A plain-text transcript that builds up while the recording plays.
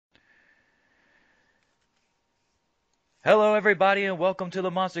Hello, everybody, and welcome to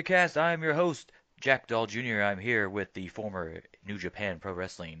the Monster Cast. I am your host, Jack Doll Jr. I'm here with the former New Japan Pro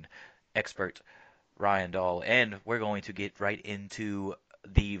Wrestling expert, Ryan Doll, and we're going to get right into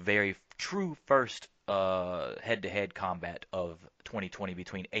the very true first head-to-head combat of 2020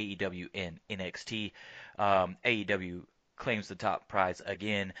 between AEW and NXT. AEW claims the top prize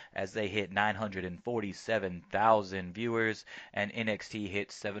again as they hit 947,000 viewers, and NXT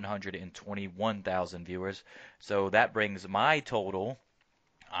hit 721,000 viewers. So that brings my total.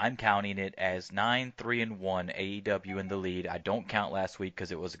 I'm counting it as 9-3-1 AEW in the lead. I don't count last week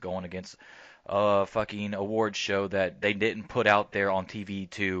because it was going against a fucking awards show that they didn't put out there on TV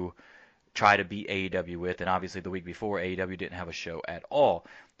to try to beat AEW with, and obviously the week before AEW didn't have a show at all.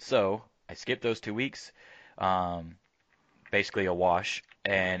 So I skipped those 2 weeks, basically a wash,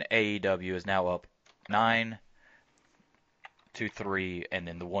 and AEW is now up 9-3, and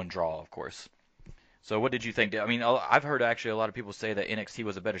then the one draw, of course. So what did you think? I mean, I've heard actually a lot of people say that NXT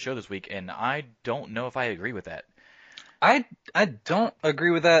was a better show this week, and I don't know if I agree with that. I don't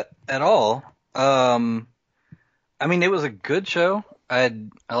agree with that at all. I mean, it was a good show. I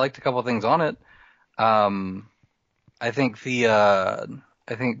liked a couple of things on it. I think the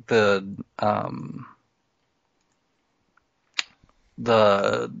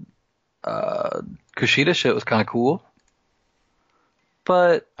Kushida shit was kind of cool,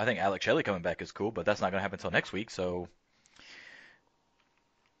 but I think Alex Shelley coming back is cool, but that's not going to happen until next week, so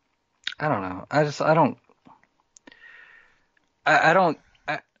I don't know. I don't.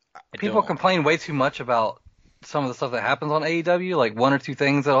 I People don't. complain way too much about some of the stuff that happens on AEW, like one or two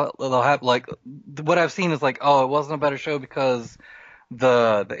things that they'll have. Like what I've seen is like, oh, it wasn't a better show because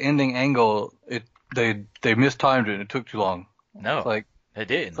the ending angle they mistimed it and it took too long. It's No, like they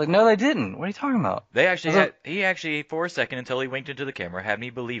didn't. no, they didn't. What are you talking about? They actually had he actually for a second until he winked into the camera had me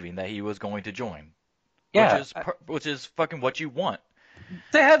believing that he was going to join, which Yeah, is which is fucking what you want.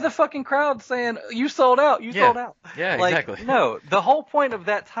 they had the fucking crowd saying, "You sold out, you Yeah, sold out." yeah, Like, exactly. no, the whole point of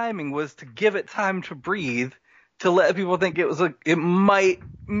that timing was to give it time to breathe, to let people think it might,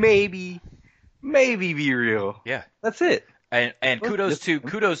 maybe be real. Yeah, That's it. and Well, kudos to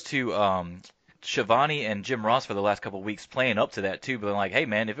Shivani and Jim Ross for the last couple of weeks playing up to that too. But like, hey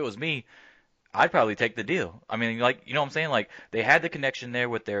man, if it was me, I'd probably take the deal. I mean, like, you know what I'm saying? Like, they had the connection there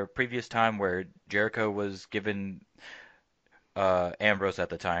with their previous time where Jericho was giving Ambrose at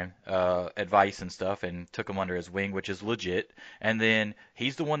the time advice and stuff and took him under his wing, which is legit. And then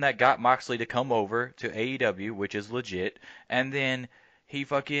he's the one that got Moxley to come over to AEW, which is legit. And then he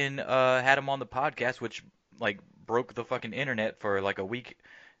fucking had him on the podcast, which like broke the fucking internet for like a week,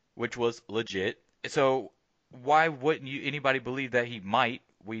 which was legit. So why wouldn't anybody believe that he might?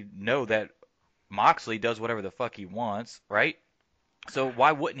 We know that Moxley does whatever the fuck he wants, right? So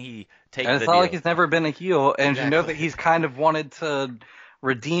why wouldn't he take and it's the not like deal? he's never been a heel, and you know that Exactly. he's kind of wanted to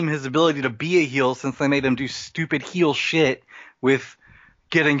redeem his ability to be a heel since they made him do stupid heel shit with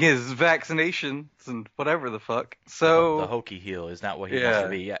getting his vaccinations and whatever the fuck. The So, hokey heel is not what he wants to yeah,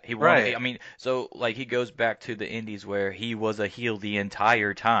 be. Yeah, he wanted. right, I mean, so like he goes back to the Indies where he was a heel the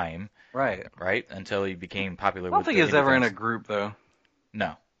entire time, right. right? Until he became popular I don't with think the he was indie ever in a fans. group though.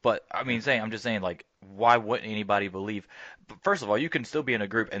 No, but I mean, I'm just saying, like, why wouldn't anybody believe? First of all, you can still be in a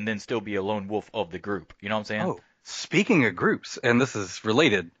group and then still be a lone wolf of the group. You know what I'm saying? Oh, speaking of groups, and this is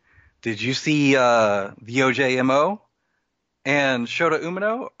related, did you see the OJMO and Shota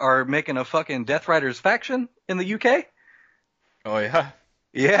Umino are making a fucking Death Riders faction in the UK? Oh yeah.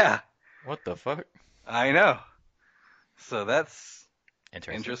 Yeah, What the fuck? I know. So that's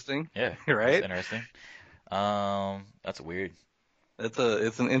Interesting. interesting, Yeah, that's right? interesting. That's weird.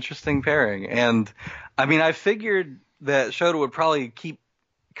 It's an interesting pairing, and I mean, I figured that Shota would probably keep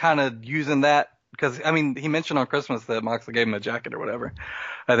kind of using that because I mean, he mentioned on Christmas that Moxley gave him a jacket or whatever,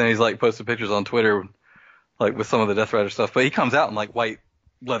 and then he's like posted pictures on Twitter like with some of the Death Rider stuff, but he comes out in like white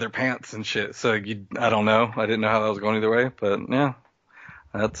leather pants and shit. So I don't know, I didn't know how that was going either way, but yeah,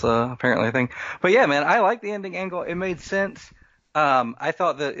 that's apparently a thing. But yeah, man, I like the ending angle. It made sense. I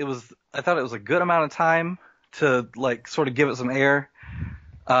thought it was a good amount of time to like sort of give it some air.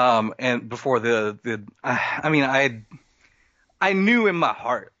 And before I mean, I knew in my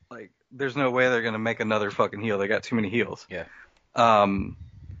heart, like, there's no way they're gonna make another fucking heel. They got too many heels. Yeah. Um,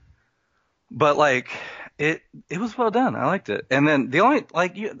 but like, it was well done. I liked it. And then the only,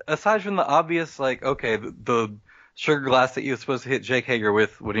 like, aside from the obvious, like, okay, the sugar glass that he was supposed to hit Jake Hager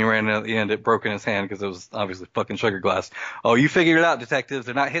with when he ran in at the end, it broke in his hand because it was obviously fucking sugar glass. Oh, you figured it out, detectives.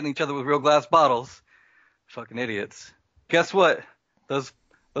 They're not hitting each other with real glass bottles. Fucking idiots. Guess what? Those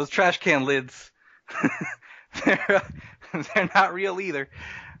trash can lids, they're they're not real either.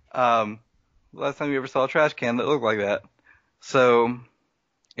 Um, Last time you ever saw a trash can that looked like that. So,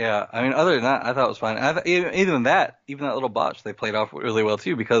 yeah, I mean, other than that, I thought it was fine. Even that little botch, they played off really well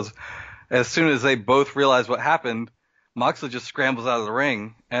too, because as soon as they both realize what happened, Moxley just scrambles out of the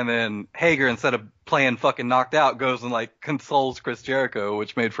ring, and then Hager, instead of playing fucking knocked out, goes and like consoles Chris Jericho,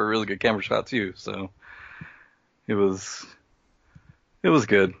 which made for a really good camera shot too. So it was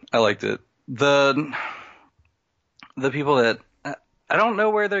good. I liked it. The people that I don't know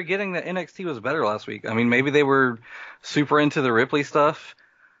where they're getting that NXT was better last week. I mean, maybe they were super into the Ripley stuff.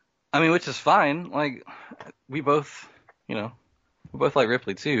 I mean, which is fine. Like, we both, we both like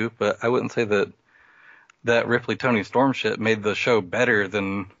Ripley too, but I wouldn't say that Ripley Tony Storm shit made the show better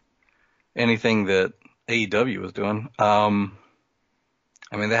than anything that AEW was doing. I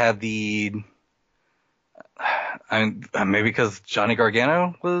mean, they had maybe because Johnny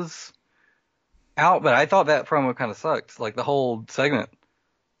Gargano was out, but I thought that promo kind of sucked. Like, the whole segment,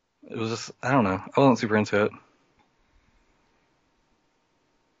 it was just, I don't know. I wasn't super into it.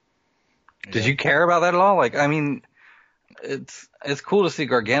 Yeah. Did you care about that at all? Like, I mean, it's cool to see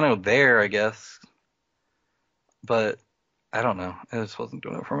Gargano there, I guess, but I don't know. It just wasn't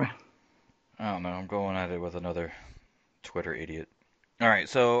doing it for me. I don't know. I'm going at it with another Twitter idiot. All right,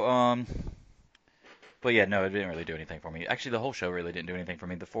 so but yeah, no, it didn't really do anything for me. Actually, the whole show really didn't do anything for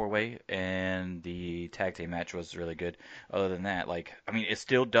me. The four-way and the tag team match was really good. Other than that, like, I mean, it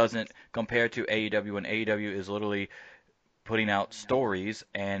still doesn't compare to AEW, and AEW is literally putting out stories,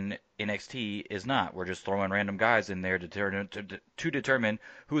 and NXT is not. We're just throwing random guys in there to determine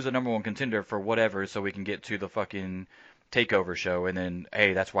who's the number one contender for whatever, so we can get to the fucking Takeover show, and then,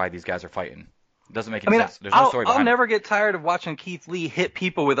 hey, that's why these guys are fighting. Doesn't make any sense. There's no story I'll behind it. never get tired of watching Keith Lee hit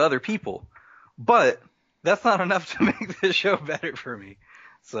people with other people, but that's not enough to make this show better for me.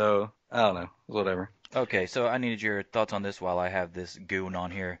 So, I don't know. Whatever. Okay, so I needed your thoughts on this while I have this goon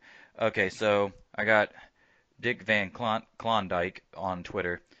on here. Okay, so I got Dick Van Klondike on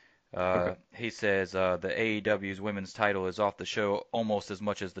Twitter. Okay. He says the AEW's women's title is off the show almost as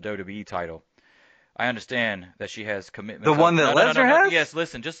much as the WWE title. I understand that she has commitments. The one that Lesnar has? Yes,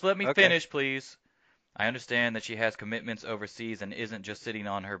 listen, just let me Okay. finish, please. I understand that she has commitments overseas and isn't just sitting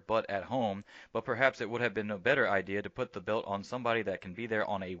on her butt at home, but perhaps it would have been a better idea to put the belt on somebody that can be there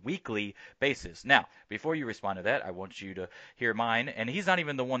on a weekly basis. Now, before you respond to that, I want you to hear mine, and he's not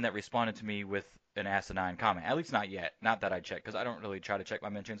even the one that responded to me with an asinine comment, at least not yet. Not that I check, because I don't really try to check my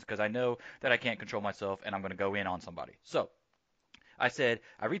mentions, because I know that I can't control myself, and I'm going to go in on somebody. So, I said,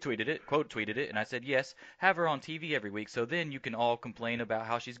 I retweeted it, quote tweeted it, and I said, yes, have her on TV every week so then you can all complain about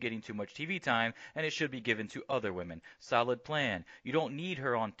how she's getting too much TV time and it should be given to other women. Solid plan. You don't need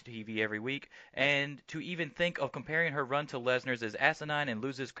her on TV every week, and to even think of comparing her run to Lesnar's is asinine and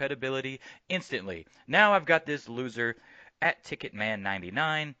loses credibility instantly. Now I've got this loser at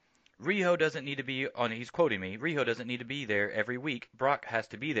Ticketman99. Riho doesn't need to be on, he's quoting me, Riho doesn't need to be there every week. Brock has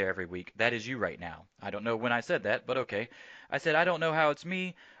to be there every week. That is you right now. I don't know when I said that, but okay. I said, I don't know how it's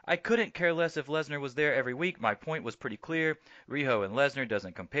me. I couldn't care less if Lesnar was there every week. My point was pretty clear. Riho and Lesnar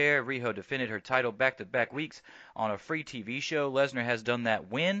doesn't compare. Riho defended her title back-to-back weeks on a free TV show. Lesnar has done that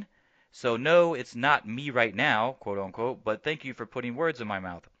when? So no, it's not me right now, quote unquote, but thank you for putting words in my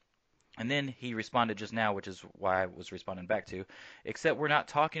mouth. And then he responded just now, which is why I was responding back to, except we're not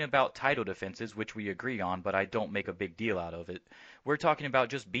talking about title defenses, which we agree on, but I don't make a big deal out of it. We're talking about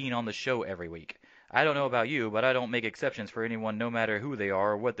just being on the show every week. I don't know about you, but I don't make exceptions for anyone no matter who they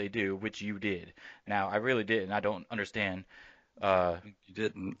are or what they do, which you did. Now, I really didn't. I don't understand. You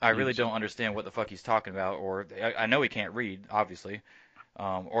didn't. I really don't understand what the fuck he's talking about, or I know he can't read, obviously.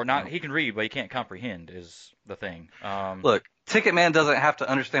 Or not, he can read, but he can't comprehend is the thing. Look, Ticketman doesn't have to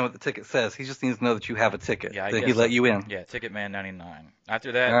understand what the ticket says. He just needs to know that you have a ticket. Yeah, I that guess he let so. you in. Yeah, Ticketman 99.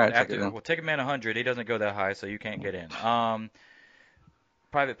 After that, All right, Ticketman 100, he doesn't go that high, so you can't get in.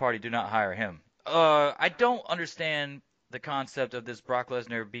 Private party, do not hire him. I don't understand the concept of this Brock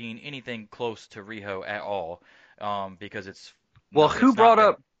Lesnar being anything close to Riho at all, because it's. Well, no, who it's not brought that.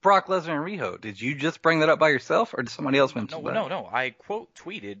 up Brock Lesnar and Riho? Did you just bring that up by yourself, or did somebody else mention that? No. I quote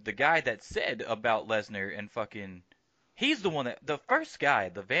tweeted the guy that said about Lesnar and fucking. He's the one the first guy,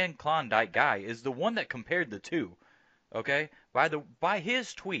 the Van Klondike guy, is the one that compared the two. Okay, by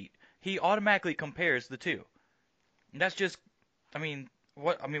his tweet, he automatically compares the two. And that's just,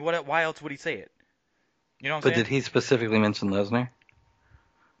 why else would he say it? You know what I'm But saying? did he specifically mention Lesnar?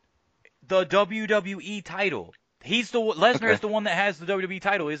 The WWE title. Lesnar Okay. is the one that has the WWE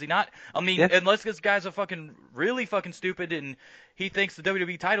title, is he not? I mean, Yeah. unless this guy's a fucking really fucking stupid and he thinks the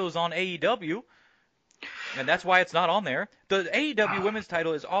WWE title is on AEW, and that's why it's not on there. The AEW women's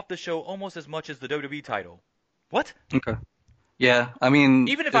title is off the show almost as much as the WWE title. What? Okay. Yeah, I mean,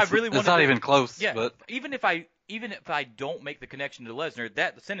 Even if I really it's wanted not to, even close. yeah, But even if I don't make the connection to Lesnar,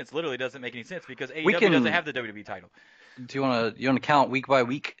 that sentence literally doesn't make any sense because we AEW doesn't can. have the WWE title. Do you want to count week by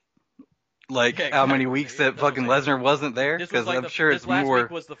week, like Yeah, how many exactly. weeks Yeah, that that's what fucking I'm saying. Lesnar wasn't there? This was Because like I'm sure this it's last week more.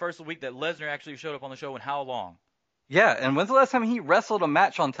 was the first week that Lesnar actually showed up on the show in how long? Yeah, and when's the last time he wrestled a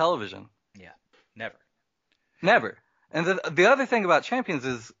match on television? Yeah, never. Never. And the other thing about champions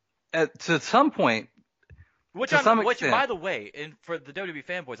is, to some point, Which to some by extent, the way, and for the WWE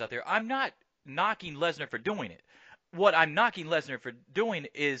fanboys out there, I'm not knocking Lesnar for doing it. What I'm knocking Lesnar for doing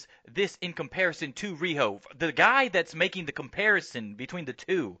is this in comparison to Riho. The guy that's making the comparison between the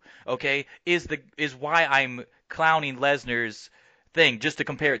two, okay, is why I'm clowning Lesnar's thing just to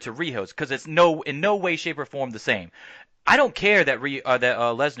compare it to Riho's because it's in no way, shape, or form the same. I don't care that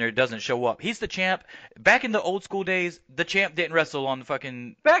Lesnar doesn't show up. He's the champ. Back in the old school days, the champ didn't wrestle on the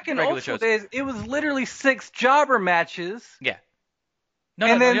fucking back in regular old school shows. days, it was literally 6 jobber matches. Yeah. No,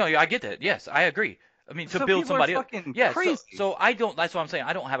 And then, I get that. Yes, I agree. I mean, to so build people are somebody up. fucking Yeah, crazy. so I don't. That's what I'm saying.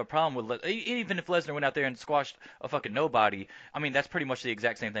 I don't have a problem with even if Lesnar went out there and squashed a fucking nobody. I mean, that's pretty much the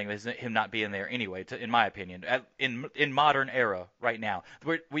exact same thing as him not being there anyway. In my opinion, in modern era right now,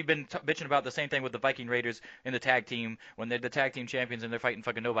 we've been bitching about the same thing with the Viking Raiders in the tag team when they're the tag team champions and they're fighting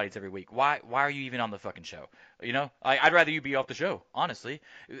fucking nobodies every week. Why are you even on the fucking show? You know, I'd rather you be off the show. Honestly,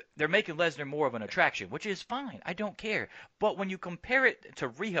 they're making Lesnar more of an attraction, which is fine. I don't care. But when you compare it to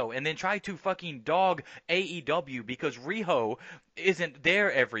Riho and then try to fucking dog AEW because Riho isn't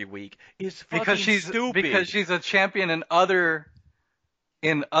there every week is fucking stupid. Because she's a champion in other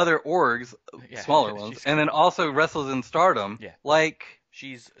orgs, Yeah, smaller ones, and then also wrestles in Stardom. Yeah. Like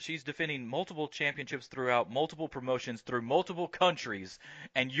she's defending multiple championships throughout multiple promotions through multiple countries,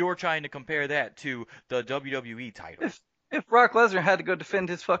 and you're trying to compare that to the WWE title. if Brock Lesnar had to go defend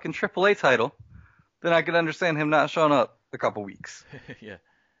his fucking AAA title, then I could understand him not showing up a couple weeks. Yeah.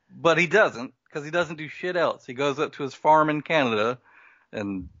 But he doesn't, because he doesn't do shit else. He goes up to his farm in Canada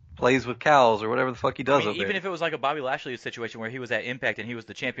and plays with cows or whatever the fuck he does up there. Even if it was like a Bobby Lashley situation where he was at Impact and he was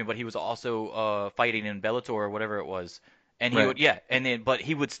the champion, but he was also fighting in Bellator or whatever it was, and he Right. but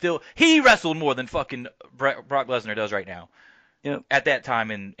he would still he wrestled more than fucking Brock Lesnar does right now. Yep. At that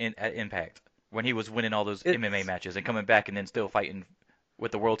time at Impact when he was winning all those MMA matches and coming back and then still fighting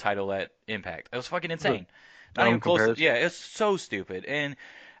with the world title at Impact. It was fucking insane. Not even close. Comparison. Yeah, it's so stupid. And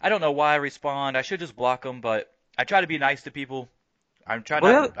I don't know why I respond. I should just block them, but I try to be nice to people. I try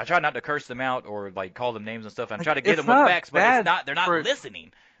not to curse them out or like call them names and stuff. I'm trying to get them with facts, but they're not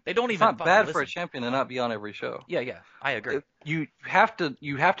listening. They don't even. It's not bad listen. for a champion to not be on every show. Yeah, I agree. You have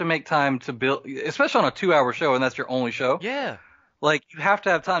to make time to build, especially on a 2-hour show, and that's your only show. Yeah. Like, you have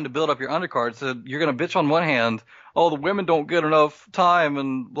to have time to build up your undercard. So you're gonna bitch on one hand, oh, the women don't get enough time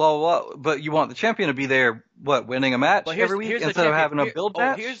and blah blah blah, but you want the champion to be there, winning a match every week instead of having a build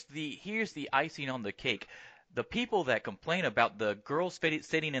match. Here's the icing on the cake. The people that complain about the girls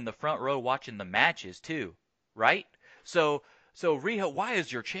sitting in the front row watching the matches too, right? So Riho, why is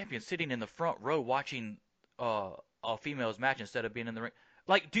your champion sitting in the front row watching a female's match instead of being in the ring?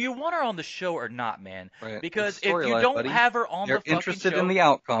 Like, do you want her on the show or not, man? Right. Because if you don't have her on the fucking show, you're interested in the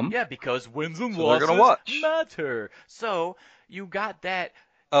outcome. Yeah, because wins and So losses they're gonna watch. matter. So you got that.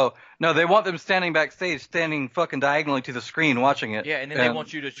 Oh, no, they want them standing backstage, standing fucking diagonally to the screen watching it. Yeah, and then they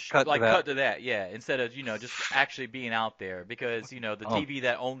want you to cut to that, yeah, instead of, just actually being out there because, the TV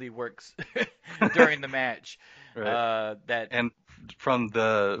that only works during the match. Right. And from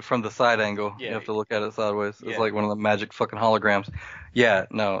the side angle, you have to look at it sideways. It's like one of the magic fucking holograms. Yeah,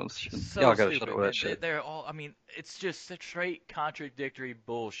 no, y'all gotta shut up with that shit. They're all, it's just straight contradictory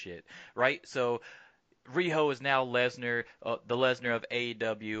bullshit, right? So Riho is now Lesnar, the Lesnar of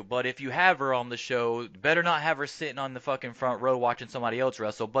AEW. But if you have her on the show, better not have her sitting on the fucking front row watching somebody else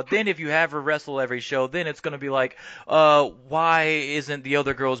wrestle. But then if you have her wrestle every show, then it's going to be like, why isn't the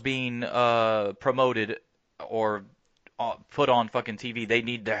other girls being promoted or put on fucking TV? They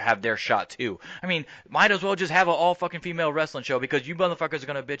need to have their shot too. Might as well just have an all fucking female wrestling show because you motherfuckers are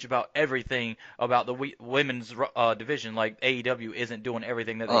gonna bitch about everything about the women's division, like AEW isn't doing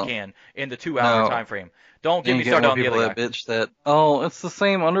everything that they can in the 2-hour time frame. Don't get me started on the other guy. Bitch that it's the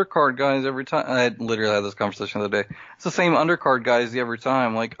same undercard guys every time. I literally had this conversation the other day. It's the same undercard guys every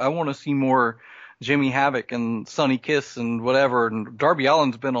time. Like, I want to see more Jimmy Havoc and Sonny Kiss and whatever. And Darby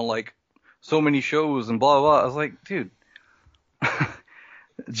Allin's been on like so many shows and blah blah. I was like, dude.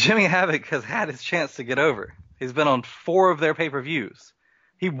 Jimmy Havoc has had his chance to get over. He's been on 4 of their pay-per-views.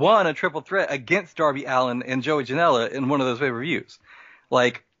 He won a triple threat against Darby Allin and Joey Janela in one of those pay-per-views.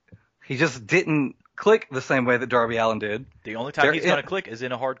 Like, he just didn't click the same way that Darby Allin did. The only time he's going to click is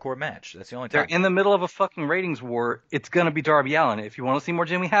in a hardcore match. That's the only time. They're in the middle of a fucking ratings war. It's going to be Darby Allin. If you want to see more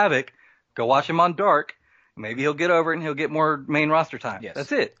Jimmy Havoc, go watch him on Dark. Maybe he'll get over it and he'll get more main roster time. Yes.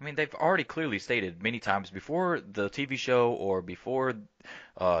 That's it. I mean, they've already clearly stated many times before the TV show or before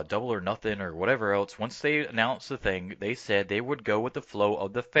Double or Nothing or whatever else, once they announced the thing, they said they would go with the flow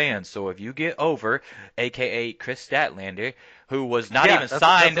of the fans. So if you get over, a.k.a. Chris Statlander, who was not even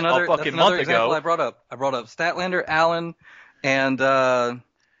signed a fucking month ago. I brought up Statlander, Allen, and God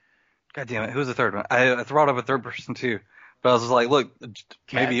damn it, who's the third one? I brought up a third person too. But I was just like, look,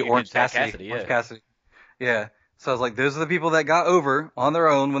 maybe Orange Cassidy. Orange Cassidy. Yeah. So I was like, those are the people that got over on their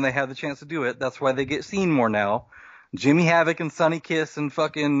own when they had the chance to do it. That's why they get seen more now. Jimmy Havoc and Sonny Kiss and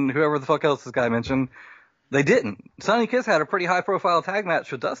fucking whoever the fuck else this guy mentioned, they didn't. Sonny Kiss had a pretty high profile tag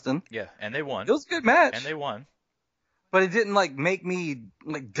match with Dustin. Yeah, and they won. It was a good match. And they won. But it didn't like make me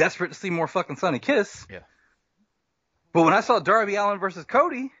like desperate to see more fucking Sonny Kiss. Yeah. But when I saw Darby Allin versus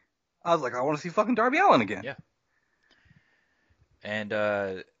Cody, I was like, I want to see fucking Darby Allin again. Yeah. And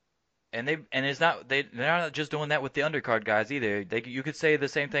they're not just doing that with the undercard guys either. You could say the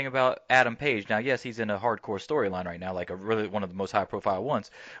same thing about Adam Page. Now, yes, he's in a hardcore storyline right now, like a really one of the most high profile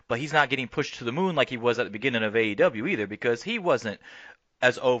ones, but he's not getting pushed to the moon like he was at the beginning of AEW either, because he wasn't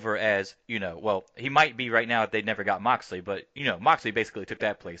as over as, well, he might be right now if they never got Moxley, but Moxley basically took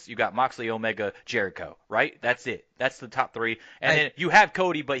that place. You got Moxley, Omega, Jericho, right? That's it. That's the top three. And then you have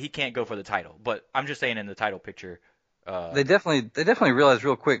Cody, but he can't go for the title. But I'm just saying in the title picture. They definitely realized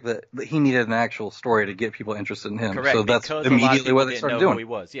real quick that he needed an actual story to get people interested in him. Correct, so that's immediately what they started doing. Who he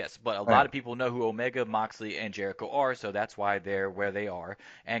was, yes, but a lot of people know who Omega, Moxley, and Jericho are, so that's why they're where they are.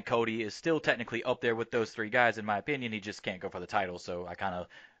 And Cody is still technically up there with those three guys, in my opinion. He just can't go for the title, so I kind of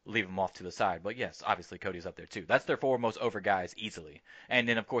leave him off to the side. But yes, obviously Cody's up there too. That's their four most over guys easily. And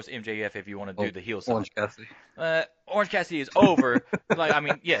then of course MJF if you want to do the heel side. Orange Cassidy. Orange Cassidy is over.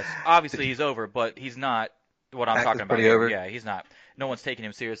 Yes, obviously he's over, but he's not what I'm talking about here. Yeah, he's not. No one's taking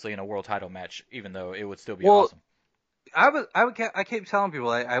him seriously in a world title match, even though it would still be awesome. I keep telling people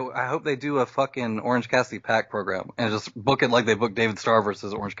I hope they do a fucking Orange Cassidy pack program and just book it like they booked David Starr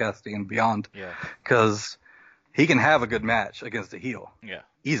versus Orange Cassidy and beyond. Yeah. Because he can have a good match against a heel. Yeah.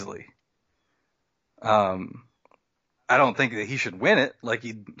 Easily. I don't think that he should win it.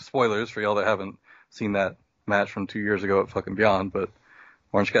 Spoilers for y'all that haven't seen that match from 2 years ago at fucking Beyond, but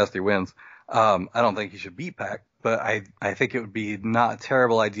Orange Cassidy wins. I don't think he should beat Pac, but I think it would be not a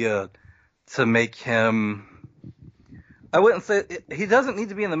terrible idea to make him. I wouldn't say he doesn't need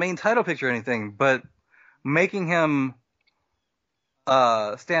to be in the main title picture or anything, but making him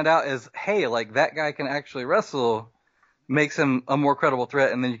stand out as, hey, like that guy can actually wrestle, makes him a more credible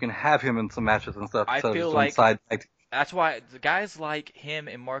threat, and then you can have him in some matches and stuff. I feel like that's why the guys like him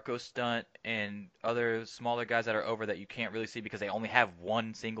and Marco Stunt and other smaller guys that are over that you can't really see because they only have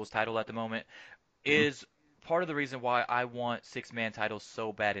one singles title at the moment is part of the reason why I want six-man titles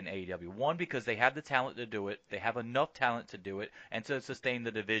so bad in AEW. One, because they have the talent to do it. They have enough talent to do it and to sustain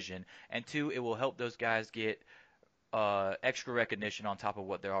the division. And two, it will help those guys get extra recognition on top of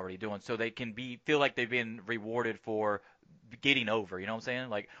what they're already doing, so they can feel like they've been rewarded for getting over. You know what I'm saying?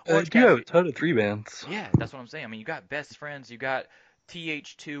 Like Orange Cassidy, have a ton of three bands. Yeah, that's what I'm saying. I mean, you got Best Friends, you got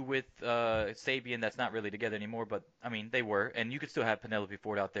TH2 with Sabian. That's not really together anymore, but I mean they were, and you could still have Penelope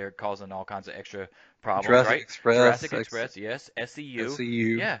Ford out there causing all kinds of extra problems. Jurassic Express, yes.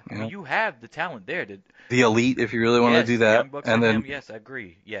 SCU. Yeah, I mean, you have the talent there. The Elite, if you really want to do that, and then yes, I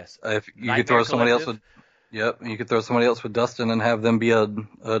agree. Yes, if you could throw somebody else with. Yep, you could throw somebody else with Dustin and have them be a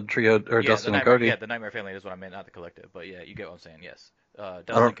trio, or Dustin and Cody. Yeah, the Nightmare Family is what I meant, not the Collective. But yeah, you get what I'm saying, yes.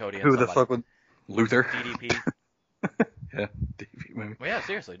 Dustin, Cody, and who the fuck would Luther? DDP. Yeah, DDP maybe. Well, yeah,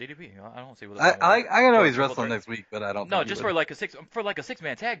 seriously, DDP. I don't see what. I know he's wrestling next week, but I don't. No, just for like a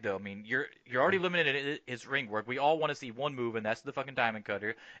six-man tag though. I mean, you're already limited in his ring work. We all want to see one move, and that's the fucking Diamond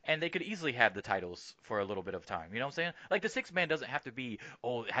Cutter. And they could easily have the titles for a little bit of time. You know what I'm saying? Like the six-man doesn't have to be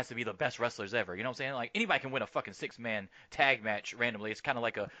it has to be the best wrestlers ever. You know what I'm saying? Like anybody can win a fucking six-man tag match randomly. It's kind of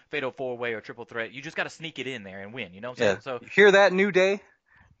like a fatal four-way or triple threat. You just got to sneak it in there and win. You know what I'm saying? So you hear that, New Day?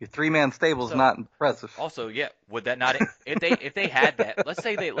 Your three-man stable is not impressive. Also, yeah, would that not if they had that? Let's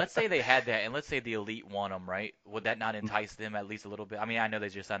say they had that, and let's say the Elite won them, right? Would that not entice them at least a little bit? I mean, I know they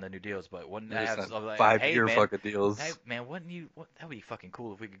just signed the new deals, but wouldn't that have like, 5-year fucking deals? Hey man, that would be fucking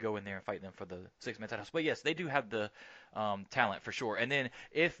cool if we could go in there and fight them for the six-man titles. But yes, they do have the talent for sure. And then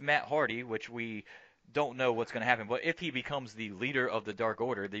if Matt Hardy, which we don't know what's going to happen, but if he becomes the leader of the Dark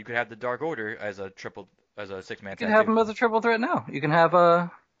Order, then you could have the Dark Order as a six-man tag. You can have him as a triple threat now. You can have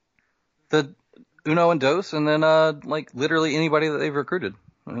the Uno and Dos, and then like literally anybody that they've recruited.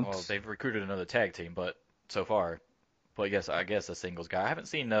 Well, they've recruited another tag team, but so far, but yes, I guess a singles guy. I haven't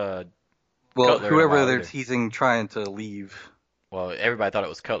seen Well, Cutler in a whoever while they're either. teasing trying to leave. Well, everybody thought it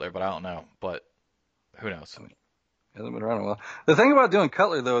was Cutler, but I don't know. But who knows? I mean, hasn't been around a while. The thing about doing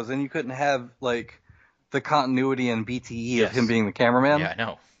Cutler though is then you couldn't have like the continuity and BTE of him Yes. being the cameraman. Yeah, I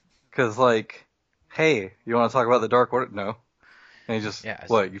know. Because like, hey, you want to talk about the Dark Order? No. And he just, Yeah,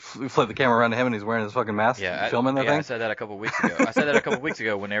 what, you flip the camera around to him and he's wearing his fucking mask filming that I thing? said that a couple weeks ago. I said that a couple weeks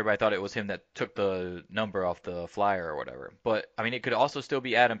ago when everybody thought it was him that took the number off the flyer or whatever. But I mean, it could also still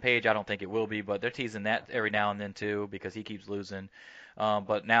be Adam Page. I don't think it will be, but they're teasing that every now and then too because he keeps losing.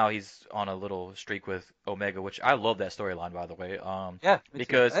 But now he's on a little streak with Omega, which I love that storyline, by the way. Yeah, me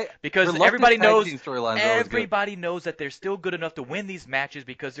too. Because Reluctant tag team storylines are always good. everybody knows that they're still good enough to win these matches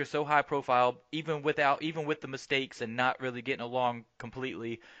because they're so high profile, even with the mistakes and not really getting along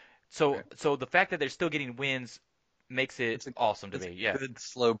completely. So Right. so the fact that they're still getting wins makes it awesome to It's me. a Yeah. good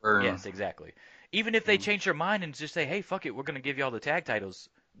slow burn. Yes, exactly. Even if they Mm. change their mind and just say, "Hey, fuck it, we're gonna give y'all the tag titles,"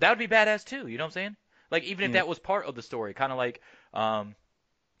 that would be badass too. You know what I'm saying? Like even if Yeah. that was part of the story, kind of like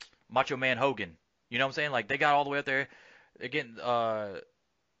Macho Man Hogan. You know what I'm saying? Like they got all the way up there. Again,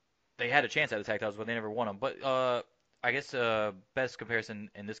 they had a chance at the tag titles, but they never won them. But I guess best comparison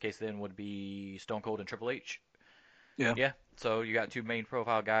in this case then would be Stone Cold and Triple H. Yeah. Yeah. So you got two main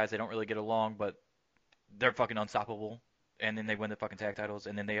profile guys. They don't really get along, but they're fucking unstoppable. And then they win the fucking tag titles,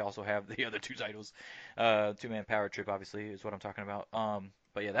 and then they also have the other two titles. Two-man power trip, obviously, is what I'm talking about.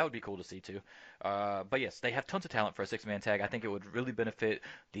 But yeah, that would be cool to see too. But yes, they have tons of talent for a six-man tag. I think it would really benefit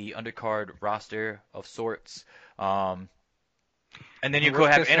the undercard roster of sorts. And then you Worst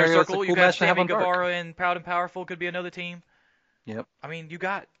could have case Inner scenario, it's a Circle. You cool could have match to have Sammy on Dark. Guevara and Proud and Powerful could be another team. Yep. I mean, you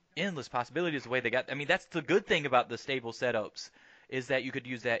got endless possibilities the way they got. I mean, that's the good thing about the stable setups is that you could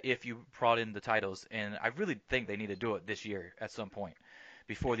use that if you brought in the titles. And I really think they need to do it this year at some point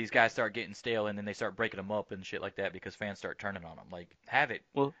before these guys start getting stale and then they start breaking them up and shit like that because fans start turning on them. Like, have it.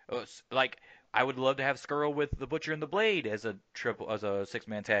 Well, Like, I would love to have Skrull with the Butcher and the Blade as a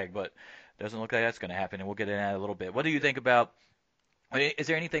six-man tag, but doesn't look like that's going to happen. And we'll get into that in a little bit. What do you think about? Is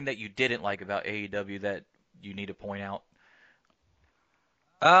there anything that you didn't like about AEW that you need to point out?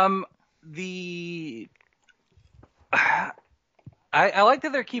 the I like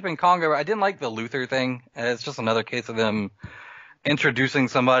that they're keeping Congo. I didn't like the Luther thing. It's just another case of them introducing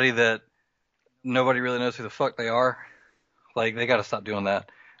somebody that nobody really knows who the fuck they are. Like they got to stop doing that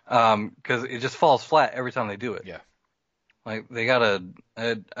because it just falls flat every time they do it. Yeah. Like they gotta.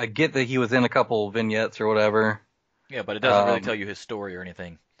 I get that he was in a couple vignettes or whatever. Yeah, but it doesn't really tell you his story or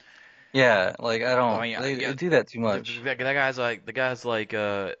anything. Yeah, like I don't. I mean, They do that too much. That guy's like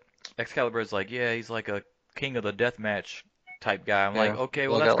Excalibur's like, yeah, he's like a king of the death match type guy. I'm like, Yeah. okay,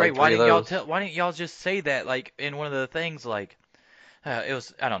 Well, well that's got, like, great. Why three of didn't y'all those. why didn't y'all just say that like in one of the things like it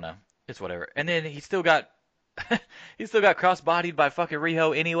was I don't know. It's whatever. And then he still got cross-bodied by fucking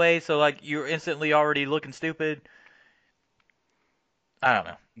Riho anyway, so like you're instantly already looking stupid. I don't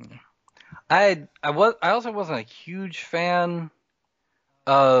know. I also wasn't a huge fan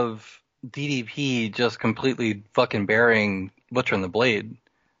of DDP just completely fucking burying Butcher and the Blade.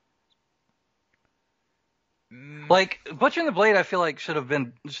 Like Butcher and the Blade, I feel like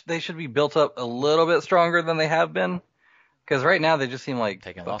they should be built up a little bit stronger than they have been. Because right now they just seem like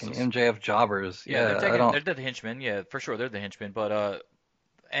Taking fucking losses. MJF jobbers. Yeah, Yeah, they're the henchmen. Yeah, for sure, they're the henchmen. But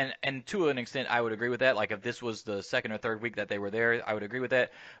and to an extent, I would agree with that. Like if this was the second or third week that they were there, I would agree with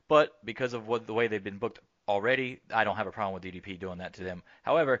that. But because of the way they've been booked already, I don't have a problem with DDP doing that to them.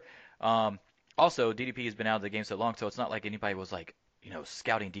 However, also DDP has been out of the game so long, so it's not like anybody was like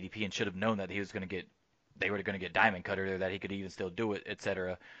scouting DDP and should have known that they were going to get Diamond Cutter or that he could even still do it,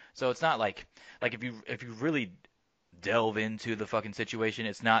 etc. So it's not like if you really delve into the fucking situation,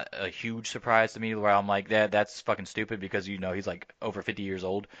 it's not a huge surprise to me where I'm like, that's fucking stupid because he's like over 50 years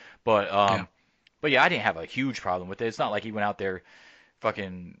old. But Yeah. but yeah, I didn't have a huge problem with it. It's not like he went out there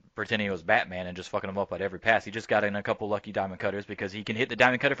fucking pretending he was Batman and just fucking him up at every pass. He just got in a couple lucky diamond cutters because he can hit the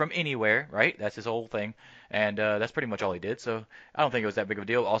diamond cutter from anywhere, right? That's his whole thing. And that's pretty much all he did. So I don't think it was that big of a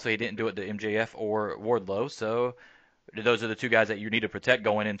deal. Also, he didn't do it to MJF or Wardlow, so those are the two guys that you need to protect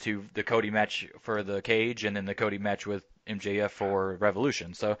going into the Cody match for the cage and then the Cody match with MJF for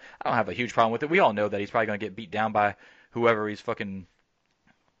Revolution. So I don't have a huge problem with it. We all know that he's probably going to get beat down by whoever he's fucking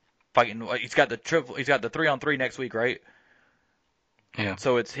fighting. He's got the 3-on-3 next week, right? Yeah.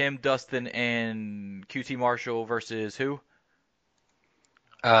 So it's him, Dustin, and QT Marshall versus who?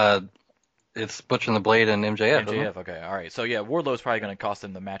 It's Butcher and the Blade and MJF. Isn't it? MJF, okay, all right. So yeah, Wardlow's probably going to cost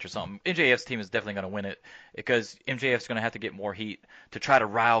him the match or something. MJF's team is definitely going to win it because MJF's going to have to get more heat to try to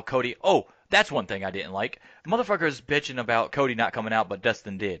rile Cody. Oh, That's one thing I didn't like. Motherfuckers bitching about Cody not coming out, but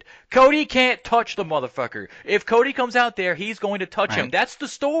Dustin did. Cody can't touch the motherfucker. If Cody comes out there, he's going to touch him. Right. That's the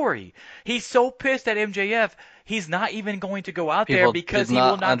story. He's so pissed at MJF, he's not even going to go out there People because did he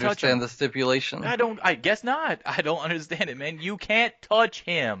will not not touch him. understand the stipulation. I guess not. I don't understand it, man. You can't touch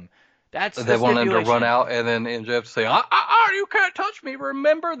him. That's the They wanted him to stipulation. run out, and then MJF say, you can't touch me.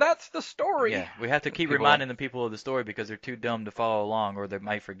 Remember, that's the story. Yeah, we have to keep reminding the people of the story because they're too dumb to follow along, or they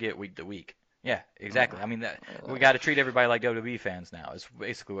might forget week to week. Yeah, exactly. I mean, we got to treat everybody like WWE fans now. It's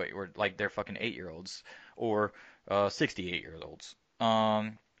basically what we're like. They're fucking 8-year-olds or 68-year-olds.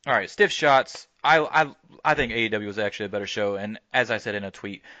 All right, stiff shots. I think AEW was actually a better show, and as I said in a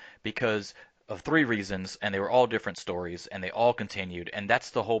tweet, because of 3 reasons, and they were all different stories, and they all continued, and that's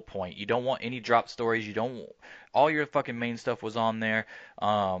the whole point. You don't want any drop stories. You don't. All your fucking main stuff was on there.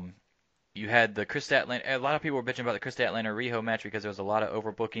 You had the Chris Statlander. A lot of people were bitching about the Chris Statlander Riho match because there was a lot of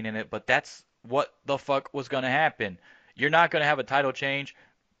overbooking in it, but that's what the fuck was going to happen. You're not going to have a title change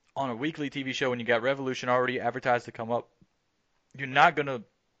on a weekly TV show when you got Revolution already advertised to come up. You're not going to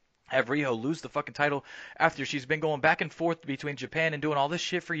have Riho lose the fucking title after she's been going back and forth between Japan and doing all this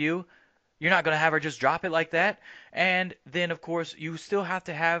shit for you. You're not going to have her just drop it like that. And then, of course, you still have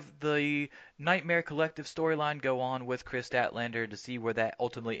to have the Nightmare Collective storyline go on with Chris Statlander to see where that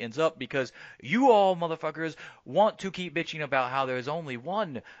ultimately ends up, because you all motherfuckers want to keep bitching about how there's only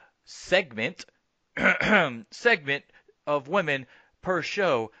one segment of women per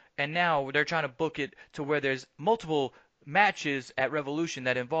show, and now they're trying to book it to where there's multiple matches at Revolution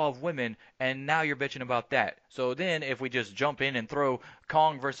that involve women, and now you're bitching about that. So then if we just jump in and throw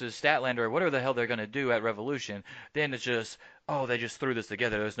Kong versus Statlander or whatever the hell they're going to do at Revolution, then it's just, oh, they just threw this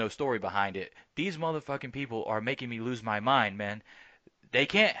together. There's no story behind it. These motherfucking people are making me lose my mind, man. They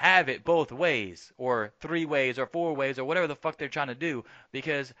can't have it both ways, or 3 ways, or 4 ways, or whatever the fuck they're trying to do,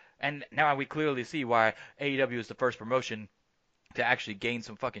 because, and now we clearly see why AEW is the first promotion to actually gain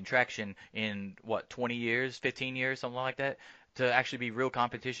some fucking traction in, 20 years, 15 years, something like that, to actually be real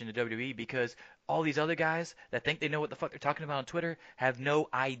competition to WWE, because all these other guys that think they know what the fuck they're talking about on Twitter have no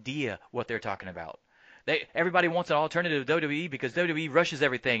idea what they're talking about. Everybody wants an alternative to WWE because WWE rushes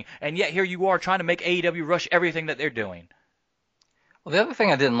everything, and yet here you are trying to make AEW rush everything that they're doing. Well, the other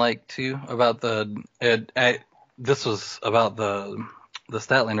thing I didn't like, too, about this was about the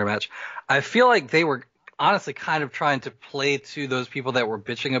Statlander match. I feel like they were honestly kind of trying to play to those people that were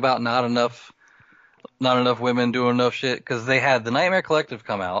bitching about not enough women doing enough shit, because they had the Nightmare Collective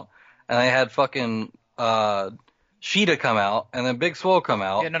come out, and they had fucking Sheeta come out, and then Big Swole come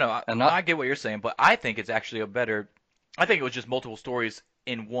out. Yeah, no, I get what you're saying, but I think it's actually I think it was just multiple stories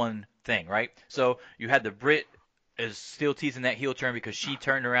in one thing, right? So you had the Brit is still teasing that heel turn because she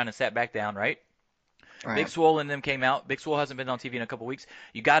turned around and sat back down, right? Right. Big Swole and them came out. Big Swole hasn't been on TV in a couple weeks.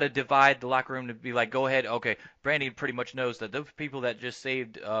 You got to divide the locker room to be like, go ahead. Okay, Brandy pretty much knows that those people that just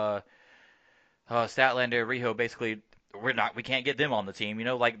saved Statlander, Riho, basically, we can't get them on the team. You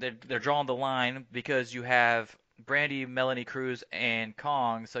know, like they're drawing the line because you have Brandy, Melanie Cruz, and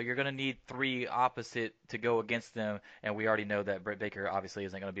Kong. So you're gonna need 3 opposite to go against them, and we already know that Britt Baker obviously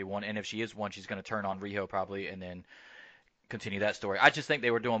isn't gonna be one. And if she is one, she's gonna turn on Riho probably, and then continue that story. I just think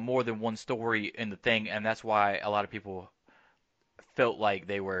they were doing more than one story in the thing, and that's why a lot of people felt like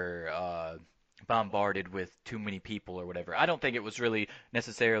they were bombarded with too many people or whatever. I don't think it was really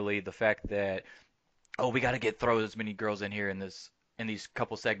necessarily the fact that, oh, we got to throw as many girls in here in these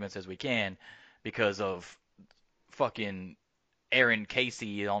couple segments as we can because of fucking Aaron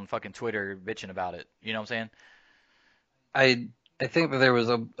Casey on fucking Twitter bitching about it. You know what I'm saying? I think that there was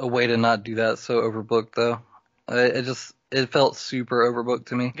a way to not do that so overbooked, though. It felt super overbooked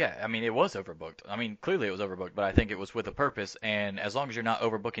to me. Yeah, I mean, it was overbooked. I mean, clearly it was overbooked, but I think it was with a purpose. And as long as you're not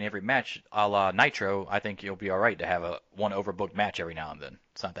overbooking every match a la Nitro, I think you'll be all right to have one overbooked match every now and then.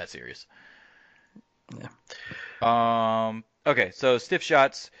 It's not that serious. Yeah. Okay, so stiff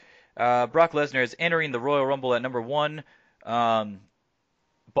shots. Brock Lesnar is entering the Royal Rumble at number 1,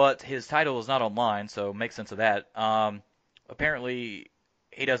 but his title is not online, so make sense of that. Apparently,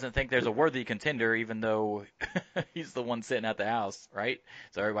 he doesn't think there's a worthy contender, even though he's the one sitting at the house, right?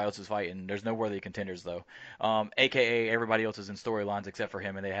 So everybody else is fighting. There's no worthy contenders, though. AKA everybody else is in storylines except for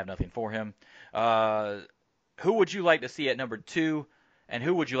him, and they have nothing for him. Who would you like to see at number 2, and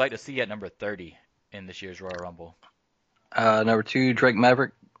who would you like to see at number 30 in this year's Royal Rumble? Number 2, Drake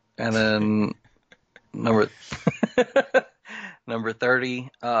Maverick, and then number 30,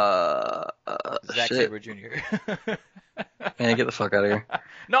 Zack Sabre Jr. Man, get the fuck out of here.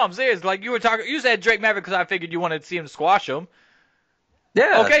 No, I'm serious. Like you said Drake Maverick because I figured you wanted to see him squash him.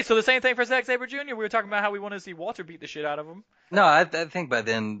 Yeah. Okay, so the same thing for Zack Sabre Jr. We were talking about how we wanted to see Walter beat the shit out of him. No, I think by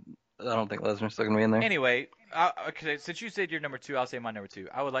then I don't think Lesnar's still gonna be in there. Anyway, okay, since you said your number two, I'll say my number two.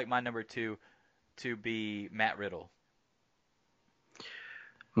 I would like my number two to be Matt Riddle.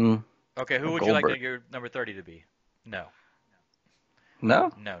 Hmm. Okay, who would you like Goldberg. your number 30 to be? No,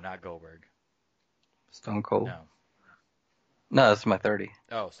 No, no, not Goldberg. Stone Cold. No. No, that's my 30.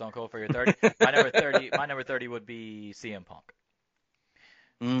 Oh, Stone Cold for your 30. My number 30 would be CM Punk.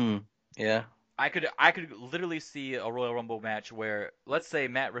 Yeah. I could literally see a Royal Rumble match where, let's say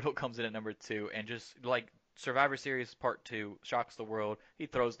Matt Riddle comes in at number two and just like Survivor Series Part Two shocks the world. He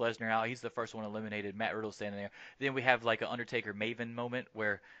throws Lesnar out. He's the first one eliminated. Matt Riddle standing there. Then we have like an Undertaker Maven moment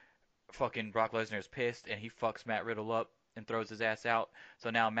where fucking Brock Lesnar is pissed and he fucks Matt Riddle up and throws his ass out. So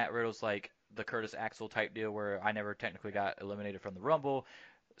now Matt Riddle's like the Curtis Axel type deal where I never technically got eliminated from the Rumble.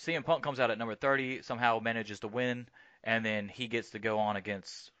 CM Punk comes out at number 30, somehow manages to win, and then he gets to go on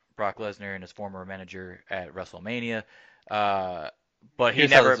against Brock Lesnar and his former manager at WrestleMania. Uh, but he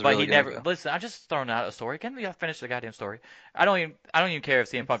Here's how this never, is but really he gonna never. go. Listen, I'm just throwing out a story. Can we finish the goddamn story? I don't even care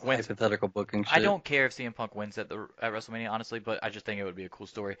if CM Punk wins. Hypothetical booking shit. I don't care if CM Punk wins at WrestleMania, honestly, but I just think it would be a cool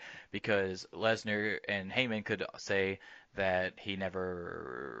story because Lesnar and Heyman could say that he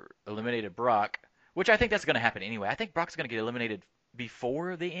never eliminated Brock, which I think that's going to happen anyway. I think Brock's going to get eliminated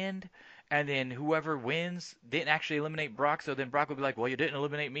before the end, and then whoever wins didn't actually eliminate Brock, so then Brock would be like, "Well, you didn't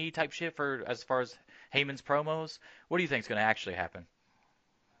eliminate me," type shit for as far as Heyman's promos. What do you think is going to actually happen?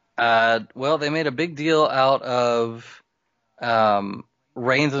 Well, they made a big deal out of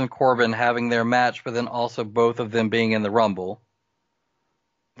Reigns and Corbin having their match, but then also both of them being in the Rumble.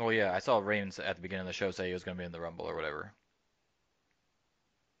 Well, yeah, I saw Reigns at the beginning of the show say he was going to be in the Rumble or whatever.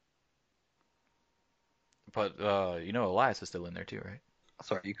 But Elias is still in there too, right?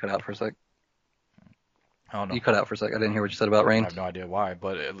 Sorry, you cut out for a sec. I don't know. You cut out for a sec. I didn't hear what you said about I Reigns. have no idea why,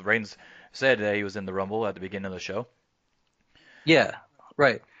 but Reigns said that he was in the Rumble at the beginning of the show. Yeah,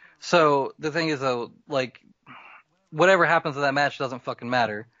 right. So the thing is, though, like, whatever happens in that match doesn't fucking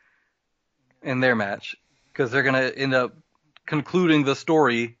matter in their match because they're gonna end up concluding the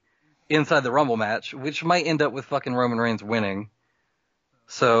story inside the Rumble match, which might end up with fucking Roman Reigns winning.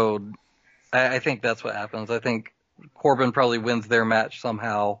 So I think that's what happens. I think Corbin probably wins their match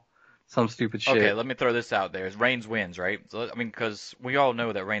somehow, some stupid shit. Okay, let me throw this out there. Reigns wins, right? So, I mean, because we all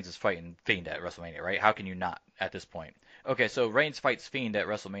know that Reigns is fighting Fiend at WrestleMania, right? How can you not at this point? Okay, so Reigns fights Fiend at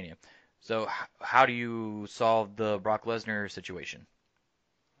WrestleMania. So how do you solve the Brock Lesnar situation?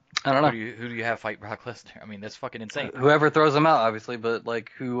 I don't know. Who do you have fight Brock Lesnar? I mean, that's fucking insane. Whoever throws him out, obviously, but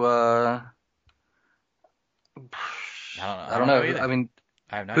like who? I don't know. I don't know. Either. I mean,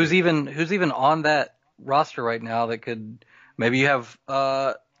 I have no who's idea. even on that roster right now that could maybe you have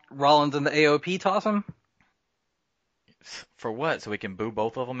Rollins and the AOP toss him? For what? So we can boo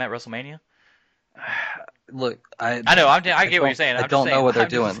both of them at WrestleMania? Look, I know. I get what you're saying. I don't know what they're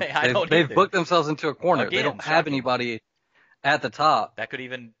doing. They've either. booked themselves into a corner. They Again, don't have shocking. anybody at the top. That could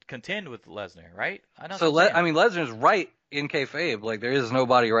even contend with Lesnar, right? I know. So what I'm saying. Lesnar's right in kayfabe. Like there is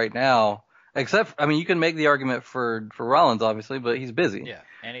nobody right now except. I mean, you can make the argument for Rollins, obviously, but he's busy. Yeah,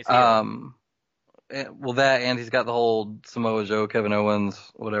 and he's here. Well, that and he's got the whole Samoa Joe, Kevin Owens,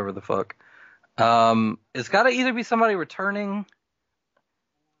 whatever the fuck. It's got to either be somebody returning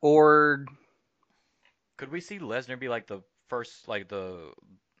or. Could we see Lesnar be like the first, like the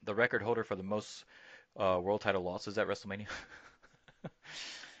record holder for the most world title losses at WrestleMania?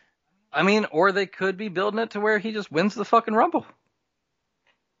 I mean, or they could be building it to where he just wins the fucking Rumble.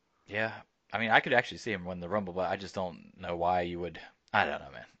 Yeah, I mean, I could actually see him win the Rumble, but I just don't know why you would. I don't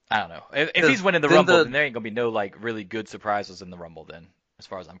know, man. I don't know. If he's winning the Rumble, then there ain't gonna be no like really good surprises in the Rumble, then, as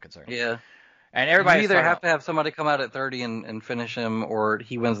far as I'm concerned. Yeah. And everybody You either have to have somebody come out at 30 and finish him, or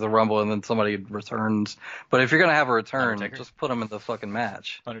he wins the Rumble and then somebody returns. But if you're gonna have a return, Undertaker? just put him in the fucking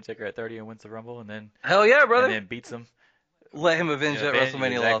match. Undertaker at 30 and wins the Rumble, and then Hell yeah, brother! and then beats him. Let him avenge that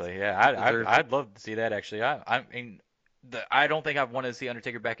WrestleMania loss. Exactly. Yeah, Deserves it. I'd love to see that actually. I mean, I don't think I've wanted to see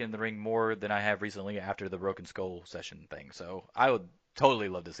Undertaker back in the ring more than I have recently after the Broken Skull session thing. So I would totally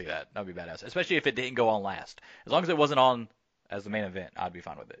love to see that. That'd be badass, especially if it didn't go on last. As long as it wasn't on as the main event, I'd be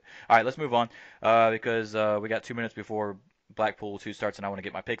fine with it. All right, let's move on because we got 2 minutes before Blackpool 2 starts, and I want to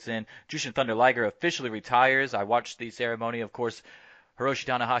get my picks in. Jushin Thunder Liger officially retires. I watched the ceremony. Of course, Hiroshi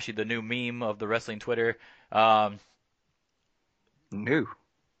Tanahashi, the new meme of the wrestling Twitter. New.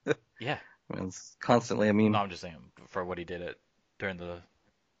 Yeah. It's constantly a meme. No, I'm just saying for what he did during the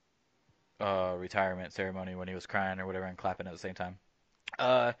retirement ceremony when he was crying or whatever and clapping at the same time.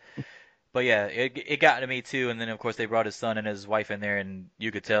 But yeah, it got to me too. And then of course they brought his son and his wife in there, and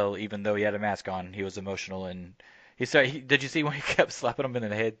you could tell even though he had a mask on, he was emotional. And he started. Did you see when he kept slapping him in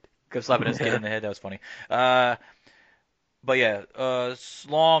the head? Kept slapping his kid in the head. That was funny. But yeah,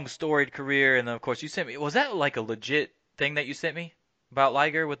 long storied career, and then of course you sent me. Was that like a legit thing that you sent me about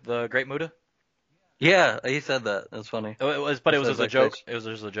Liger with the Great Muta? Yeah, he said that. That's funny. Oh, it was, but He it was said just a joke. backstage. It was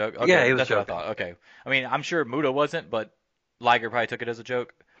just a joke. Yeah, Okay, he was that's what I joking. thought. Okay, I mean, I'm sure Muta wasn't, but Liger probably took it as a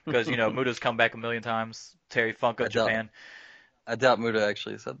joke because Muta's come back a million times. Terry Funk I of doubt Japan. I doubt Muda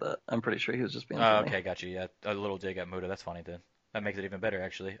actually said that. I'm pretty sure he was just being funny. Okay, got you. Yeah, a little dig at Muta. That's funny then. That makes it even better,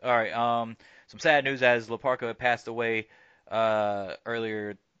 actually. All right. Some sad news as Laparca passed away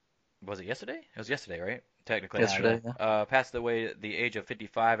earlier. Was it yesterday? It was yesterday, right? Technically now, yeah. Yesterday, yeah. Passed away at the age of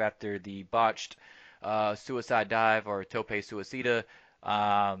 55 after the botched suicide dive or tope suicida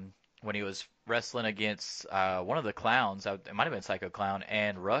when he was wrestling against one of the clowns. It might have been Psycho Clown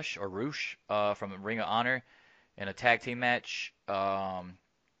and Rush or Roosh from Ring of Honor in a tag team match.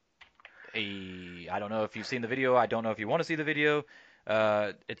 I don't know if you've seen the video. I don't know if you want to see the video.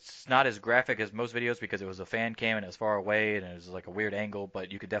 It's not as graphic as most videos because it was a fan cam and it was far away and it was like a weird angle,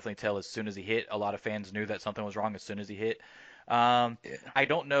 but you could definitely tell as soon as he hit. A lot of fans knew that something was wrong as soon as he hit. Yeah. I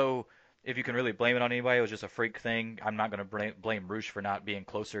don't know if you can really blame it on anybody. It was just a freak thing. I'm not going to blame Roosh for not being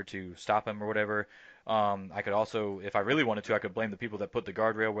closer to stop him or whatever. I could also, if I really wanted to, I could blame the people that put the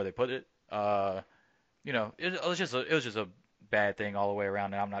guardrail where they put it. It was just a bad thing all the way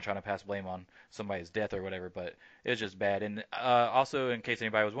around, and I'm not trying to pass blame on somebody's death or whatever, but it was just bad. And also, in case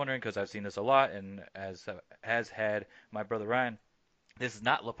anybody was wondering, because I've seen this a lot, and as has had my brother Ryan, this is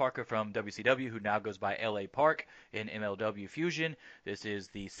not La Parka from WCW, who now goes by LA Park in MLW Fusion. This is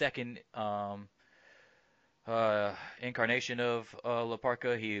the second incarnation of La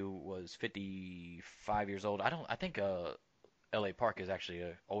Parka. He was 55 years old. I think LA Park is actually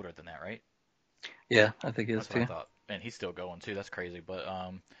older than that, right? Yeah, I think he is That's what I too. thought. And he's still going too. That's crazy. But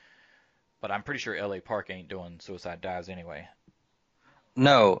I'm pretty sure LA Park ain't doing suicide dives anyway.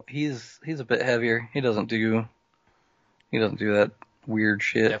 No, he's a bit heavier. He doesn't do that weird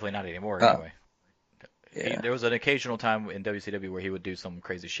shit. Definitely not anymore Uh, anyway. yeah. There was an occasional time in WCW where he would do some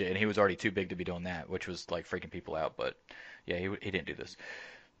crazy shit, and he was already too big to be doing that, which was like freaking people out. But yeah, he didn't do this.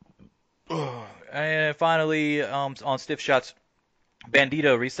 And finally, on Stiff Shots,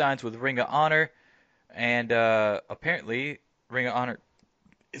 Bandito resigns with Ring of Honor, and apparently Ring of Honor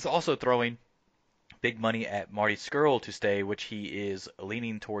is also throwing big money at Marty Scurll to stay, which he is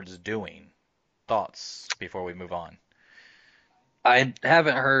leaning towards doing. Thoughts before we move on? I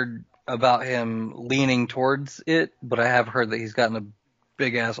haven't heard about him leaning towards it, but I have heard that he's gotten a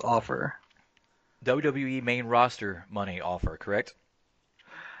big ass offer. WWE main roster money offer, correct?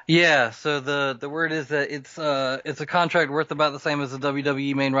 Yeah, so the word is that it's a contract worth about the same as the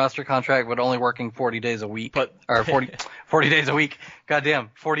WWE main roster contract, but only working 40 days a week. But Or 40 days a week.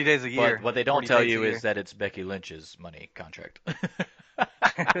 Goddamn, 40 days a year. but what they don't 40 tell days a you year. is that it's Becky Lynch's money contract.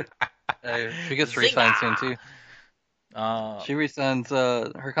 She gets re-signed soon too. uh, She re-signs.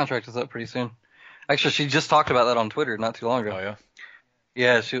 Her contract is up pretty soon. Actually, she just talked about that on Twitter not too long oh ago.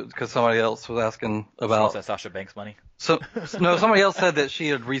 yeah, Yeah, because somebody else was asking so what's about. that Sasha Banks money? So no, somebody else said that she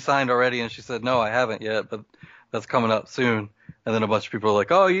had re-signed already, and she said no, I haven't yet, but that's coming up soon. And then a bunch of people are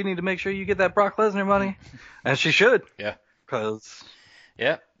like, oh, you need to make sure you get that Brock Lesnar money, and she should, Yeah. because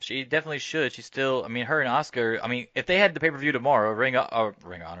Yeah, she definitely should. She's still, I mean, her and Oscar. I mean, if they had the pay-per-view tomorrow, Ring of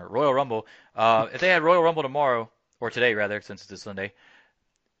Honor, Royal Rumble. If they had Royal Rumble tomorrow or today rather, since it's a Sunday,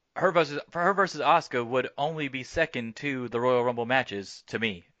 her versus Oscar would only be second to the Royal Rumble matches to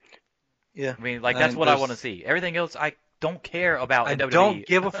me. yeah, I mean, like that's what I want to see. Everything else, I don't care about I in don't WWE.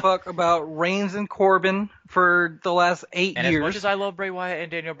 give a fuck about Reigns and Corbin for the last 8 And as much years. as I love Bray Wyatt and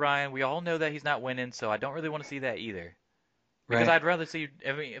Daniel Bryan, we all know that he's not winning, so I don't really want to see that either. Because Right. I'd rather see.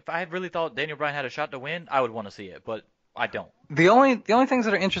 I mean, if I had really thought Daniel Bryan had a shot to win, I would want to see it, but I don't. The only things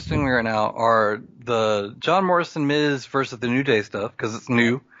that are interesting to me right now are the John Morrison Miz versus the New Day stuff because it's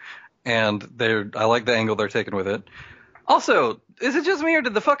new, and I like the angle they're taking with it. Also, is it just me or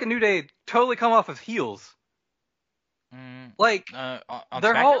did the fucking New Day totally come off as heels? Mm, Like on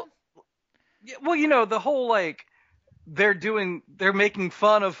their SmackDown? whole, yeah, well, the whole like they're making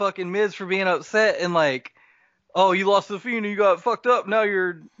fun of fucking Miz for being upset and like, oh, you lost to the Fiend and you got fucked up, now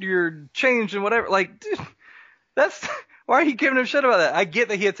you're changed and whatever. Like, dude, that's why are you giving him shit about that? I get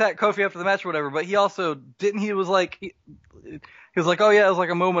that he attacked Kofi after the match or whatever, but he also didn't. He was like, he was like, oh yeah, it was like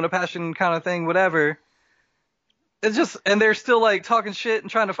a moment of passion kind of thing, whatever. It's just, and they're still like talking shit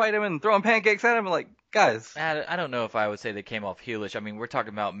and trying to fight him and throwing pancakes at him. And like, guys, I don't know if I would say they came off heelish. I mean, we're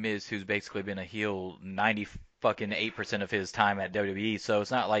talking about Miz, who's basically been a heel 90 fucking 8% of his time at WWE, so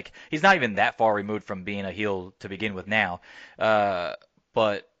it's not like he's not even that far removed from being a heel to begin with now.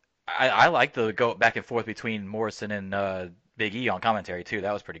 But I like the go back and forth between Morrison and Big E on commentary too.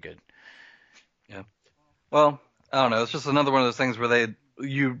 That was pretty good. yeah. Well, I don't know. It's just another one of those things where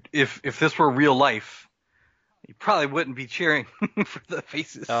if this were real life, you probably wouldn't be cheering for the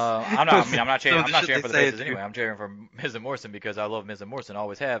faces. I'm not. I mean, I'm not cheering. Some of I'm the not shit cheering they for the say faces is anyway. I'm cheering for Miz and Morrison because I love Miz and Morrison,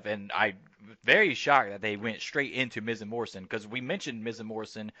 always have, and I very shocked that they went straight into Miz and Morrison because we mentioned Miz and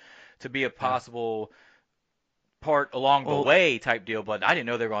Morrison to be a Yeah. possible part along the Well, way type deal, but I didn't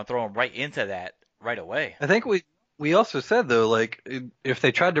know they were going to throw him right into that right away. I think we also said though, like if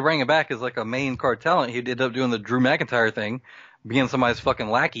they tried to bring him back as like a main card talent, he'd end up doing the Drew McIntyre thing, being somebody's fucking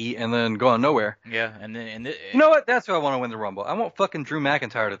lackey and then going nowhere. Yeah, and then You know what? That's who I want to win the Rumble. I want fucking Drew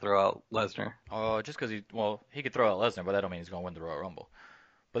McIntyre to throw out Lesnar. just because he could throw out Lesnar, but that don't mean he's going to win the Royal Rumble.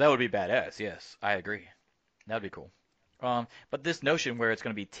 But that would be badass. Yes, I agree. That'd be cool. But this notion where it's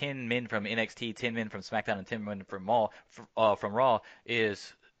going to be 10 men from NXT, 10 men from SmackDown, and 10 men from Raw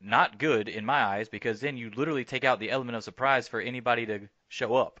is not good in my eyes because then you literally take out the element of surprise for anybody to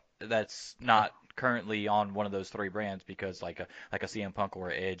show up. That's not currently on one of those three brands because like a CM Punk or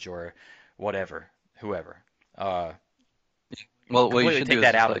Edge or whatever, whoever. Uh, Well, what you completely should take do is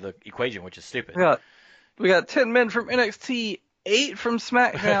that just out of like the equation, which is stupid. we got 10 men from NXT, 8 from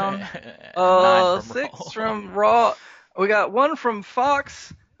SmackDown, 9 from 6 Raw. from Raw. We got 1 from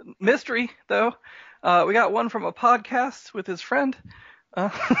Fox, mystery though. We got 1 from a podcast with his friend. Uh,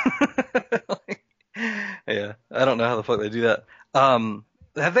 yeah, I don't know how the fuck they do that.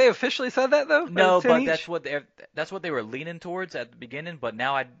 Have they officially said that though? No, It's 10 but each? that's what they were leaning towards at the beginning. But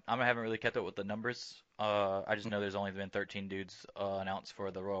now I haven't really kept up with the numbers. I just know there's only been 13 dudes announced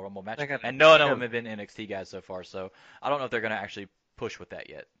for the Royal Rumble match, and none of them have been NXT guys so far. So I don't know if they're gonna actually push with that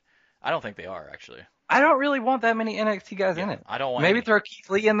yet. I don't think they are actually. I don't really want that many NXT guys in Yeah, it. I don't want Maybe any. throw Keith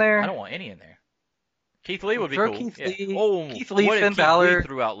Lee in there. I don't want any in there. Keith Lee would be Throw cool. Keith Yeah. Lee, Oh, Keith Lee, what if Finn Keith Lee Balor.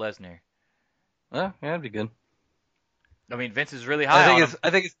 threw out Lesnar? Yeah, that'd be good. I mean, Vince is really high on him.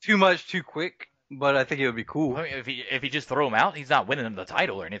 I think it's too much too quick, but I think it would be cool. I mean, if he just throw him out, he's not winning him the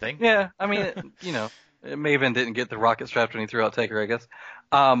title or anything. Yeah, I mean, Maven didn't get the rocket strapped when he threw out Taker, I guess.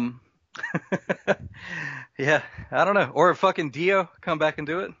 Um, yeah, I don't know. Or fucking Dio come back and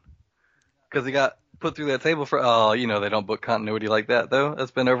do it because he got put through that table for. Oh, they don't book continuity like that though.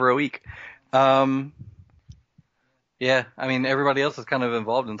 That's been over a week. Yeah, I mean everybody else is kind of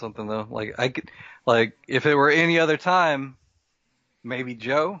involved in something though. Like if it were any other time, maybe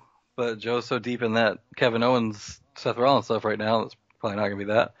Joe, but Joe's so deep in that Kevin Owens, Seth Rollins stuff right now, it's probably not gonna be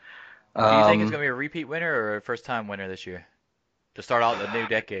that. Do you think it's gonna be a repeat winner or a first time winner this year to start out the new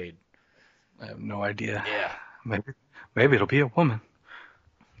decade? I have no idea. Yeah. Maybe it'll be a woman.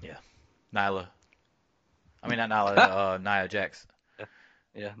 Yeah. Nyla. I mean not Nyla, Nia Jax.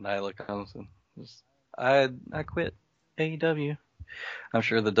 Yeah, Nyla comes and I quit AEW. I'm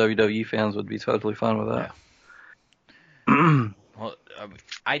sure the WWE fans would be totally fine with that. Yeah. Well,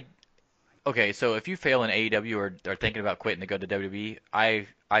 okay, so if you fail in AEW or are thinking about quitting to go to WWE, I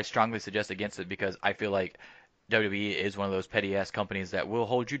strongly suggest against it because I feel like WWE is one of those petty ass companies that will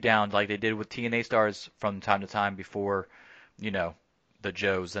hold you down like they did with TNA stars from time to time before, the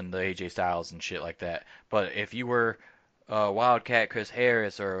Joes and the AJ Styles and shit like that. But if you were Wildcat Chris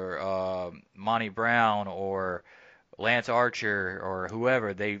Harris or Monty Brown or Lance Archer or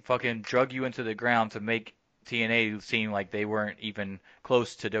whoever, they fucking drug you into the ground to make TNA seem like they weren't even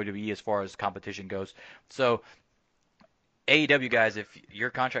close to WWE as far as competition goes. So AEW guys, if your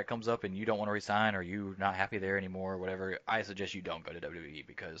contract comes up and you don't want to resign or you're not happy there anymore or whatever, I suggest you don't go to WWE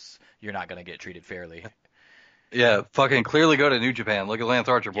because you're not going to get treated fairly. Yeah, fucking clearly go to New Japan. Look at Lance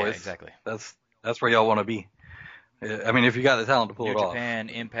Archer, boys. Yeah, exactly. That's where y'all want to be. I mean, if you got the talent to pull New it off. Japan,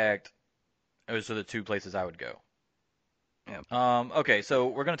 Impact, those are the two places I would go. Yeah. Okay, so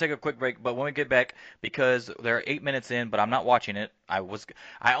we're gonna take a quick break, but when we get back, because they're 8 minutes in, but I'm not watching it. I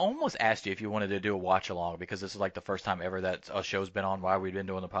almost asked you if you wanted to do a watch along because this is like the first time ever that a show's been on while we've been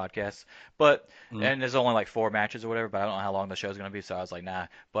doing the podcast. But and there's only like 4 matches or whatever, but I don't know how long the show's gonna be, so I was like, nah.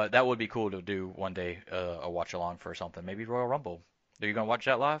 But that would be cool to do one day, a watch along for something, maybe Royal Rumble. Are you gonna watch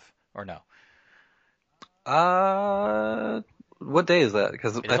that live or no? What day is that?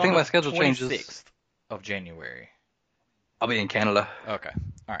 Because I think my schedule changes. 26th of January. I'll be in Canada. Okay.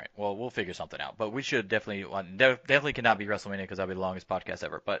 All right. Well, we'll figure something out. But we should definitely cannot be WrestleMania because that'll be the longest podcast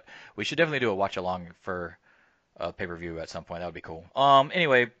ever. But we should definitely do a watch along for pay-per-view at some point. That would be cool.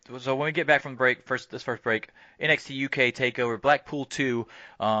 Anyway, so when we get back from the break, this first break, NXT UK Takeover, Blackpool 2.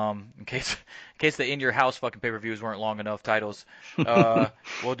 In case the In Your House fucking pay-per-views weren't long enough titles,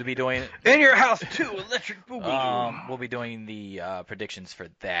 we'll be doing In Your House 2, Electric Boogaloo. We'll be doing the predictions for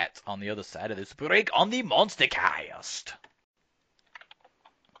that on the other side of this break on the Monster Cast.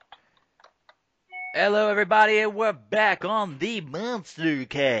 Hello, everybody, and we're back on the Monster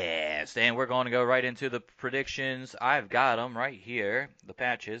Cast, and we're going to go right into the predictions. I've got them right here, the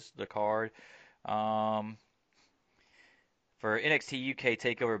patches, the card. Um, for NXT UK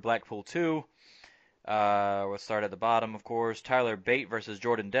Takeover Blackpool 2, we'll start at the bottom, of course. Tyler Bate versus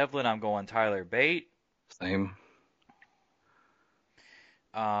Jordan Devlin. I'm going Tyler Bate. Same.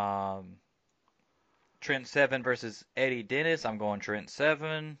 Um, Trent Seven versus Eddie Dennis. I'm going Trent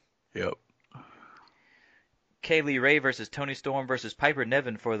Seven. Yep. Kaylee Ray versus Tony Storm versus Piper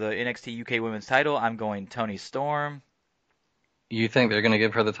Niven for the NXT UK Women's title. I'm going Tony Storm. You think they're going to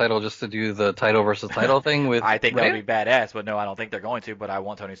give her the title just to do the title versus title thing with I think that Ray? would be badass, but no, I don't think they're going to. But I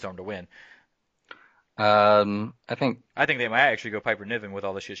want Tony Storm to win. I think they might actually go Piper Niven with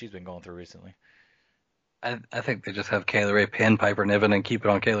all the shit she's been going through recently. I think they just have Kaylee Ray pin Piper Niven and keep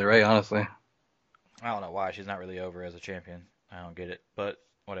it on Kaylee Ray, honestly. I don't know why she's not really over as a champion. I don't get it, but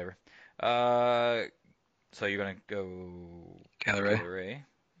whatever. So you're gonna go Kaylee Ray. Kaylee Ray.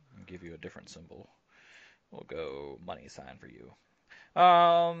 I'll give you a different symbol. We'll go money sign for you.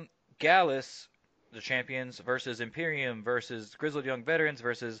 Gallus, the champions versus Imperium versus Grizzled Young Veterans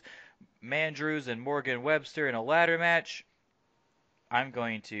versus Mandrews and Morgan Webster in a ladder match. I'm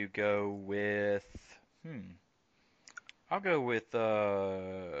going to go with I'll go with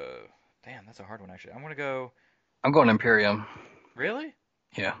damn, that's a hard one actually. I'm going Imperium. Really?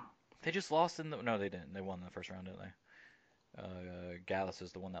 Yeah. They just lost in the no, they didn't. They won the first round, didn't they? Gallus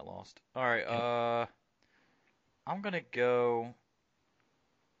is the one that lost. All right, I'm gonna go.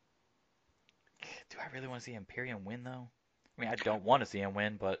 Do I really want to see Imperium win though? I mean, I don't want to see him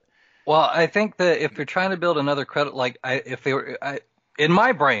win, but Well, I think that if they're trying to build another credit, if they were, in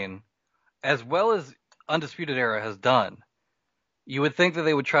my brain, as well as Undisputed Era has done, you would think that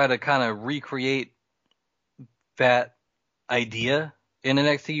they would try to kind of recreate that idea in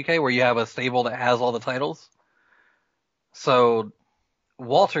NXT UK, where you have a stable that has all the titles. So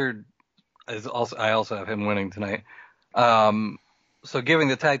Walter is also, I also have him winning tonight. So giving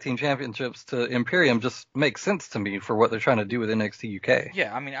the tag team championships to Imperium just makes sense to me for what they're trying to do with NXT UK.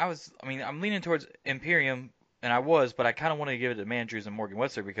 yeah, I'm leaning towards Imperium, and but I kind of wanted to give it to Mandrews and Morgan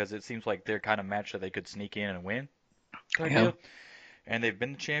Webster because it seems like they're kind of match that they could sneak in and win. Yeah. And they've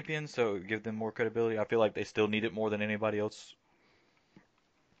been the champions, so give them more credibility. I feel like they still need it more than anybody else.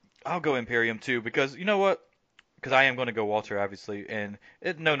 I'll go Imperium too because you know what? Because I am going to go Walter, obviously, and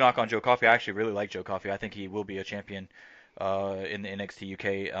no knock on Joe Coffey. I actually really like Joe Coffey. I think he will be a champion in the NXT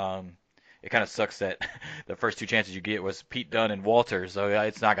UK. It kind of sucks that the first two chances you get was Pete Dunne and Walter, so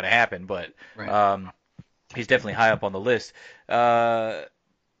it's not going to happen. But Right. he's definitely high up on the list.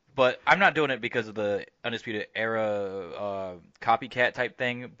 But I'm not doing it because of the Undisputed Era copycat type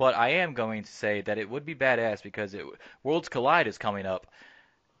thing. But I am going to say that it would be badass because Worlds Collide is coming up.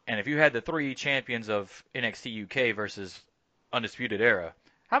 And if you had the three champions of NXT UK versus Undisputed Era,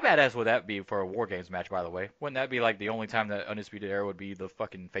 how badass would that be for a War Games match, by the way? Wouldn't that be like the only time that Undisputed Era would be the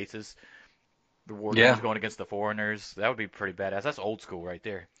fucking faces? The War Yeah. Games going against the Foreigners? That would be pretty badass. That's old school right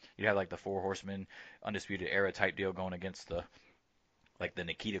there. You have like the Four Horsemen, Undisputed Era type deal going against the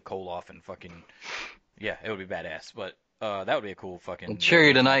Nikita Koloff and fucking. Yeah, it would be badass. But that would be a cool fucking. We'll cheer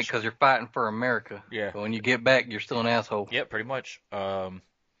you tonight match. because you're fighting for America. Yeah. But when you get back, you're still an asshole. Yeah, pretty much.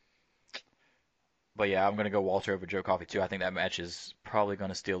 But yeah, I'm gonna go Walter over Joe Coffey too. I think that match is probably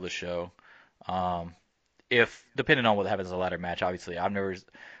gonna steal the show. If depending on what happens in the ladder match, obviously I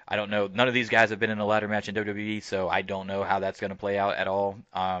don't know. None of these guys have been in a ladder match in WWE, so I don't know how that's gonna play out at all.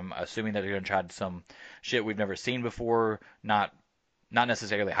 Assuming that they're gonna try some shit we've never seen before, not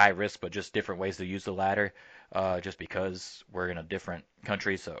necessarily high risk, but just different ways to use the ladder. Just because we're in a different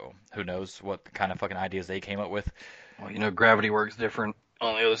country, so who knows what kind of fucking ideas they came up with. Well, gravity works different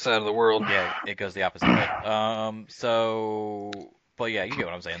on the other side of the world. Yeah, it goes the opposite way. But yeah, you get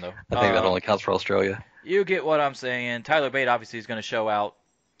what I'm saying, though. I think that only counts for Australia. You get what I'm saying. Tyler Bate obviously is going to show out.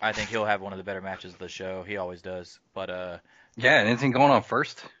 I think he'll have one of the better matches of the show. He always does. But Yeah, anything going on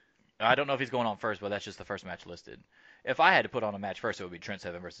first? I don't know if he's going on first, but that's just the first match listed. If I had to put on a match first, it would be Trent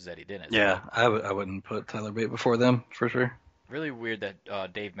Seven versus Eddie Dennis. Yeah, I wouldn't put Tyler Bate before them, for sure. Really weird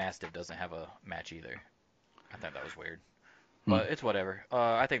that Dave Mastiff doesn't have a match either. I thought that was weird. But it's whatever.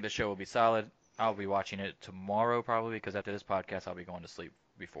 I think the show will be solid. I'll be watching it tomorrow probably because after this podcast I'll be going to sleep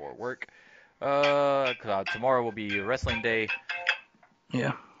before work. Tomorrow will be wrestling day.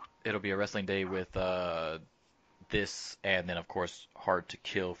 Yeah. It'll be a wrestling day with this and then of course Hard to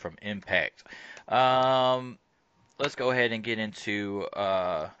Kill from Impact. Let's go ahead and get into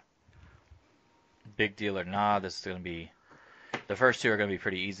Big Deal or Nah. This is going to be the first two are going to be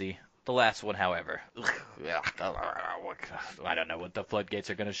pretty easy. The last one, however, I don't know what the floodgates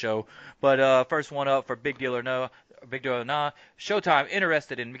are going to show. But first one up for Big Deal or No, Big Deal or Nah. Showtime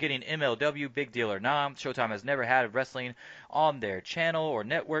interested in getting MLW, Big Deal or Nah. Showtime has never had wrestling on their channel or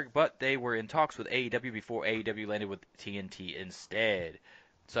network, but they were in talks with AEW before AEW landed with TNT instead.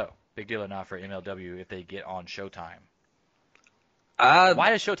 So, Big Deal or Nah for MLW if they get on Showtime. Why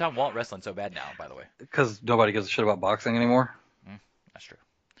does Showtime want wrestling so bad now, by the way? Because nobody gives a shit about boxing anymore. That's true.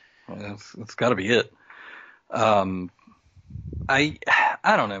 It's got to be it. I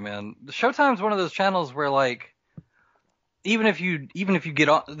don't know, man. Showtime's one of those channels where, like, even if you get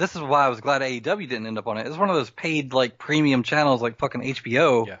on, this is why I was glad AEW didn't end up on it. It's one of those paid, like, premium channels like fucking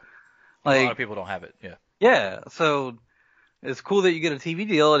HBO. Yeah. Like, a lot of people don't have it. Yeah. Yeah. So it's cool that you get a TV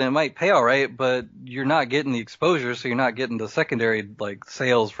deal and it might pay all right, but you're not getting the exposure, so you're not getting the secondary, like,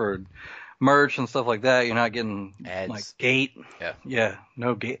 sales for merch and stuff like that. You're not getting ads, like gate. Yeah,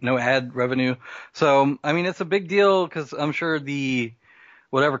 no ad revenue. So I mean, it's a big deal because I'm sure the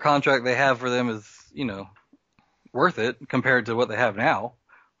whatever contract they have for them is, you know, worth it compared to what they have now,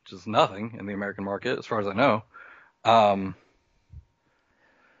 which is nothing in the American market as far as I know.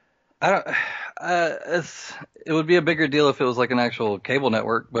 I don't. It would be a bigger deal if it was like an actual cable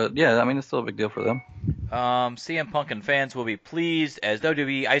network, but yeah, I mean, it's still a big deal for them. CM Punk and fans will be pleased as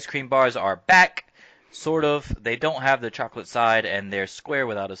WWE ice cream bars are back. Sort of. They don't have the chocolate side and they're square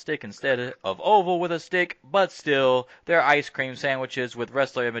without a stick instead of oval with a stick, but still, they're ice cream sandwiches with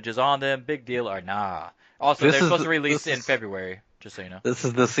wrestler images on them. Big deal or nah. Also, they're supposed to release in February, just so you know. This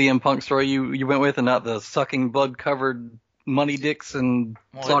is the CM Punk story you went with and not the sucking blood-covered money dicks and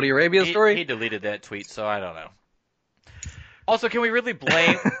Saudi Arabia story? He deleted that tweet, so I don't know. Also, can we really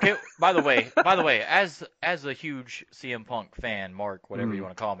blame? By the way, as a huge CM Punk fan, Mark, whatever you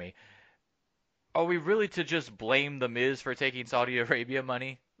want to call me, are we really to just blame The Miz for taking Saudi Arabia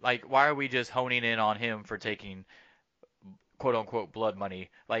money? Like, why are we just honing in on him for taking quote unquote blood money?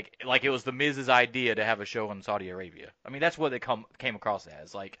 Like it was The Miz's idea to have a show in Saudi Arabia. I mean, that's what it came across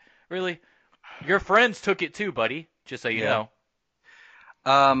as. Like, really, your friends took it too, buddy. Just so you know.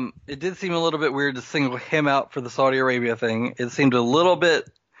 It did seem a little bit weird to single him out for the Saudi Arabia thing. It seemed a lot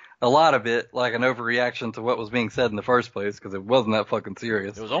of it, like an overreaction to what was being said in the first place, because it wasn't that fucking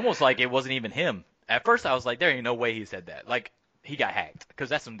serious. It was almost like it wasn't even him. At first, I was like, there ain't no way he said that. Like, he got hacked, because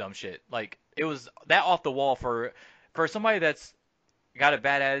that's some dumb shit. Like, it was that off the wall for somebody that's got a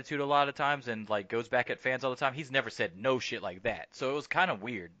bad attitude a lot of times and, like, goes back at fans all the time. He's never said no shit like that. So it was kind of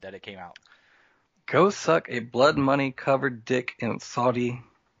weird that it came out. Go suck a blood money covered dick in Saudi,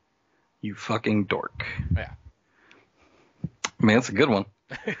 you fucking dork. Yeah. I mean, that's a good one.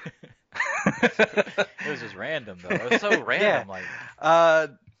 It was just random, though. It was so random. Yeah.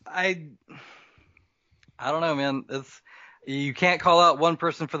 Like, I don't know, man. You can't call out one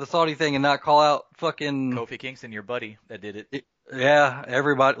person for the Saudi thing and not call out fucking Kofi Kingston, your buddy that did it. Yeah,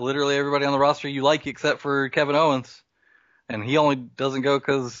 literally everybody on the roster you like except for Kevin Owens, and he only doesn't go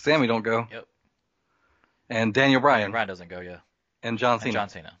because Sammy don't go. Yep. And Daniel Bryan. Daniel Bryan doesn't go, yeah. And John Cena.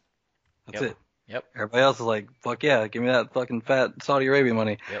 That's it. Yep. Everybody else is like, fuck yeah, give me that fucking fat Saudi Arabia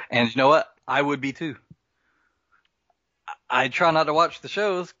money. Yep. And you know what? I would be too. I try not to watch the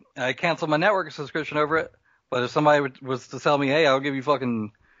shows. I cancel my network subscription over it. But if somebody was to tell me, hey, you'll get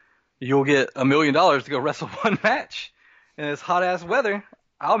 $1 million to go wrestle one match in this hot ass weather,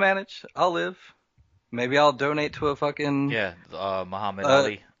 I'll manage. I'll live. Maybe I'll donate to a fucking Muhammad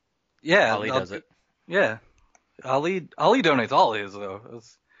Ali. Yeah, Ali does it. Yeah, Ali donates all his though.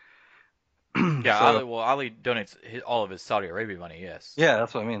 Yeah, Ali donates all of his Saudi Arabia money. Yes. Yeah,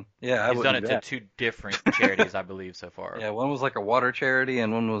 that's what I mean. Yeah, he's done it to 2 different charities, I believe, so far. Yeah, one was like a water charity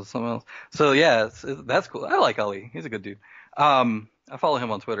and one was something else. So yeah, that's cool. I like Ali. He's a good dude. I follow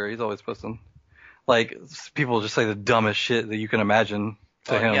him on Twitter. He's always posting. Like, people just say the dumbest shit that you can imagine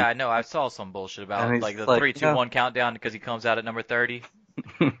to him. Yeah, I know. I saw some bullshit about like the 3, 2, 1 countdown because he comes out at number 30.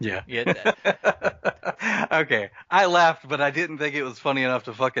 Yeah. Yeah. Okay. I laughed, but I didn't think it was funny enough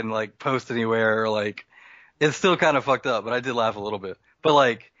to fucking like post anywhere or like. It's still kind of fucked up, but I did laugh a little bit. But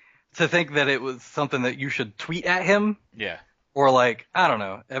like, to think that it was something that you should tweet at him. Yeah. Or like, I don't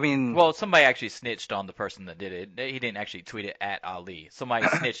know. I mean. Well, somebody actually snitched on the person that did it. He didn't actually tweet it at Ali. Somebody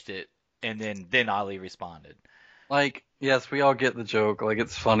snitched it, and then Ali responded. Like, yes, we all get the joke. Like,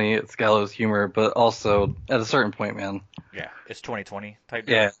 it's funny. It's gallows humor. But also, at a certain point, man. Yeah. It's 2020 type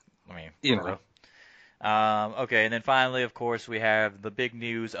deal. Yeah. I mean, you know. Okay, and then finally, of course, we have the big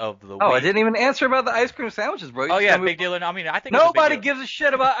news of the week. Oh, I didn't even answer about the ice cream sandwiches, bro. Oh, yeah, big deal. I mean, I think nobody gives a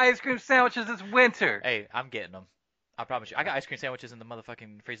shit about ice cream sandwiches this winter. Hey, I'm getting them. I promise you. I got ice cream sandwiches in the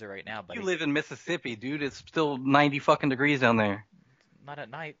motherfucking freezer right now, buddy. You live in Mississippi, dude. It's still 90 fucking degrees down there. Not at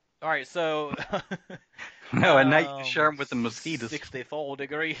night. All right, so No, at night you share them with the mosquitoes. 64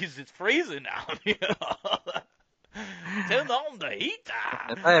 degrees. It's freezing out here. Turn on the If heater.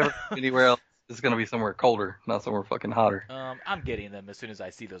 I ever go anywhere else, it's gonna be somewhere colder, not somewhere fucking hotter. I'm getting them as soon as I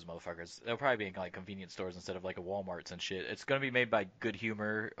see those motherfuckers. They'll probably be in like convenience stores instead of like a Walmart's and shit. It's gonna be made by Good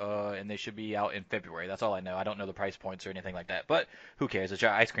Humor, and they should be out in February. That's all I know. I don't know the price points or anything like that. But who cares? It's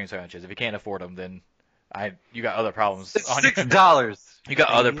your ice cream sandwiches. If you can't afford them, then you got other problems on your $6. you got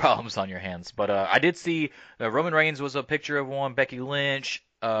other problems on your hands. But I did see Roman Reigns was a picture of one, Becky Lynch,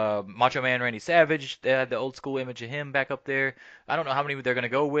 Macho Man Randy Savage. They had the old school image of him back up there. I don't know how many they're gonna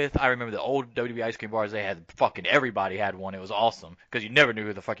go with. I remember the old WWE ice cream bars. They had fucking everybody had one. It was awesome because you never knew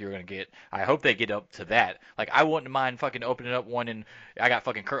who the fuck you were gonna get. I hope they get up to that. Like I wouldn't mind fucking opening up one and I got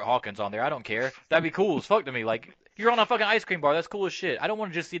fucking Kurt Hawkins on there. I don't care. That'd be cool as fuck to me. Like you're on a fucking ice cream bar. That's cool as shit. I don't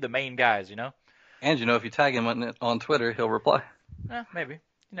want to just see the main guys, you know. And if you tag him on Twitter, he'll reply. Maybe.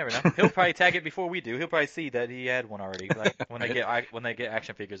 You never know. He'll probably tag it before we do. He'll probably see that he had one already. Like when they get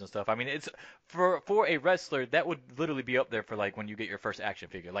action figures and stuff. I mean, it's for a wrestler that would literally be up there for like when you get your first action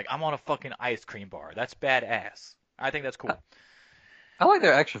figure. Like I'm on a fucking ice cream bar. That's badass. I think that's cool. I like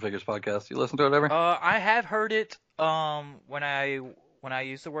their action figures podcast. You listen to it ever? I have heard it. When I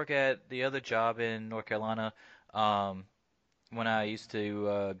used to work at the other job in North Carolina. When I used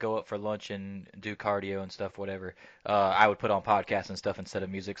to go up for lunch and do cardio and stuff, whatever, I would put on podcasts and stuff instead of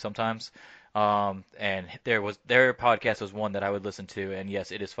music sometimes. And their podcast was one that I would listen to, and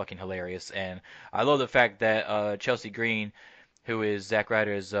yes, it is fucking hilarious. And I love the fact that Chelsea Green, who is Zack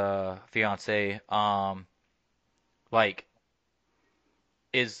Ryder's fiance, like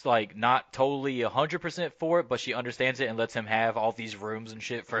is like not totally 100% for it, but she understands it and lets him have all these rooms and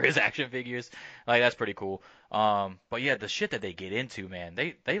shit for his action figures. Like that's pretty cool. But yeah, the shit that they get into, man,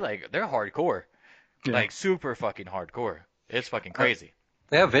 they're hardcore, like super fucking hardcore. It's fucking crazy.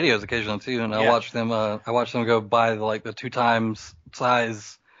 They have videos occasionally too, and I watch them. I watch them go buy like the 2 times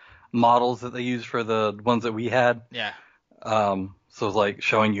size models that they use for the ones that we had. Yeah. So it's like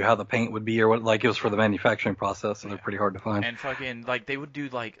showing you how the paint would be or what, like it was for the manufacturing process, so they're pretty hard to find. And fucking, like, they would do,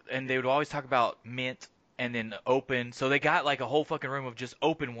 like, and they would always talk about mint and then open. So they got, like, a whole fucking room of just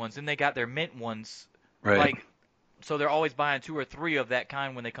open ones. And they got their mint ones. Right. Like, so they're always buying 2 or 3 of that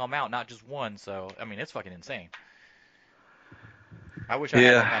kind when they come out, not just one. So, I mean, it's fucking insane. I wish I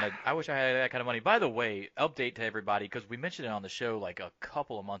had that kind of money. By the way, update to everybody, because we mentioned it on the show, like, a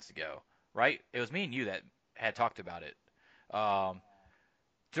couple of months ago, right? It was me and you that had talked about it.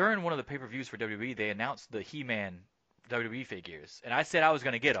 During one of the pay-per-views for WWE, they announced the He-Man WWE figures, and I said I was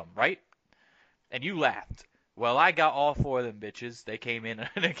going to get them, right? And you laughed. Well, I got all 4 of them bitches. They came in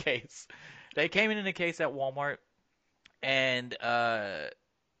a case. They came in a case at Walmart, and I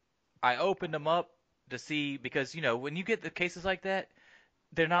opened them up to see, because, you know, when you get the cases like that,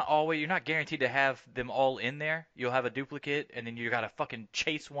 you're not guaranteed to have them all in there. You'll have a duplicate, and then you got to fucking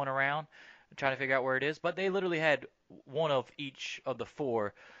chase one around. Trying to figure out where it is, but they literally had one of each of the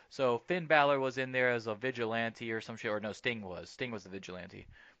 4. So Finn Balor was in there as a vigilante or some shit, or no, Sting was the vigilante.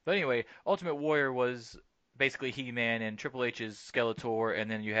 But anyway, Ultimate Warrior was basically He-Man and Triple H's Skeletor, and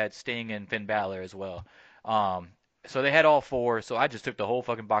then you had Sting and Finn Balor as well. So they had all 4, so I just took the whole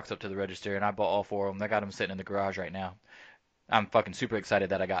fucking box up to the register and I bought all 4 of them. I got them sitting in the garage right now. I'm fucking super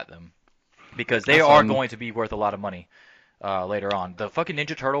excited that I got them because they are going to be worth a lot of money. Later on. The fucking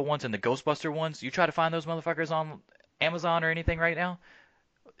Ninja Turtle ones and the Ghostbuster ones, you try to find those motherfuckers on Amazon or anything right now,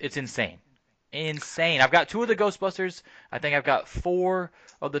 it's insane. Insane. I've got 2 of the Ghostbusters. I think I've got 4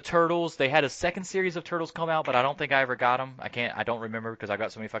 of the Turtles. They had a second series of Turtles come out, but I don't think I ever got them. I don't remember because I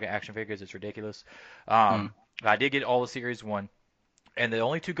got so many fucking action figures. It's ridiculous. I did get all the series 1. And the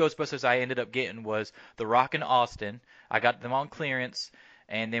only 2 Ghostbusters I ended up getting was The Rock and Austin. I got them on clearance.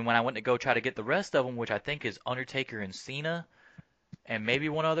 And then when I went to go try to get the rest of them, which I think is Undertaker and Cena, and maybe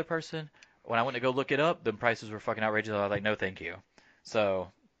one other person, when I went to go look it up, the prices were fucking outrageous. I was like, no, thank you.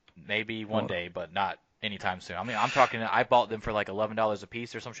 So maybe one day, but not anytime soon. I mean, I'm talking, I bought them for like $11 a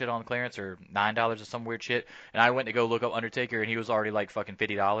piece or some shit on clearance, or $9 or some weird shit. And I went to go look up Undertaker, and he was already like fucking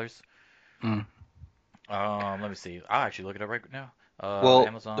 $50. Let me see. I'll actually look it up right now. Well,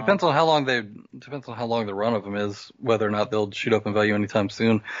 Amazon. depends on how long the run of them is, whether or not they'll shoot up in value anytime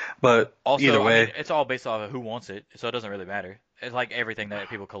soon. But also, either way, I mean, it's all based off of who wants it, so it doesn't really matter. It's like everything that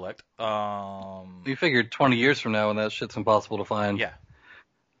people collect. You figured 20 years from now when that shit's impossible to find. Yeah.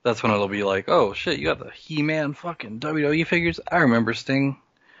 That's when it'll be like, oh shit, you got the He-Man fucking WWE figures. I remember Sting.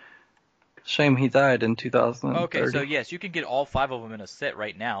 Shame he died in 2030. Okay, so yes, you can get all 5 of them in a set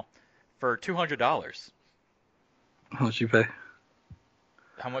right now for $200. How much you pay?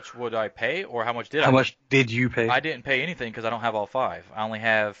 How much would I pay, or how much did I? How much did you pay? I didn't pay anything because I don't have all 5. I only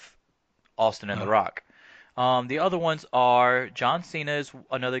have Austin and The Rock. The other ones are John Cena is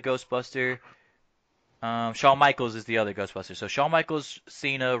another Ghostbuster. Shawn Michaels is the other Ghostbuster. So Shawn Michaels,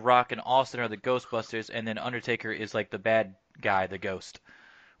 Cena, Rock, and Austin are the Ghostbusters, and then Undertaker is like the bad guy, the ghost,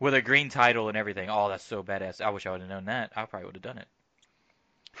 with a green title and everything. Oh, that's so badass. I wish I would have known that. I probably would have done it.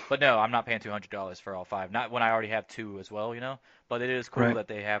 But no, I'm not paying $200 for all five. Not when I already have two as well, you know. But it is cool Right. that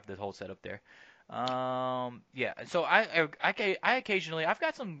they have the whole setup there. Yeah. So I occasionally I've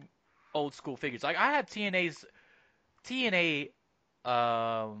got some old school figures. Like I have TNA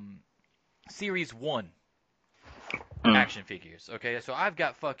Series One Mm. action figures. Okay, so I've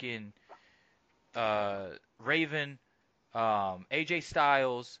got fucking Raven, AJ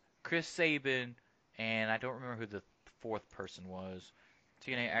Styles, Chris Sabin, and I don't remember who the fourth person was.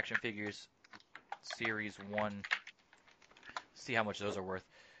 TNA action figures Series One. See how much those are worth.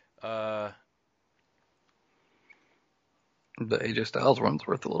 Uh, The AJ Styles one's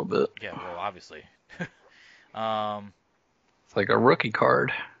worth a little bit. yeah, well, obviously. um, It's like a rookie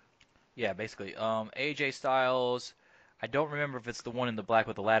card. yeah, basically. AJ Styles. I don't remember if it's the one in the black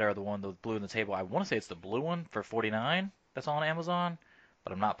with the ladder or the one with the blue in the table. I want to say it's the blue one for 49. That's on Amazon,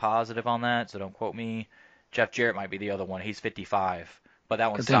 but I'm not positive on that, so don't quote me. Jeff Jarrett might be the other one. He's 55, but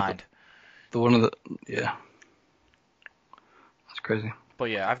that one's God damn, signed. the one of the yeah, that's crazy. But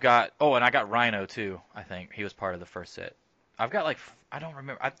yeah, I've got. Oh, and I got Rhino too. I think he was part of the first set. I've got like I don't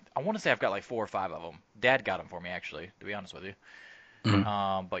remember. I want to say I've got like 4 or 5 of them. Dad got them for me actually, to be honest with you.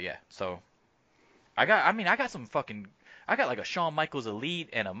 Mm. But yeah, so I got. I mean, I got some fucking. I got like a Shawn Michaels Elite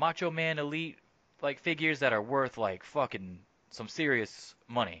and a Macho Man Elite like figures that are worth like fucking some serious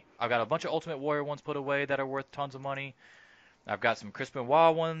money. I've got a bunch of Ultimate Warrior ones put away that are worth tons of money. I've got some Chris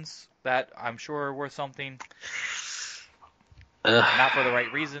Benoit ones that I'm sure are worth something. Not for the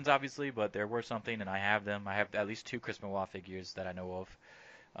right reasons, obviously, but they're worth something, and I have them. I have at least 2 Chris Benoit figures that I know of.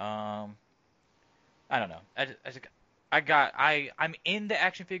 I don't know. I'm in the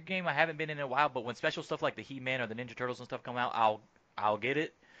action figure game. I haven't been in a while, but when special stuff like the He-Man or the Ninja Turtles and stuff come out, I'll get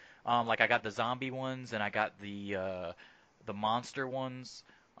it. Like I got the zombie ones and I got the monster ones.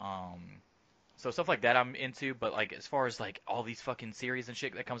 Um, so stuff like that I'm into, but like as far as like all these fucking series and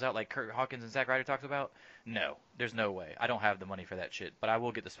shit that comes out, like Kurt Hawkins and Zack Ryder talks about, no, there's no way. I don't have the money for that shit, but I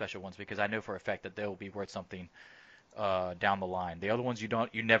will get the special ones because I know for a fact that they'll be worth something down the line. The other ones you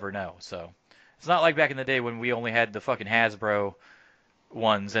never know. So it's not like back in the day when we only had the fucking Hasbro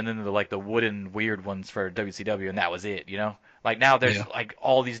ones and then the wooden weird ones for WCW and that was it, you know? Like now there's Yeah. like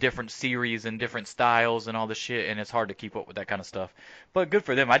all these different series and different styles and all this shit and it's hard to keep up with that kind of stuff. But good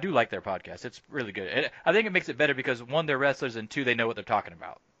for them. I do like their podcast. It's really good. I think it makes it better because one, they're wrestlers and two, they know what they're talking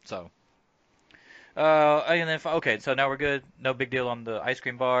about. So, and then okay, so now we're good. No big deal on the ice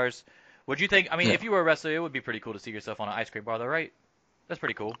cream bars. Would you think? I mean, Yeah. if you were a wrestler, it would be pretty cool to see yourself on an ice cream bar, though, right? That's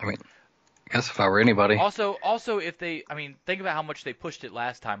pretty cool. I mean, I guess if I were anybody. Also, if they, I mean, think about how much they pushed it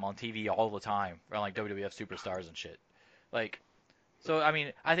last time on TV all the time, around like WWF Superstars and shit. Like, so I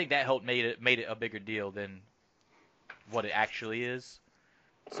mean, I think that helped made it a bigger deal than what it actually is.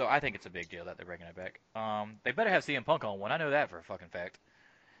 So I think it's a big deal that they're bringing it back. They better have CM Punk on one. I know that for a fucking fact.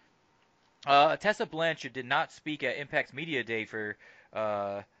 Tessa Blanchard did not speak at Impact's Media Day for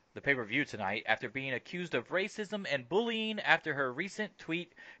the pay-per-view tonight after being accused of racism and bullying after her recent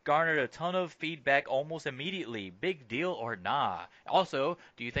tweet garnered a ton of feedback almost immediately. Big deal or nah? Also,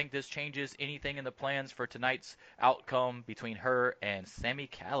 do you think this changes anything in the plans for tonight's outcome between her and Sami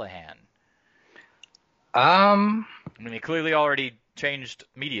Callihan? Um, I mean, it clearly already changed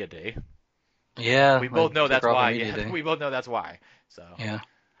Media Day. yeah, We they both know took that's her off of why. media Yeah, day. we both know that's why. So Yeah.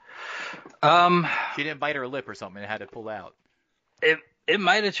 Um, she didn't bite her lip or something and had to pull out. it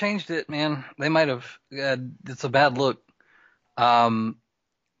might have changed it, man. They might have. It's a bad look. Um,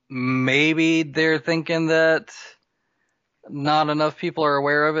 maybe they're thinking that not enough people are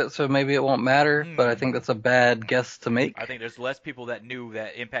aware of it, so maybe it won't matter. But I think that's a bad guess to make. I think there's less people that knew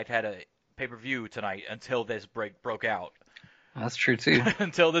that Impact had a pay-per-view tonight until this broke out. That's true too.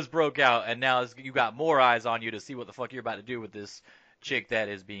 Until this broke out, and now you got more eyes on you to see what the fuck you're about to do with this chick that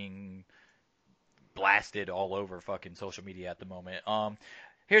is being blasted all over fucking social media at the moment.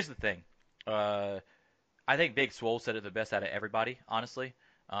 Here's the thing. I think Big Swole said it the best out of everybody, honestly.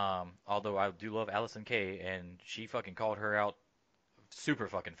 Although I do love Allison Kay, and she fucking called her out super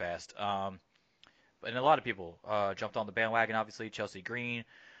fucking fast. And a lot of people jumped on the bandwagon. Obviously, Chelsea Green.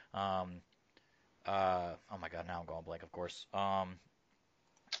 Oh my God, now I'm going blank. Of course.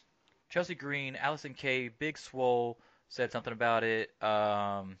 Chelsea Green, Allison Kay, Big Swole said something about it.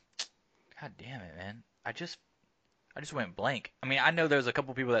 God damn it, man. I just went blank. I mean, I know there's a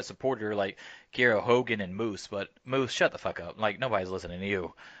couple people that supported her, like Kiera Hogan and Moose, but Moose, shut the fuck up. Like nobody's listening to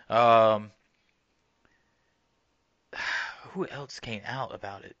you. who else came out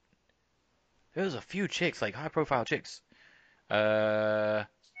about it? There was a few chicks, like high profile chicks, uh,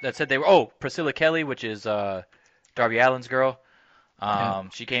 that said they were. Oh, Priscilla Kelly, which is Darby Allin's girl. Yeah.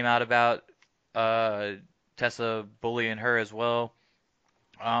 She came out about uh, Tessa bullying her as well.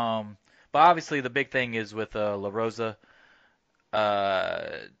 Um, but obviously the big thing is with La Rosa, uh,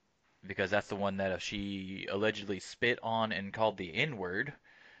 because that's the one that she allegedly spit on and called the N word.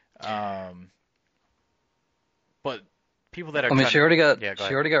 Um, but people that are I mean, trying she to, already got yeah, go she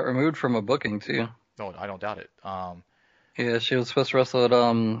ahead. already got removed from a booking too. No, I don't doubt it. Yeah, she was supposed to wrestle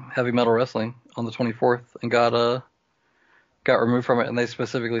at Heavy Metal Wrestling on the 24th and got removed from it, and they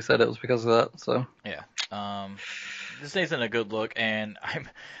specifically said it was because of that. So Yeah. This isn't a good look, and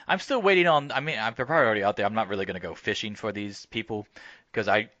I'm still waiting on. I mean, they're probably already out there. I'm not really gonna go fishing for these people because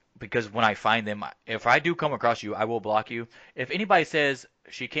because when I find them, if I do come across you, I will block you. If anybody says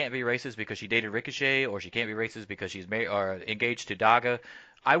she can't be racist because she dated Ricochet, or she can't be racist because she's married or engaged to Daga,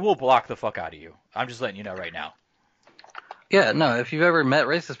 I will block the fuck out of you. I'm just letting you know right now. yeah, no, if you've ever met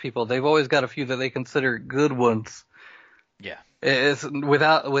racist people, they've always got a few that they consider good ones. Yeah. It's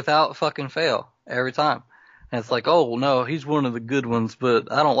without fucking fail every time. And it's like, oh no, he's one of the good ones,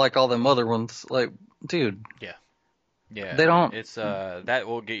 but I don't like all them other ones. Like, dude, Yeah. Yeah. they don't. It's that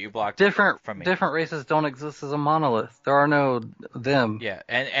will get you blocked Different from me. different races don't exist as a monolith. There are no them. Yeah,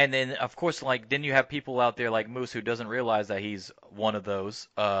 and then of course like then you have people out there like Moose who doesn't realize that he's one of those,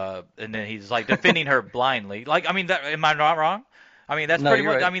 and then he's like defending her blindly. Like I mean, am I not wrong? I mean that's No, pretty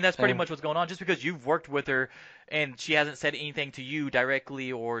you're much. right. I mean that's pretty Yeah. much what's going on. Just because you've worked with her and she hasn't said anything to you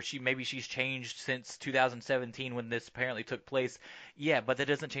directly, or maybe she's changed since 2017 when this apparently took place. Yeah, but that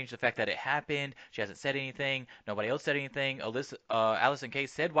doesn't change the fact that it happened. She hasn't said anything. Nobody else said anything. Allison Kay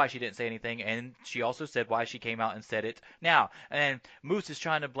said why she didn't say anything, and she also said why she came out and said it now. And Moose is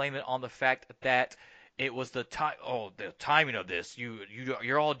trying to blame it on the fact that it was the time. Oh, the timing of this.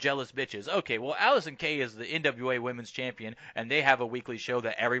 You're all jealous bitches. Okay, well, Allison Kay is the NWA Women's Champion, and they have a weekly show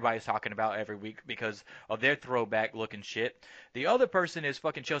that everybody's talking about every week because of their throwback looking shit. The other person is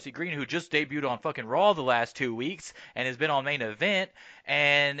fucking Chelsea Green, who just debuted on fucking Raw the last 2 weeks and has been on Main Event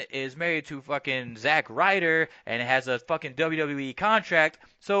and is married to fucking Zack Ryder and has a fucking WWE contract.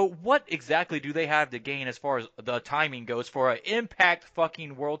 So what exactly do they have to gain as far as the timing goes for an Impact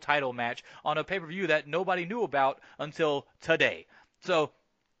fucking world title match on a pay-per-view that nobody knew about until today? So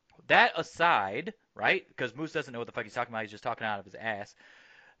that aside, right? Because Moose doesn't know what the fuck he's talking about. He's just talking out of his ass.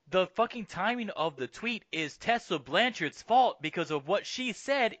 The fucking timing of the tweet is Tessa Blanchard's fault because of what she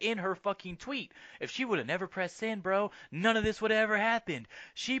said in her fucking tweet. If she would have never pressed send, bro, none of this would have ever happened.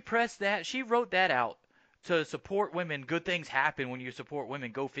 She pressed that, she wrote that out to support women. Good things happen when you support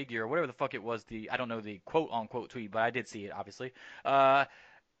women. Go figure, or whatever the fuck it was. I don't know the quote unquote tweet, but I did see it obviously.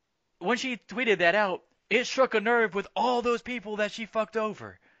 When she tweeted that out, it struck a nerve with all those people that she fucked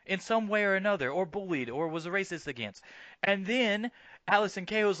over in some way or another, or bullied, or was racist against. And then Allison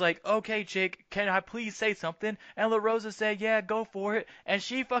Kay was like, okay, chick, can I please say something? And La Rosa said, yeah, go for it. And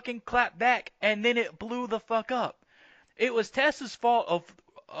she fucking clapped back, and then it blew the fuck up. It was Tessa's fault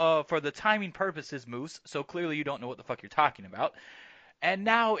for the timing purposes, Moose, so clearly you don't know what the fuck you're talking about. And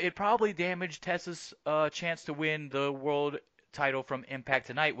now it probably damaged Tessa's chance to win the world title from Impact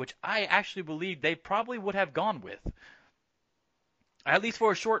tonight, which I actually believe they probably would have gone with. At least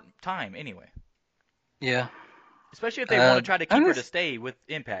for a short time, anyway. Yeah. Especially if they want to try to keep her to Just, stay with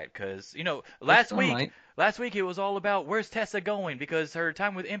Impact, because they still might. last week it was all about where's Tessa going because her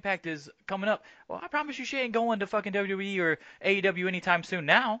time with Impact is coming up. Well, I promise you she ain't going to fucking WWE or AEW anytime soon.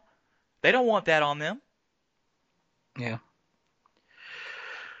 Now they don't want that on them. Yeah.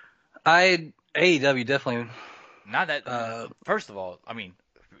 AEW definitely. Not that. First of all, I mean,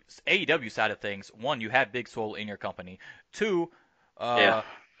 AEW side of things. One, you have Big Swole in your company. Two, Yeah.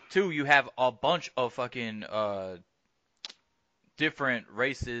 you have a bunch of fucking different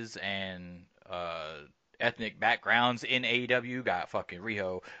races and ethnic backgrounds in AEW. Got fucking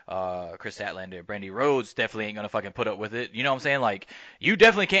Riho, Chris Statlander, Brandy Rhodes definitely ain't gonna fucking put up with it. You know what I'm saying? Like, you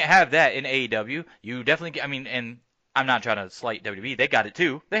definitely can't have that in AEW. You definitely, I mean, and I'm not trying to slight WWE. They got it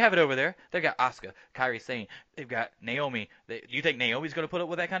too. They have it over there. They got Asuka, Kairi Sane. They've got Naomi. You think Naomi's gonna put up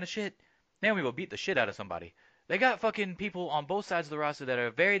with that kind of shit? Naomi will beat the shit out of somebody. They got fucking people on both sides of the roster that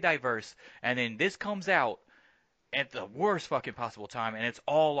are very diverse, and then this comes out at the worst fucking possible time, and it's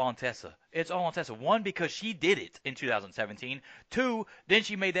all on Tessa. It's all on Tessa. One, because she did it in 2017. Two, then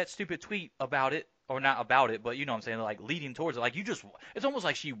she made that stupid tweet about it, or not about it, but you know what I'm saying, like leading towards it. Like it's almost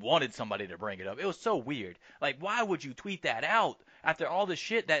like she wanted somebody to bring it up. It was so weird. Like, why would you tweet that out after all the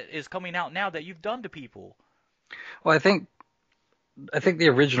shit that is coming out now that you've done to people? Well, I think the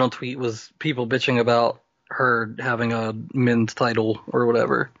original tweet was people bitching about her having a men's title or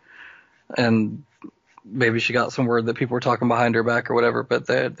whatever, and maybe she got some word that people were talking behind her back or whatever. But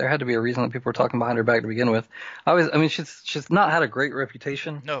there had to be a reason that people were talking behind her back to begin with. I mean, she's not had a great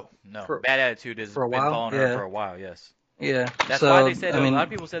reputation No, no. for Bad attitude has for a been while. following her Yeah, for a while, yes. yeah. That's why So they said I a lot mean, of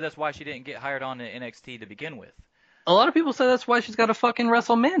people said that's why she didn't get hired on to NXT to begin with. a lot of people say that's why she's got to fucking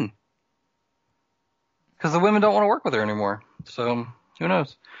wrestle men because the women don't want to work with her anymore. So who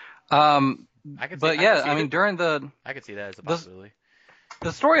knows? Um, but I could yeah, see I mean, it. during I could see that as a the possibility.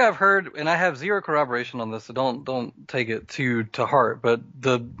 the story I've heard, and I have zero corroboration on this, so don't take it too to heart. But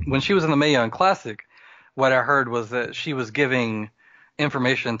when she was in the Mae Young Classic, what I heard was that she was giving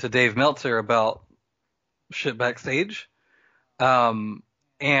information to Dave Meltzer about shit backstage, um,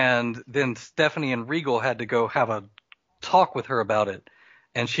 and then Stephanie and Regal had to go have a talk with her about it,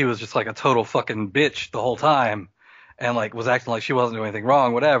 and she was just like a total fucking bitch the whole time, and like was acting like she wasn't doing anything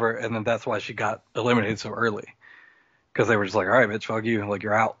wrong, whatever. And then that's why she got eliminated so early. Because they were just like, all right, bitch, fuck you, like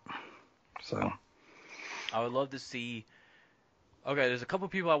you're out. So I would love to see. Okay, there's a couple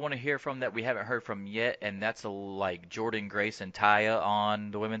people I want to hear from that we haven't heard from yet, and that's like Jordan Grace and Taya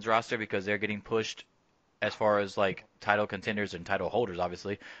on the women's roster because they're getting pushed as far as like title contenders and title holders,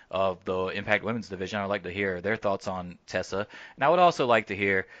 obviously, of the Impact Women's Division. I would like to hear their thoughts on Tessa, and I would also like to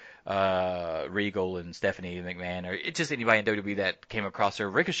hear Regal and Stephanie McMahon, or just anybody in WWE that came across her.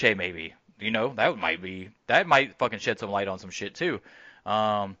 Ricochet, maybe. That might fucking shed some light on some shit too.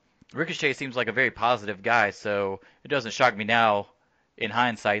 Um, Ricochet seems like a very positive guy, so it doesn't shock me now in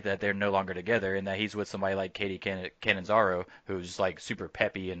hindsight that they're no longer together and that he's with somebody like Katie Canizaro, who's like super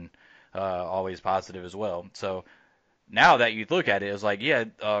peppy and always positive as well. So now that you look at it, it's like, yeah,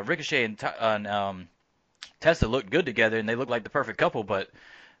 Ricochet and Tessa look good together and they look like the perfect couple, but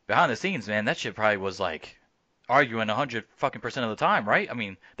behind the scenes, man, that shit probably was like arguing 100 fucking percent of the time, right? I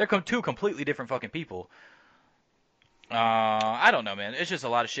mean, they're two completely different fucking people. I don't know, man. It's just a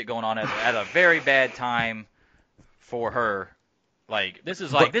lot of shit going on at a very bad time for her. Like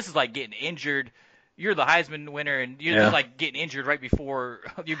but this is like getting injured. You're the Heisman winner, and you're just yeah, like getting injured right before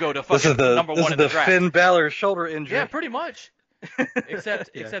you go to this is fucking number this one is in the the draft. Finn Balor shoulder Yeah, injury. pretty much. Except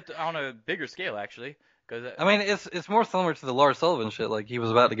Yeah. except on a bigger scale, actually. Because I mean, it's more similar to the Lars Sullivan shit. Like he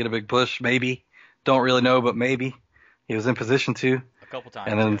was about to get a big push, maybe. Don't really know, but maybe he was in position to. a couple And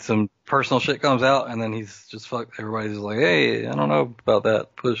times, then yeah. some personal shit comes out, and then he's just fucked. Everybody's just like, hey, I don't know about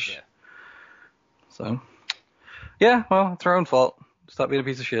that push. Yeah. So yeah, well, it's her own fault. Stop being a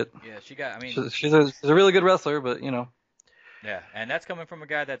piece of shit. Yeah, she got. I mean, She's a really good wrestler, but you know. yeah, and that's coming from a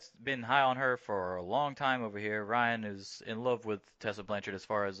guy that's been high on her for a long time over here. Ryan is in love with Tessa Blanchard as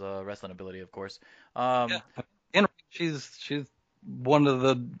far as wrestling ability, of course. Yeah. Um, And she's one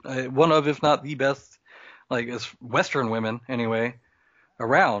of if not the best like as Western women anyway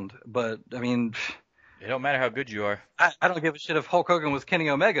around. But I mean, it don't matter how good you are. I don't give a shit if Hulk Hogan was Kenny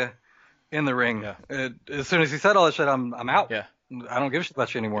Omega in the ring. Yeah. As soon as he said all that shit, I'm out. Yeah. I don't give a shit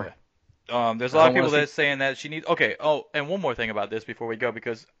about you anymore. Yeah. There's a I lot don't of want people to see. that's saying that she needs. Okay. Oh, and one more thing about this before we go,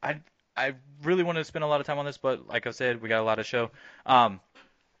 because I really wanted to spend a lot of time on this, but like I said, we got a lot of show.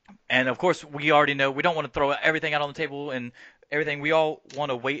 And of course, we already know we don't want to throw everything out on the table and everything. We all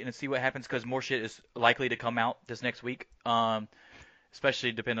want to wait and see what happens because more shit is likely to come out this next week.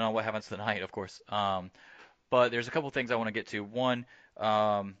 Especially depending on what happens tonight, of course. But there's a couple things I want to get to. One,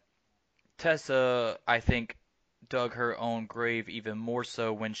 Tessa, I think, dug her own grave even more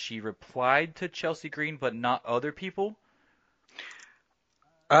so when she replied to Chelsea Green, but not other people.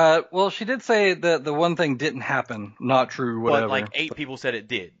 Well, she did say that the one thing didn't happen. Not true. But Whatever. like 8 people said it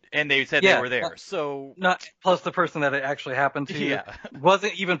did, and they said they Yeah. were there. So Not plus the person that it actually happened to yeah,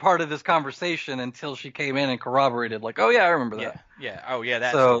 wasn't even part of this conversation until she came in and corroborated. Like, oh yeah, I remember yeah, that. yeah. Oh yeah,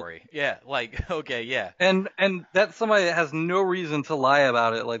 that So story. Yeah, like okay, yeah, and that's somebody that has no reason to lie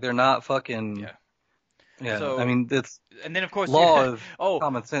about it. Like they're not fucking. yeah. Yeah, I So mean it's and then of course, law yeah. of Oh,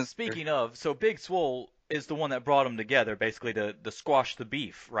 common sense here. speaking of, so Big Swole is the one that brought them together, basically to squash the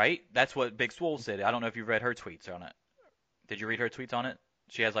beef, right? That's what Big Swole said. I don't know if you read her tweets on it. Did you read her tweets on it?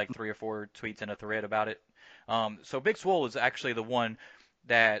 She has like 3 or 4 tweets in a thread about it. So Big Swole is actually the one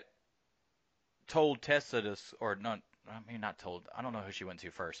that told Tessa to, or not, I mean not told. I don't know who she went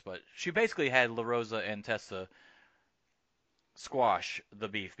to first, but she basically had La Rosa and Tessa squash the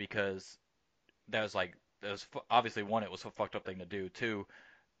beef because that was obviously one, it was a fucked up thing to do. Two,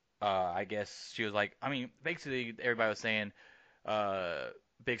 I guess she was like, I mean, basically everybody was saying uh,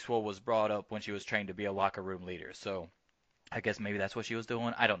 Big Swole was brought up when she was trained to be a locker room leader. So I guess maybe that's what she was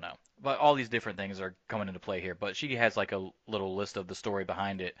doing. I don't know. But all these different things are coming into play here. But she has like a little list of the story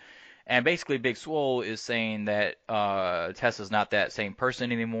behind it. And basically, Big Swole is saying that Tessa's not that same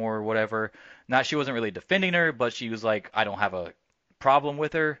person anymore, or whatever. Not she wasn't really defending her, but she was like, I don't have a problem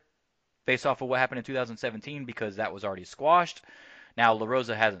with her based off of what happened in 2017 because that was already squashed. Now La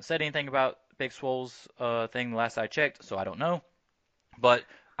Rosa hasn't said anything about Big Swole's thing last I checked, so I don't know. But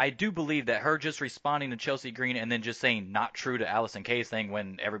I do believe that her just responding to Chelsea Green and then just saying not true to Allison Kay's thing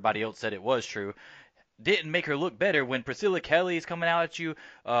when everybody else said it was true didn't make her look better when Priscilla Kelly's coming out at you.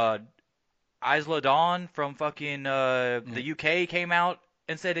 Isla Dawn from fucking the UK came out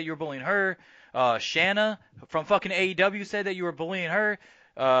and said that you were bullying her. Shanna from fucking AEW said that you were bullying her.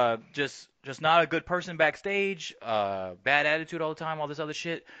 Just not a good person backstage. Bad attitude all the time. All this other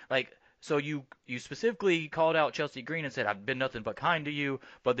shit. Like, so you specifically called out Chelsea Green and said I've been nothing but kind to you,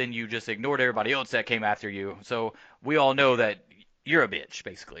 but then you just ignored everybody else that came after you. So we all know that you're a bitch,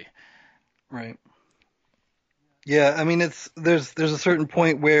 basically. Right. Yeah, I mean there's a certain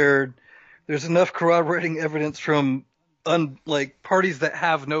point where there's enough corroborating evidence from like parties that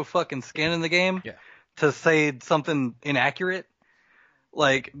have no fucking skin in the game to say something inaccurate.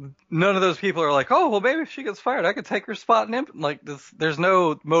 Like none of those people are like, oh well, maybe if she gets fired, I could take her spot and like this. There's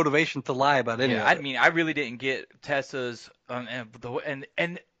no motivation to lie about any of it. I mean, I really didn't get Tessa's and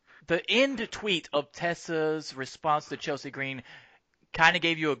the end tweet of Tessa's response to Chelsea Green kind of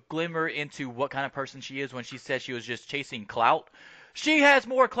gave you a glimmer into what kind of person she is when she said she was just chasing clout. She has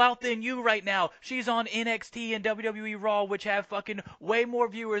more clout than you right now. She's on NXT and WWE Raw, which have fucking way more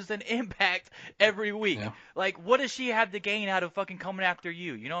viewers than Impact every week. Yeah. Like, what does she have to gain out of fucking coming after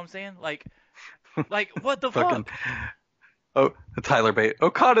you? You know what I'm saying? Like what the fuck? Oh, Tyler Bate.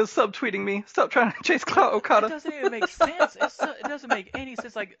 Okada's subtweeting me. Stop trying to chase clout, Okada. It doesn't even make sense. It doesn't make any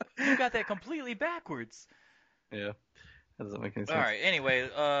sense. Like, you got that completely backwards. Yeah. That doesn't make any sense. All right. Anyway,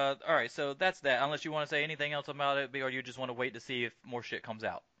 all right. So that's that. Unless you want to say anything else about it, or you just want to wait to see if more shit comes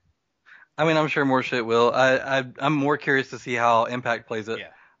out. I mean, I'm sure more shit will. I'm more curious to see how Impact plays it. Yeah.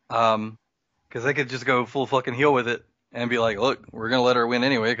 Because they could just go full fucking heel with it and be like, look, we're gonna let her win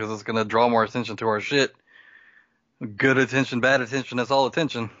anyway because it's gonna draw more attention to our shit. Good attention, bad attention, that's all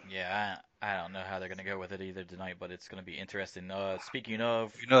attention. Yeah. I don't know how they're gonna go with it either tonight, but it's gonna be interesting. Speaking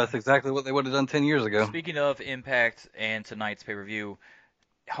of, that's exactly what they would have done 10 years ago. Speaking of Impact and tonight's pay-per-view,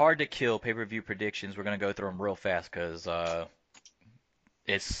 hard to kill pay-per-view predictions. We're gonna go through them real fast because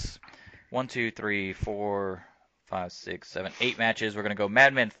it's 1, 2, 3, 4, 5, 6, 7, 8 matches. We're gonna go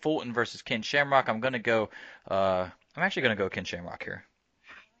Madman Fulton versus Ken Shamrock. I'm actually gonna go Ken Shamrock here.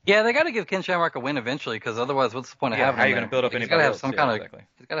 Yeah, they got to give Ken Shamrock a win eventually, because otherwise, what's the point of having him? How are you going to build up anybody else? He's got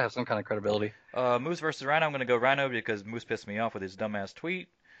to have some kind of credibility. Moose versus Rhino. I'm going to go Rhino because Moose pissed me off with his dumbass tweet.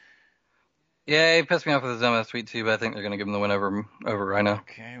 Yeah, he pissed me off with his dumbass tweet too, but I think they're going to give him the win over Rhino.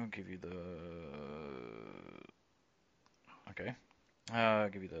 Okay, I'll give you the. Okay. I'll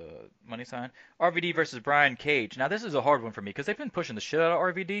give you the money sign. RVD versus Brian Cage. Now this is a hard one for me because they've been pushing the shit out of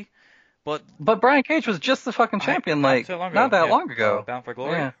RVD. But Brian Cage was just the fucking champion, not that long ago. Bound for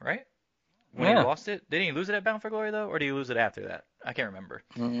Glory, right? When he lost it, didn't he lose it at Bound for Glory though, or did he lose it after that? I can't remember.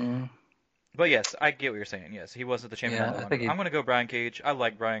 But yes, I get what you're saying. Yes, he wasn't the champion. I'm going to go Brian Cage. I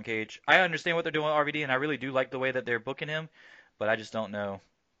like Brian Cage. I understand what they're doing with RVD, and I really do like the way that they're booking him, but I just don't know.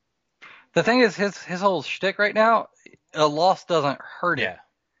 The thing is, his whole shtick right now, a loss doesn't hurt it. Yeah.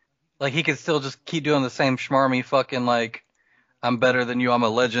 Like he could still just keep doing the same schmarmy fucking like, I'm better than you, I'm a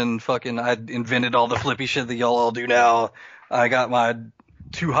legend, fucking, I invented all the flippy shit that y'all all do now. I got my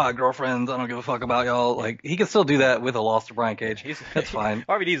 2 hot girlfriends, I don't give a fuck about y'all. Like, he can still do that with a loss to Brian Cage. That's fine.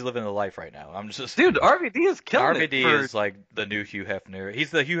 RVD's living the life right now. Dude, RVD is killing it. RVD is like the new Hugh Hefner.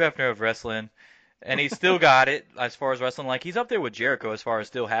 He's the Hugh Hefner of wrestling. And he's still got it as far as wrestling. Like, he's up there with Jericho as far as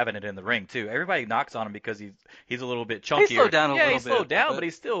still having it in the ring, too. Everybody knocks on him because he's a little bit chunkier. He slowed down a little bit. Yeah, he slowed down, but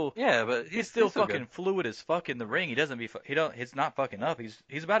he's still... Yeah, but he's still fucking fluid as fuck in the ring. He's not fucking up.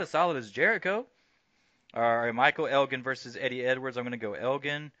 He's about as solid as Jericho. All right, Michael Elgin versus Eddie Edwards. I'm going to go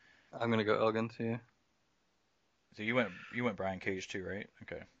Elgin. I'm going to go Elgin, too. So you went Brian Cage, too, right?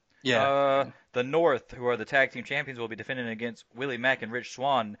 Okay. Yeah. The North, who are the tag team champions, will be defending against Willie Mack and Rich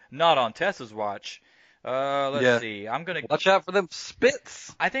Swann, not on Tessa's watch. Let's see. I'm gonna watch out for them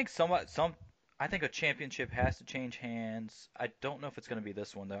spits. I think I think a championship has to change hands. I don't know if it's gonna be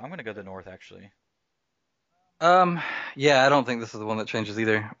this one though. I'm gonna go the North actually. Yeah, I don't think this is the one that changes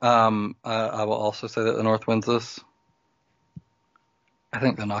either. I will also say that the North wins this. I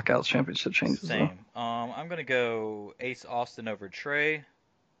think the Knockouts Championship changes. Same. I'm gonna go Ace Austin over Trey.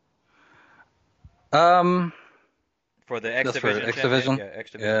 For the X Division. Yeah,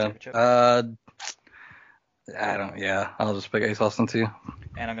 X Division championship. I'll just pick Ace Austin too.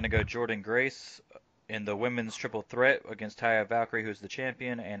 And I'm gonna go Jordan Grace in the women's triple threat against Taya Valkyrie, who's the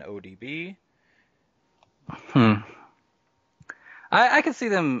champion, and ODB. Hmm. I can see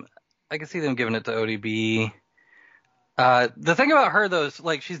them. I can see them giving it to ODB. The thing about her though is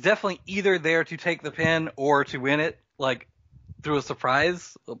like she's definitely either there to take the pin or to win it, like through a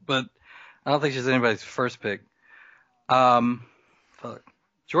surprise. But I don't think she's anybody's first pick. Fuck.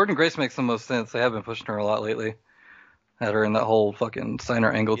 Jordan Grace makes the most sense. They have been pushing her a lot lately. Had her in that whole fucking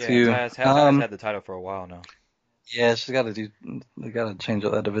signer angle Yeah, too. Taya's had the title for a while now. Yeah, she's got to do. They got to change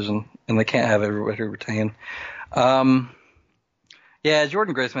up that division, and they can't have everybody retain. Yeah,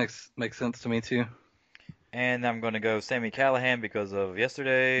 Jordan Grace makes sense to me too. And I'm gonna go Sami Callihan because of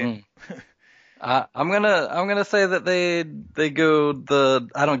yesterday. I'm gonna say that they go the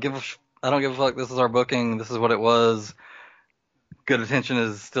I don't give a fuck. This is our booking. This is what it was. Good attention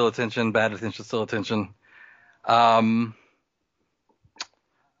is still attention. Bad attention is still attention. I'll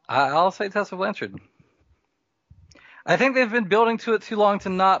say Tessa Blanchard. I think they've been building to it too long to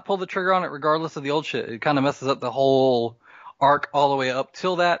not pull the trigger on it, regardless of the old shit. It kind of messes up the whole arc all the way up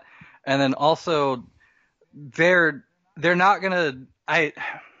till that, and then also they're not gonna. I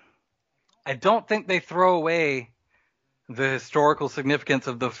don't think they throw away the historical significance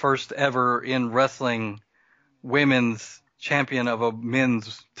of the first ever in wrestling women's champion of a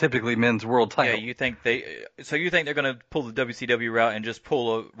typically men's world title. Yeah, you think they're gonna pull the WCW route and just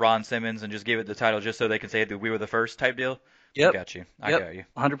pull a Ron Simmons and just give it the title just so they can say that we were the first type deal? Yep. I got you. I got you.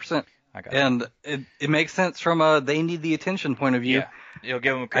 100%. I got and it makes sense from a they need the attention point of view. Yeah, you'll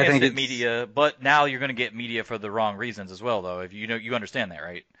give them instant media, but now you're gonna get media for the wrong reasons as well, though. If you understand that,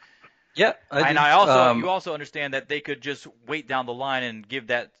 right? Yeah, you also understand that they could just wait down the line and give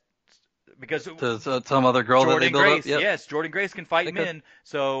that because to some other girl Jordan that they built Grace, up. Yep. Yes, Jordan Grace can fight men,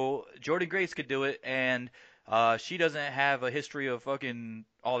 so Jordan Grace could do it, and she doesn't have a history of fucking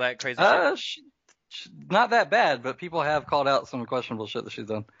all that crazy shit. She's not that bad, but people have called out some questionable shit that she's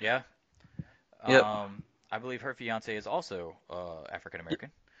done. Yeah. Yep. I believe her fiance is also African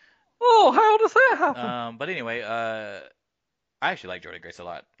American. Oh, how does that happen? But anyway, I actually like Jordan Grace a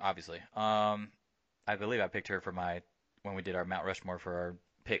lot, obviously. I believe I picked her for when we did our Mount Rushmore for our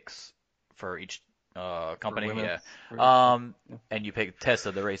picks for each company. And you picked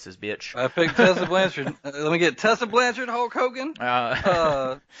Tessa, the racist bitch. I picked Tessa Blanchard. Let me get Tessa Blanchard, Hulk Hogan,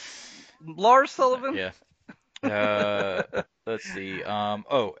 Lars Sullivan. Yeah. Let's see.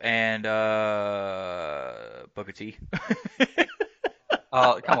 And Booker T.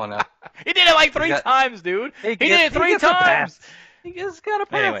 Oh, come on now. He did it like three times, dude. He did it three times. He just got a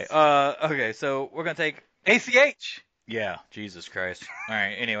pass. Anyway, okay, so we're gonna take ACH. Yeah, Jesus Christ. All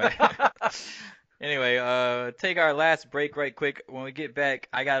right. Anyway, take our last break right quick. When we get back,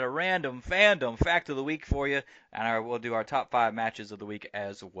 I got a random fandom fact of the week for you, and we'll do our top 5 matches of the week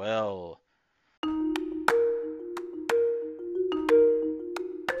as well.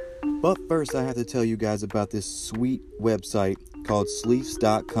 But first, I have to tell you guys about this sweet website called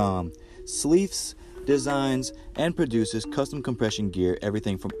Sleeves.com. Sleeves designs and produces custom compression gear,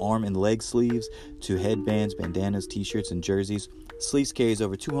 everything from arm and leg sleeves to headbands, bandanas, t-shirts, and jerseys. Sleeves carries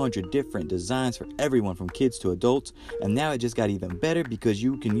over 200 different designs for everyone from kids to adults, and now it just got even better because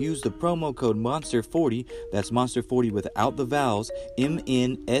you can use the promo code MONSTER40, that's Monster40 without the vowels,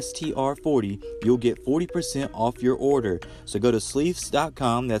 MNSTR40, you'll get 40% off your order. So go to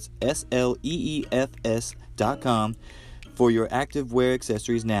sleeves.com, that's SLEEFS.com, for your active wear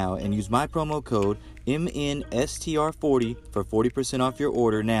accessories now, and use my promo code MNSTR40 for 40% off your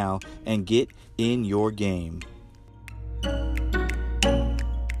order now, and get in your game.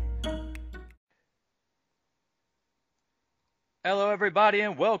 Hello, everybody,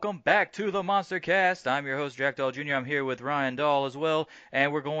 and welcome back to the Monster Cast. I'm your host, Jack Dahl Jr. I'm here with Ryan Dahl as well,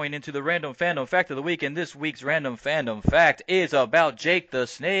 and we're going into the Random Fandom Fact of the Week, and this week's Random Fandom Fact is about Jake the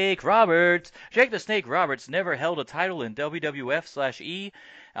Snake Roberts. Jake the Snake Roberts never held a title in WWF/E.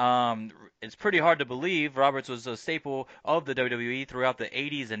 It's pretty hard to believe. Roberts was a staple of the WWE throughout the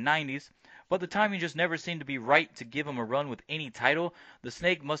 80s and 90s. But the timing just never seemed to be right to give him a run with any title. The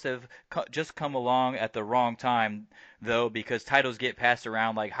Snake must have just come along at the wrong time, though, because titles get passed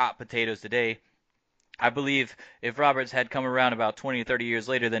around like hot potatoes today. I believe if Roberts had come around about 20 or 30 years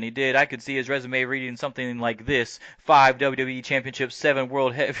later than he did, I could see his resume reading something like this: 5 WWE Championships, 7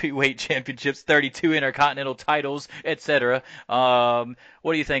 World Heavyweight Championships, 32 Intercontinental titles, etc.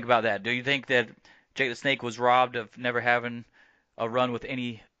 What do you think about that? Do you think that Jake the Snake was robbed of never having a run with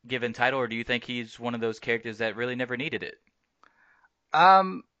any given title, or do you think he's one of those characters that really never needed it? I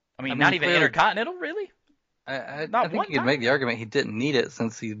mean not even clearly, Intercontinental, really? I think you could make the argument he didn't need it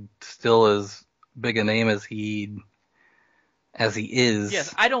since he's still as big a name as he as he is.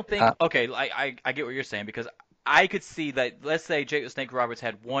 Yes, I don't think. Okay, I get what you're saying because I could see that. Let's say Jake the Snake Roberts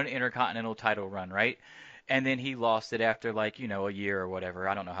had one Intercontinental title run, right? And then he lost it after like a year or whatever.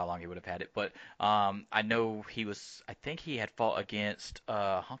 I don't know how long he would have had it, but I know he was. I think he had fought against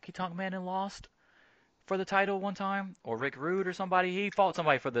Honky Tonk Man and lost for the title one time, or Rick Rude or somebody. He fought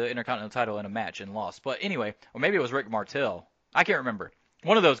somebody for the Intercontinental title in a match and lost. But anyway, or maybe it was Rick Martel. I can't remember.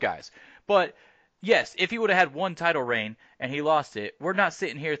 One of those guys. But yes, if he would have had one title reign and he lost it, we're not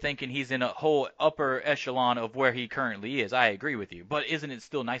sitting here thinking he's in a whole upper echelon of where he currently is. I agree with you. But isn't it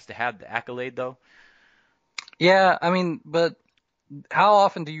still nice to have the accolade, though? Yeah, I mean, but how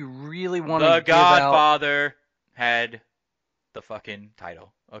often do you really want to The give out... Godfather had the fucking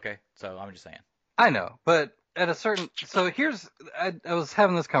title. Okay, so I'm just saying. I know, but at a certain... So here's... I was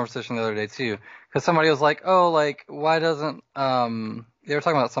having this conversation the other day, too, because somebody was like, oh, like, why doesn't... They were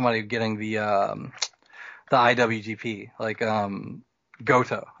talking about somebody getting the IWGP, like,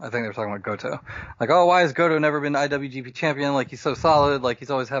 Goto. I think they were talking about Goto. Like, oh, why has Goto never been IWGP champion? Like, he's so solid. Like, he's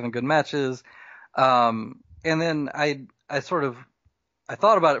always having good matches. And then I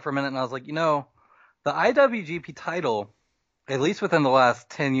thought about it for a minute, and I was like, the IWGP title, at least within the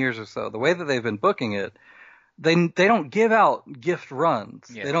last 10 years or so, the way that they've been booking it, they don't give out gift runs.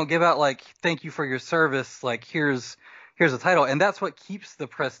 Yeah. They don't give out, like, thank you for your service, like, here's a title. And that's what keeps the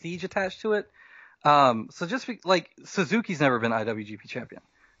prestige attached to it. So just like Suzuki's never been IWGP champion.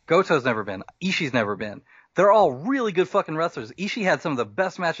 Goto's never been. Ishii's never been. They're all really good fucking wrestlers. Ishii had some of the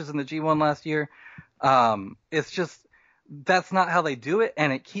best matches in the G1 last year. It's just, that's not how they do it,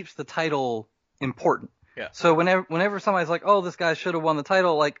 and it keeps the title important. Yeah. So whenever somebody's like, oh, this guy should have won the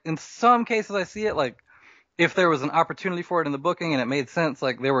title, like, in some cases I see it, like, if there was an opportunity for it in the booking and it made sense,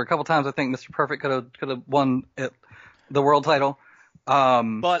 like, there were a couple times I think Mr. Perfect could have won the world title.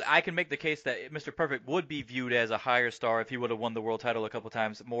 But I can make the case that Mr. Perfect would be viewed as a higher star if he would have won the world title a couple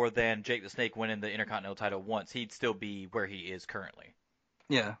times more than Jake the Snake winning the Intercontinental title once. He'd still be where he is currently.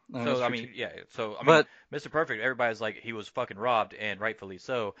 Yeah. So, I mean, Mr. Perfect, everybody's like, he was fucking robbed, and rightfully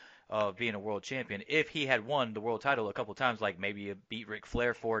so, of being a world champion. If he had won the world title a couple times, like maybe beat Ric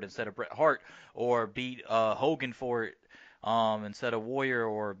Flair for it instead of Bret Hart, or beat Hogan for it instead of Warrior,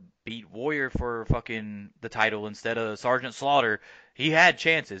 or beat Warrior for fucking the title instead of Sergeant Slaughter, he had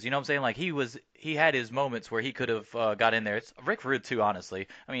chances. You know what I'm saying? Like, he had his moments where he could have got in there. It's Rick Rude too, honestly.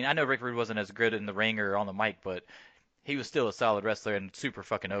 I mean, I know Rick Rude wasn't as good in the ring or on the mic, but he was still a solid wrestler and super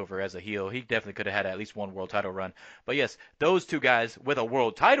fucking over as a heel. He definitely could have had at least one world title run. But yes, those two guys with a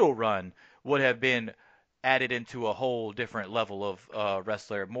world title run would have been added into a whole different level of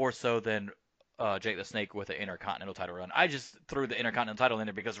wrestler, more so than Jake the Snake with an Intercontinental title run. I just threw the Intercontinental title in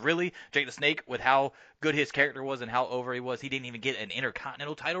there because really, Jake the Snake, with how good his character was and how over he was, he didn't even get an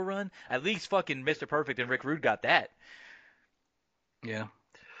Intercontinental title run. At least fucking Mr. Perfect and Rick Rude got that. Yeah.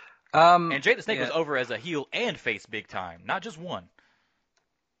 And Jake the Snake was over as a heel and face big time, not just one.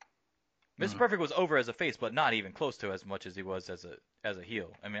 Mr. Perfect was over as a face, but not even close to as much as he was as a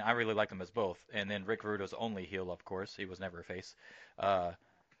heel. I mean, I really liked him as both. And then Rick Rude was only heel, of course. He was never a face.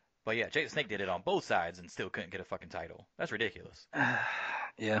 But yeah, Jake the Snake did it on both sides and still couldn't get a fucking title. That's ridiculous.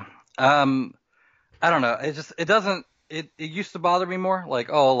 Yeah. I don't know. It used to bother me more. Like,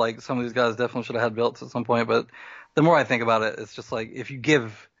 oh, like some of these guys definitely should have had belts at some point. But the more I think about it, it's just like, if you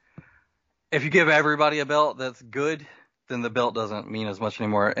give everybody a belt that's good, then the belt doesn't mean as much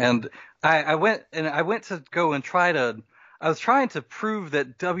anymore. And I went to go and I was trying to prove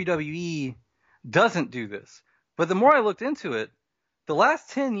that WWE doesn't do this. But the more I looked into it, the last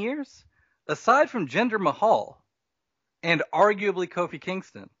 10 years, aside from Jinder Mahal and arguably Kofi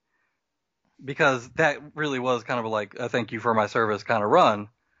Kingston, because that really was kind of like a thank you for my service kind of run,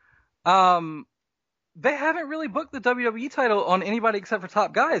 they haven't really booked the WWE title on anybody except for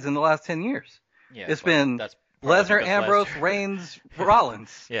top guys in the last 10 years. Yeah, it's been Lesnar, Ambrose, Reigns,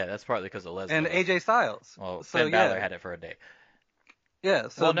 Rollins. Yeah, that's partly because of Lesnar. And AJ Styles. Well, so, Finn Balor had it for a day. Yeah.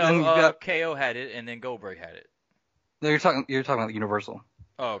 So well, no, KO had it, and then Goldberg had it. No, you're talking about Universal.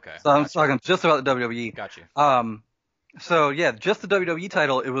 Oh, okay. So I'm talking just about the WWE. Got you. So yeah, just the WWE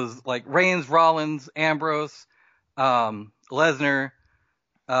title. It was like Reigns, Rollins, Ambrose, Lesnar,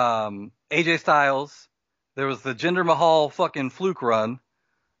 AJ Styles. There was the Jinder Mahal fucking fluke run.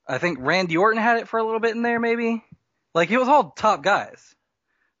 I think Randy Orton had it for a little bit in there, maybe. Like, it was all top guys.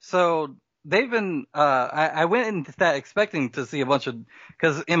 So they've been. I went into that expecting to see a bunch of,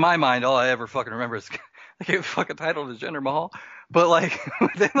 because in my mind, all I ever fucking remember is they gave a fucking title to Jinder Mahal. But like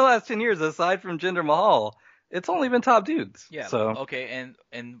within the last 10 years, aside from Jinder Mahal, it's only been top dudes. Yeah. So okay,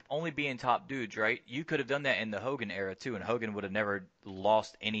 and only being top dudes, right? You could have done that in the Hogan era too, and Hogan would have never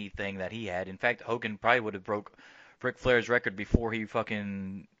lost anything that he had. In fact, Hogan probably would have broke Ric Flair's record before he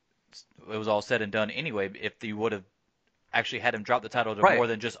fucking it was all said and done anyway. If he would have actually had him drop the title to Right. more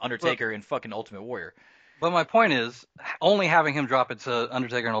than just Undertaker and fucking Ultimate Warrior. But my point is, only having him drop it to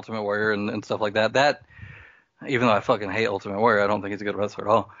Undertaker and Ultimate Warrior and stuff like that, even though I fucking hate Ultimate Warrior, I don't think he's a good wrestler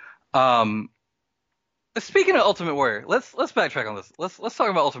at all. Speaking of Ultimate Warrior, let's backtrack on this. Let's talk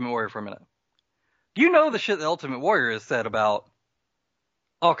about Ultimate Warrior for a minute. You know the shit that Ultimate Warrior has said about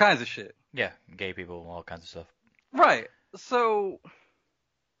all kinds of shit. Yeah, gay people, all kinds of stuff. Right. So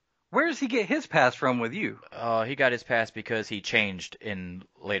where does he get his pass from with you? He got his pass because he changed in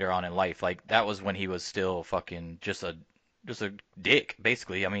later on in life. Like that was when he was still fucking just a dick,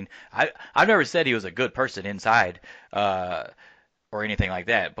 basically. I mean, I've never said he was a good person inside, or anything like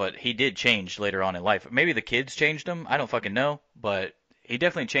that, but he did change later on in life. Maybe the kids changed him. I don't fucking know, but he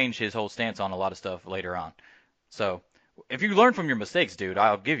definitely changed his whole stance on a lot of stuff later on. So if you learn from your mistakes, dude,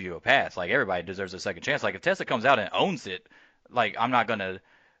 I'll give you a pass. Like everybody deserves a second chance. Like if Tessa comes out and owns it, like I'm not gonna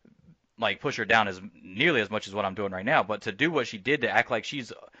like push her down as nearly as much as what I'm doing right now, but to do what she did, to act like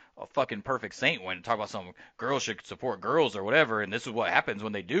she's a fucking perfect saint when talk about some girls should support girls or whatever, and this is what happens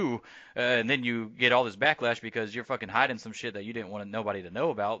when they do, and then you get all this backlash because you're fucking hiding some shit that you didn't want nobody to know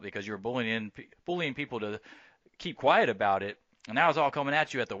about because you're bullying people to keep quiet about it, and now it's all coming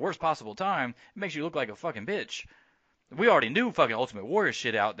at you at the worst possible time. It makes you look like a fucking bitch. We already knew fucking Ultimate Warrior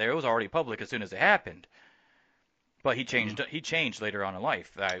shit out there. It was already public as soon as it happened. But he changed. He changed later on in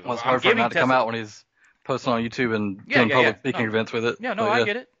life. Well, it's hard for him not to come out when he's posting on YouTube and doing public speaking events with it. Yeah, no, I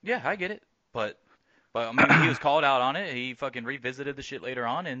get it. Yeah, I get it. But I mean, he was called out on it. He fucking revisited the shit later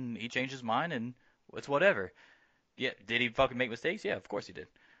on, and he changed his mind, and it's whatever. Yeah, did he fucking make mistakes? Yeah, of course he did.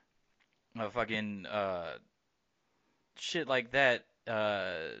 Fucking shit like that.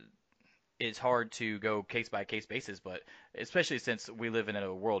 It's hard to go case by case basis, but especially since we live in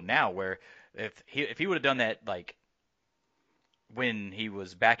a world now where if he would have done that like when he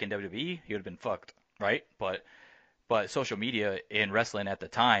was back in WWE, he would have been fucked, right? But social media in wrestling at the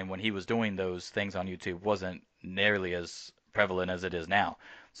time when he was doing those things on YouTube wasn't nearly as prevalent as it is now.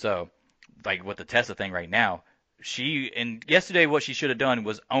 So, like with the Tessa thing right now, and yesterday what she should have done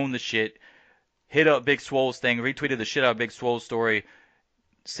was own the shit, hit up Big Swole's thing, retweeted the shit out of Big Swole's story,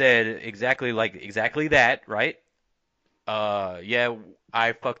 said exactly that, right? Yeah,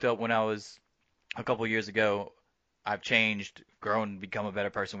 I fucked up when I was a couple years ago. I've changed, grown, become a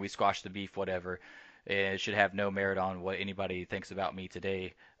better person. We squashed the beef, whatever. It should have no merit on what anybody thinks about me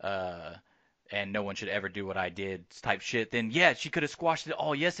today. And no one should ever do what I did type shit. Then, yeah, she could have squashed it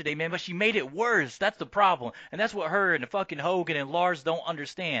all yesterday, man, but she made it worse. That's the problem. And that's what her and the fucking Hogan and Lars don't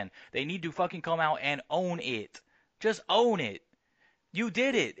understand. They need to fucking come out and own it. Just own it. You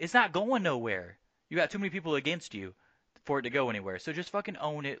did it. It's not going nowhere. You got too many people against you for it to go anywhere. So just fucking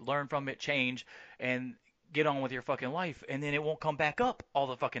own it, learn from it, change, and get on with your fucking life, and then it won't come back up all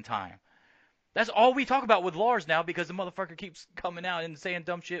the fucking time. That's all we talk about with Lars now because the motherfucker keeps coming out and saying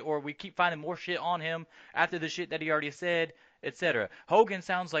dumb shit, or we keep finding more shit on him after the shit that he already said, etc. Hogan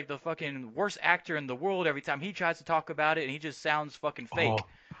sounds like the fucking worst actor in the world every time he tries to talk about it, and he just sounds fucking fake.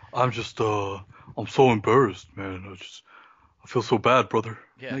 I'm so embarrassed, man. I feel so bad, brother.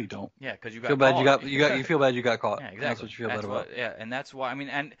 Yeah. No, you don't. Yeah, because you got feel bad caught. you feel bad you got caught. Yeah, exactly. That's what you feel bad about. Yeah, and that's why I mean,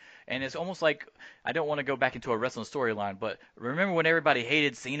 and it's almost like I don't want to go back into a wrestling storyline, but remember when everybody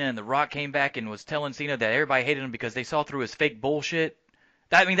hated Cena and The Rock came back and was telling Cena that everybody hated him because they saw through his fake bullshit?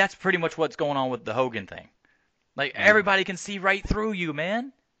 I mean, that's pretty much what's going on with the Hogan thing. Like everybody can see right through you,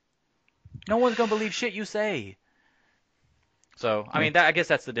 man. No one's gonna believe shit you say. So I mean, I guess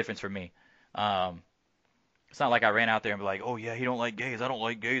that's the difference for me. It's not like I ran out there and be like, oh, yeah, he don't like gays. I don't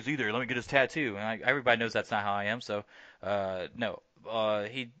like gays either. Let me get his tattoo. And everybody knows that's not how I am. So, no.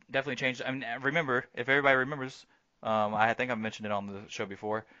 He definitely changed. I mean, remember, if everybody remembers, I think I've mentioned it on the show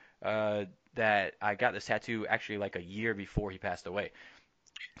before, that I got this tattoo actually like a year before he passed away.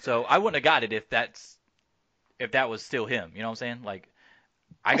 So I wouldn't have got it if that was still him. You know what I'm saying? Like,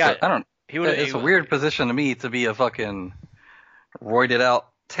 I got it. I don't. It's a weird position to me to be a fucking roided out,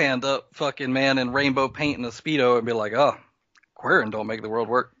 tanned up fucking man in rainbow paint and a Speedo and be like, oh, queering don't make the world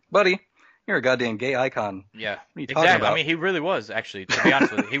work. Buddy, you're a goddamn gay icon. Yeah, what are you talking about? I mean, he really was, actually, to be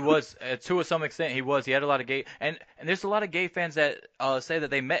honest with you. He was, to some extent, he was. He had a lot of gay, and there's a lot of gay fans that say that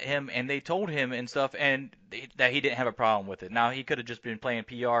they met him and they told him and stuff, and that he didn't have a problem with it. Now, he could have just been playing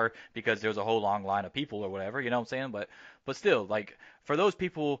PR because there was a whole long line of people or whatever, you know what I'm saying? But still, like, for those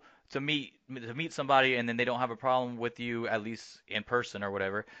people to meet somebody and then they don't have a problem with you, at least in person or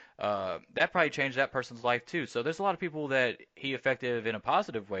whatever, that probably changed that person's life too. So there's a lot of people that he affected in a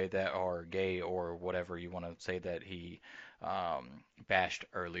positive way that are gay or whatever you want to say that he bashed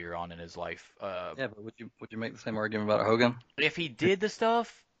earlier on in his life. Yeah, but would you make the same argument about Hogan? If he did the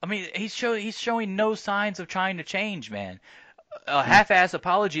stuff, I mean, he's showing no signs of trying to change, man. A half-ass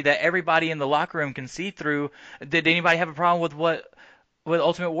apology that everybody in the locker room can see through. Did anybody have a problem with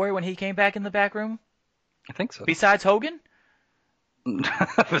Ultimate Warrior when he came back in the back room? I think so. Besides Hogan?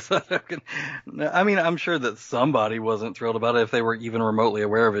 Besides Hogan. No, I mean, I'm sure that somebody wasn't thrilled about it if they were even remotely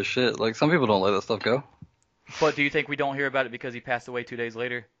aware of his shit. Like, some people don't let that stuff go. But do you think we don't hear about it because he passed away 2 days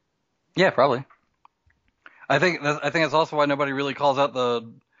later? Yeah, probably. I think that's also why nobody really calls out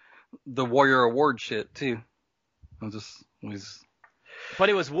the Warrior Award shit too. But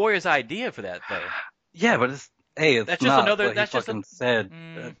it was Warrior's idea for that, though. Yeah, but it's That's just not another. what That's he just fucking said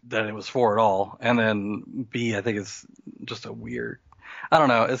that it was for at all. And then B, I think it's just a weird. I don't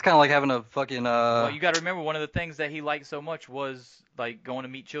know. It's kind of like having a fucking. Well, you got to remember one of the things that he liked so much was like going to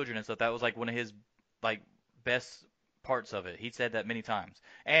meet children and stuff. That was like one of his like best parts of it. He said that many times.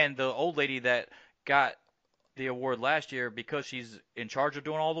 And the old lady that got the award last year, because she's in charge of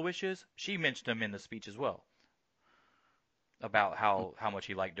doing all the wishes, she mentioned him in the speech as well about how much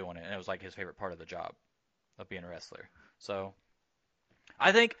he liked doing it, and it was like his favorite part of the job of being a wrestler. So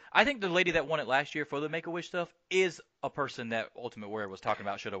I think the lady that won it last year for the Make-A-Wish stuff is a person that Ultimate Warrior was talking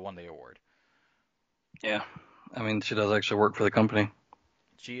about should have won the award. Yeah, I mean, she does actually work for the company.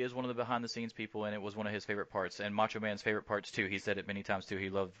 She is one of the behind-the-scenes people, and it was one of his favorite parts, and Macho Man's favorite parts too. He said it many times too.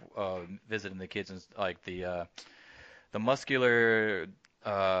 He loved visiting the kids and like the muscular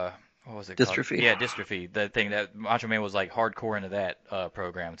what was it Dystrophy. called? Yeah, dystrophy. The thing that Macho Man was like hardcore into that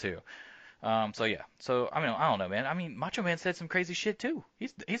program too. So yeah. So I mean, I don't know, man. I mean, Macho Man said some crazy shit too.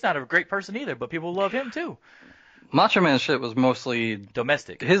 He's not a great person either, but people love him too. Macho Man shit was mostly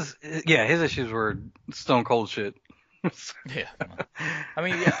Domestic. His issues were stone cold shit. Yeah. I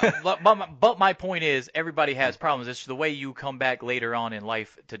mean, yeah, but my point is, everybody has problems. It's the way you come back later on in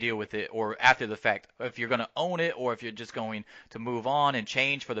life to deal with it, or after the fact. If you're going to own it, or if you're just going to move on and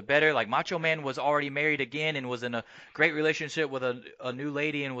change for the better. Like Macho Man was already married again and was in a great relationship with a new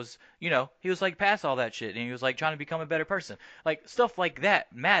lady, and was, he was like past all that shit, and he was like trying to become a better person. Like stuff like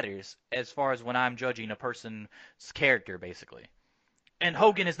that matters as far as when I'm judging a person's character, basically. And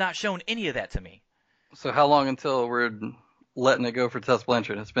Hogan has not shown any of that to me. So how long until we're letting it go for Tessa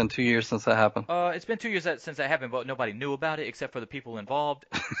Blanchard? It's been 2 years since that happened. It's been 2 years since that happened, but nobody knew about it except for the people involved.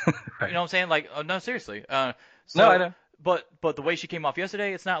 Right. You know what I'm saying? Like, no, seriously. No, I know. But the way she came off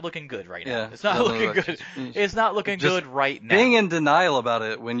yesterday, it's not looking good right now. Yeah, It's not looking good. It's not looking good right now. Being in denial about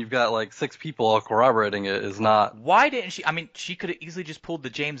it when you've got like 6 people all corroborating it is not. Why didn't she? I mean, she could have easily just pulled the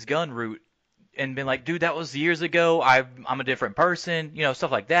James Gunn route and been like, dude, that was years ago. I'm a different person.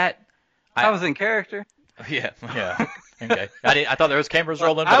 Stuff like that. I was in character. Yeah. Okay. I thought there was cameras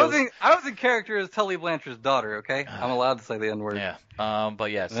rolling. But I was in character as Tully Blanchard's daughter. Okay, I'm allowed to say the N-word. Yeah.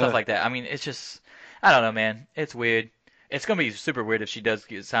 But yeah, stuff like that. I mean, it's just, I don't know, man. It's weird. It's gonna be super weird if she does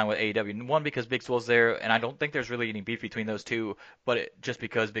get signed with AEW. One, because Big Swole's there, and I don't think there's really any beef between those two. But just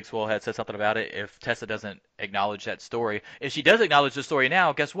because Big Swole had said something about it, if Tessa doesn't acknowledge that story, if she does acknowledge the story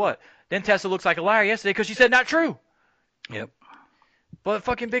now, guess what? Then Tessa looks like a liar yesterday because she said not true. Yep. But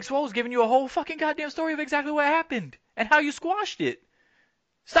fucking Big Swole's giving you a whole fucking goddamn story of exactly what happened and how you squashed it.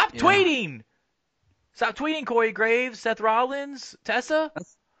 Stop tweeting! Stop tweeting, Corey Graves, Seth Rollins, Tessa.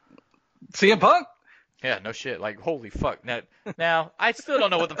 CM Punk? Yeah, no shit. Like, holy fuck. Now, I still don't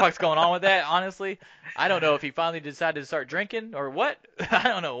know what the fuck's going on with that, honestly. I don't know if he finally decided to start drinking or what. I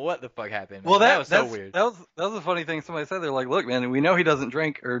don't know what the fuck happened. Well, that was so weird. That was a funny thing somebody said. They're like, look, man, we know he doesn't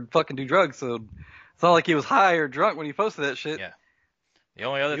drink or fucking do drugs, so it's not like he was high or drunk when he posted that shit. Yeah. The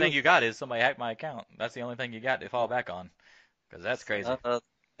only other thing you got is somebody hacked my account. That's the only thing you got to fall back on. Because that's crazy.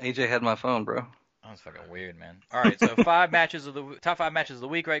 AJ had my phone, bro. That was fucking weird, man. All right, so top 5 matches of the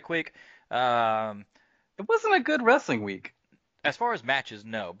week right quick. It wasn't a good wrestling week. As far as matches,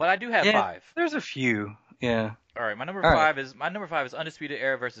 no. But I do have 5. There's a few. Yeah. All right, my number 5 is Undisputed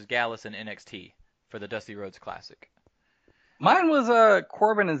Era versus Gallus and NXT for the Dusty Rhodes Classic. Mine was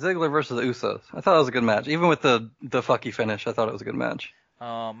Corbin and Ziggler versus the Usos. I thought it was a good match. Even with the fucky finish, I thought it was a good match.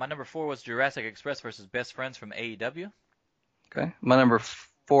 My number 4 was Jurassic Express versus Best Friends from AEW. Okay. My number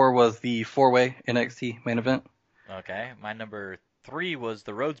 4 was the 4-way NXT main event. Okay. My number 3 was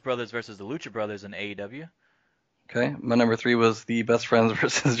the Rhodes Brothers versus the Lucha Brothers in AEW. Okay. My number 3 was the Best Friends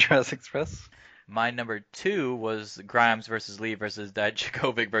versus Jurassic Express. My number 2 was Grimes versus Lee versus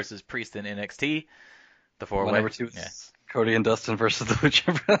Dijakovic versus Priest in NXT. The 4-way. My number 2 was Cody and Dustin versus the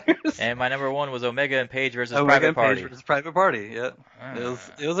Lucha Brothers. And my number 1 was Omega and Page versus Omega Private Party. Page versus Private Party. Yeah.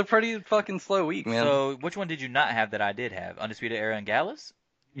 It was a pretty fucking slow week, man. So which one did you not have that I did have? Undisputed Era and Gallus?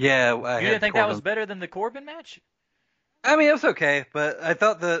 Yeah. You didn't think that was better than the Corbin match? I mean, it was okay, but I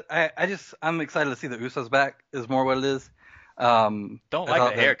thought that I'm excited to see the Usos back. Is more what it is. Don't I like the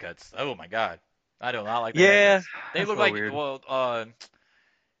thought that, haircuts. Oh my god, I do not like the yeah, haircuts. They that's a look little like weird.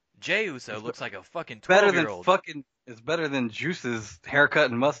 Jay Uso It's looks like a fucking better 12 than year old. fucking. It's better than Juice's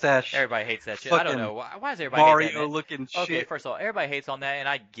haircut and mustache. Everybody hates that shit. I don't Fucking know why does everybody hate that, Mario man. looking Okay, shit. first of all, everybody hates on that, and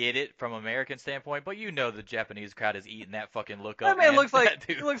I get it from American standpoint, but you know the Japanese crowd is eating that fucking look That up, man man. looks like That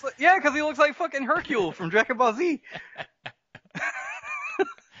dude. yeah, because he looks like fucking Hercule from Dragon Ball Z.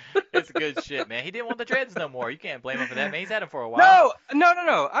 It's good shit, man. He didn't want the dreads no more. You can't blame him for that, man. He's had them for a while. No, no, no,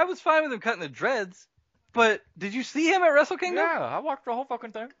 no. I was fine with him cutting the dreads, but did you see him at Wrestle Kingdom? Yeah, I watched the whole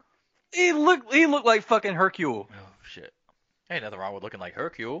fucking thing. He looked like fucking Hercule. Oh shit. Ain't nothing wrong with looking like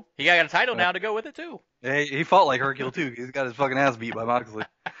Hercule. He got a title now to go with it too. He fought like Hercule too. He's got his fucking ass beat by Moxley.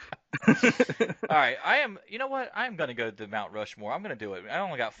 All right, you know what? I'm going to go to Mount Rushmore. I'm going to do it. I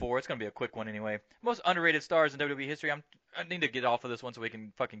only got 4. It's going to be a quick one anyway. Most underrated stars in WWE history. I need to get off of this one so we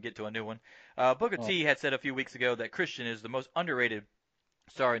can fucking get to a new one. Booker T had said a few weeks ago that Christian is the most underrated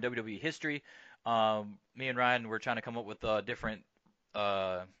star in WWE history. Me and Ryan were trying to come up with different,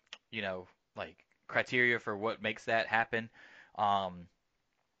 like criteria for what makes that happen.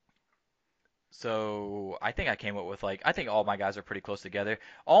 So I think I came up with I think all my guys are pretty close together.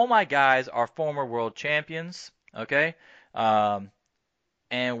 All my guys are former world champions, okay?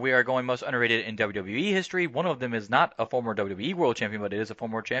 And we are going most underrated in WWE history. One of them is not a former WWE world champion, but it is a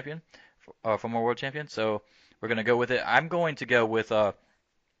former champion, former world champion. So we're gonna go with it. I'm going to go with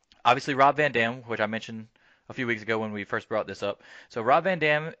obviously Rob Van Dam, which I mentioned a few weeks ago when we first brought this up. So Rob Van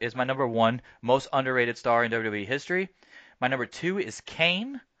Dam is my number 1 most underrated star in WWE history. My number 2 is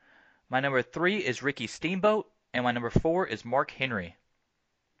Kane. My number 3 is Ricky Steamboat, and my number 4 is Mark Henry.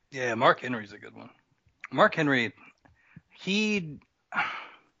 Yeah, Mark Henry's a good one. Mark Henry,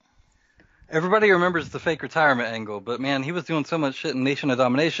 everybody remembers the fake retirement angle, but man, he was doing so much shit in Nation of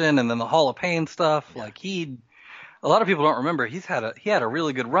Domination and then the Hall of Pain stuff. Yeah. A lot of people don't remember. He had a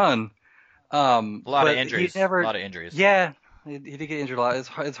really good run. A lot of injuries. A lot of injuries. Yeah, he did get injured a lot.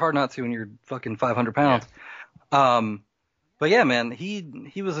 It's hard not to when you're fucking 500 pounds. Yeah. But yeah, man,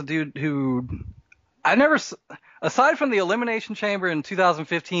 he was a dude who aside from the Elimination Chamber in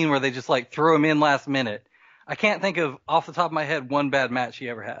 2015 where they just threw him in last minute, I can't think of off the top of my head one bad match he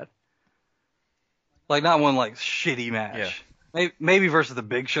ever had. Not one shitty match. Yeah. Maybe versus the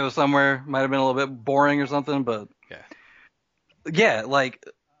Big Show somewhere might have been a little bit boring or something, but yeah,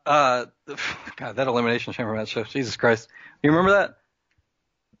 God, that Elimination Chamber match, Jesus Christ, you remember that?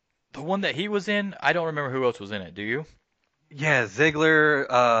 The one that he was in, I don't remember who else was in it. Do you? Yeah,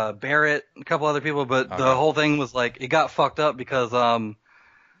 Ziggler, Barrett, a couple other people, but the whole thing was it got fucked up because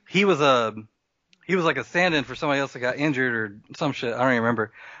he was like a stand-in for somebody else that got injured or some shit. I don't even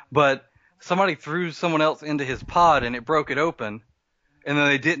remember, but somebody threw someone else into his pod and it broke it open, and then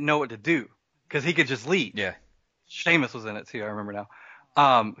they didn't know what to do because he could just leave. Yeah, Sheamus was in it too. I remember now,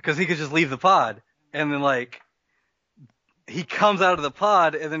 because he could just leave the pod, and then he comes out of the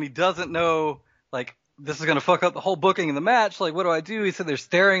pod and then he doesn't know this is going to fuck up the whole booking of the match. What do I do? He said they're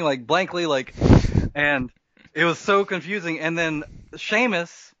staring blankly, and it was so confusing. And then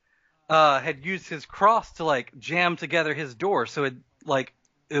Sheamus had used his cross to jam together his door. So it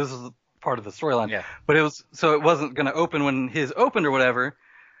was part of the storyline. Yeah. But it wasn't going to open when his opened or whatever.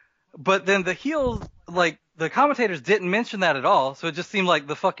 But then the heels, the commentators didn't mention that at all. So it just seemed like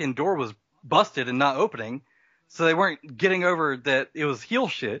the fucking door was busted and not opening. So they weren't getting over that it was heel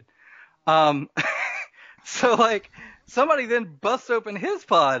shit. So somebody then busts open his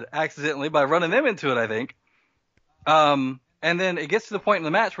pod accidentally by running them into it, I think. And then it gets to the point in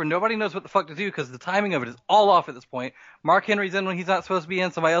the match where nobody knows what the fuck to do because the timing of it is all off at this point. Mark Henry's in when he's not supposed to be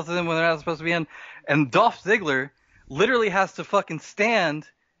in. Somebody else is in when they're not supposed to be in. And Dolph Ziggler literally has to fucking stand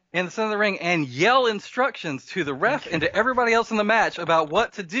in the center of the ring and yell instructions to the ref and to everybody else in the match about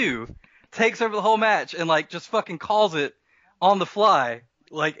what to do. Takes over the whole match and just fucking calls it on the fly.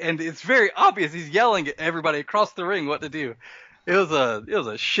 And it's very obvious he's yelling at everybody across the ring what to do. It was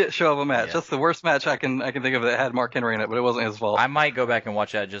a shit show of a match. Yeah. That's the worst match I can think of that had Mark Henry in it, but it wasn't his fault. I might go back and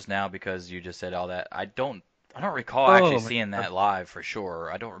watch that just now because you just said all that. I don't recall actually seeing that live for sure.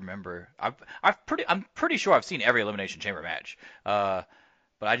 I don't remember. I'm pretty sure I've seen every Elimination Chamber match. But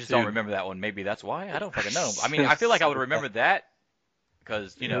I just don't remember that one. Maybe that's why. I don't fucking know. I mean, I feel like I would remember that.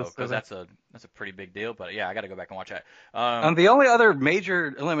 Because that's a pretty big deal, but yeah, I got to go back and watch that. And the only other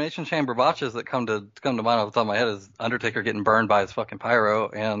major Elimination Chamber botches that come to mind off the top of my head is Undertaker getting burned by his fucking pyro,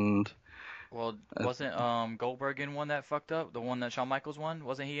 and wasn't Goldberg in one that fucked up? The one that Shawn Michaels won?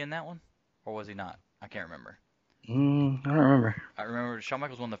 Wasn't he in that one, or was he not? I can't remember. I don't remember. I remember Shawn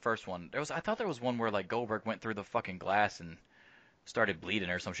Michaels won the first one. I thought there was one where like Goldberg went through the fucking glass and started bleeding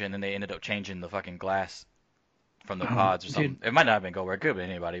or some shit, and then they ended up changing the fucking glass from the pods or something. Dude, It might not have been Goldberg, it could have been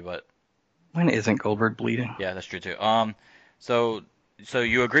anybody, but when isn't Goldberg bleeding? yeah, that's true too. So so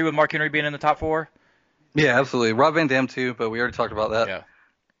you agree with Mark Henry being in the top four? Yeah, absolutely. Rob Van Dam too, but we already talked about that. Yeah.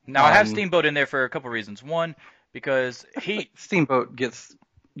 Now I have Steamboat in there for a couple reasons. One, because Steamboat gets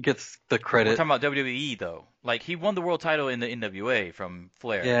the we're credit. talking about WWE though. Like he won the world title in the NWA from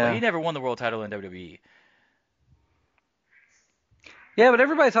Flair, Yeah. but he never won the world title in WWE. Yeah, but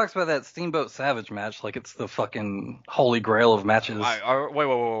everybody talks about that Steamboat Savage match like it's the fucking holy grail of matches. Wait,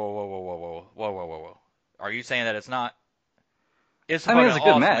 whoa. Are you saying that it's not? It's I mean, it's a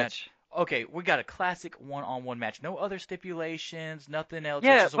fucking good awesome match. Okay, we got a classic one-on-one match. No other stipulations, nothing else. It's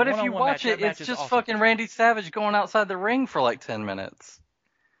Yeah, just a but if you one-on-one watch match. it, That match it's is just awesome. fucking Randy Savage going outside the ring for like 10 minutes.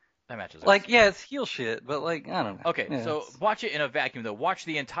 That match is Like, awesome. yeah, it's heel shit, but like, I don't know. Okay, Yeah, so it's- watch it in a vacuum though. Watch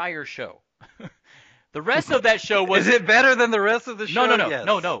the entire show. The rest of that show was Is it better than the rest of the show? no. Yes.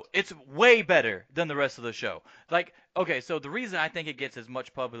 No. It's way better than the rest of the show. Like, okay, so the reason I think it gets as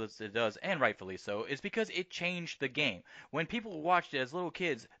much publicity as it does, and rightfully so, is because it changed the game. When people watched it as little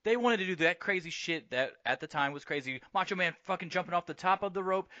kids, they wanted to do that crazy shit that at the time was crazy. Macho Man fucking jumping off the top of the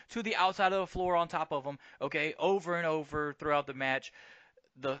rope to the outside of the floor on top of them, okay, over and over throughout the match.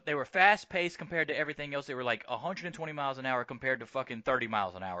 They were fast paced compared to everything else. They were like 120 miles an hour compared to fucking 30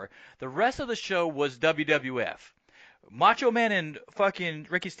 miles an hour. The rest of the show was WWF. Macho Man and fucking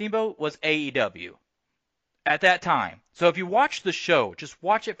Ricky Steamboat was AEW at that time. So if you watch the show, just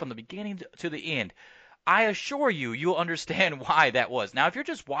watch it from the beginning to the end. I assure you, you'll understand why that was. Now, if you're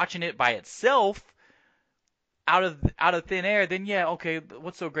just watching it by itself, out of thin air, then yeah, okay,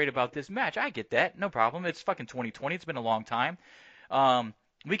 what's so great about this match? I get that, no problem. It's fucking 2020. It's been a long time.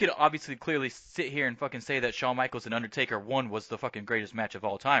 We could obviously clearly sit here and fucking say that Shawn Michaels and Undertaker 1 was the fucking greatest match of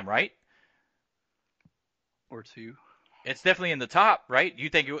all time, right? Or two. It's definitely in the top, right? You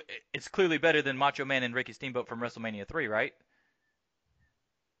think it's clearly better than Macho Man and Ricky Steamboat from WrestleMania 3, right?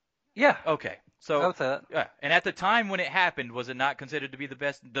 Yeah. Okay. I So would say that. yeah, and at the time when it happened, was it not considered to be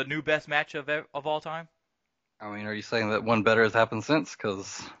the new best match of all time? I mean, are you saying that one better has happened since?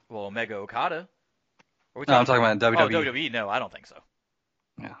 Because Well, Omega Okada. Are we no, I'm talking- talking about WWE. Oh, WWE? No, I don't think so.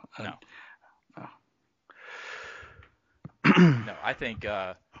 Yeah. No. Oh. No, I think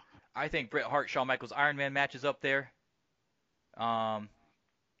Bret Hart, Shawn Michaels, Iron Man match is up there. But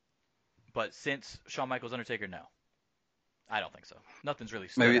since Shawn Michaels, Undertaker, no, I don't think so. Nothing's really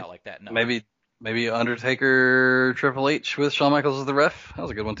stood out like that. No. Maybe Undertaker Triple H with Shawn Michaels as the ref. That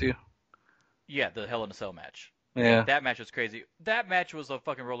was a good one too. Yeah, the Hell in a Cell match. Yeah. That match was crazy. That match was a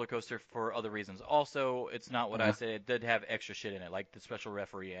fucking roller coaster for other reasons. Also, it's not what I said. It did have extra shit in it, like the special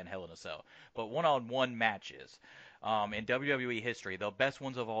referee and Hell in a Cell. But one-on-one matches in WWE history, the best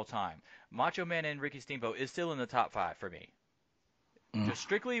ones of all time, Macho Man and Ricky Steamboat is still in the top 5 for me. Just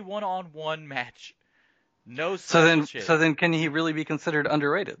strictly one-on-one match. No special shit. So then, can he really be considered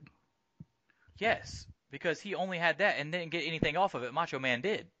underrated? Yes, because he only had that and didn't get anything off of it. Macho Man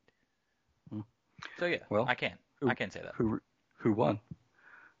did. So yeah, Well, I can say that. Who won?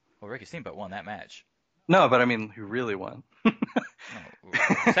 Well, Ricky Steamboat won that match. No, but I mean, who really won? No,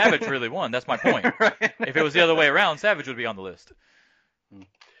 Savage really won. That's my point. Right. If it was the other way around, Savage would be on the list.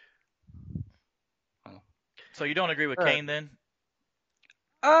 So you don't agree with Kane then?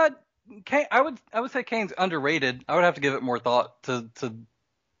 Kane, I would say Kane's underrated. I would have to give it more thought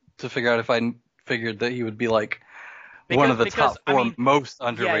to figure out if I figured that he would be like one of the top 4 most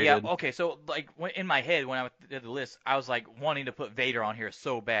underrated. Yeah. Okay, so like in my head when I did the list, I was like wanting to put Vader on here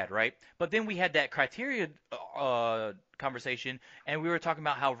so bad, right? But then we had that criteria conversation, and we were talking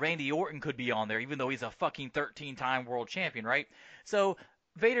about how Randy Orton could be on there, even though he's a fucking 13-time world champion, right? So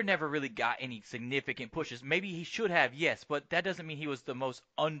Vader never really got any significant pushes. Maybe he should have, yes, but that doesn't mean he was the most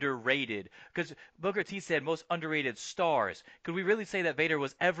underrated. Because Booker T said most underrated stars. Could we really say that Vader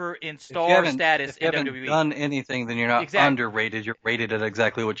was ever in star status in WWE? If you haven't done anything, then you're not underrated. You're rated at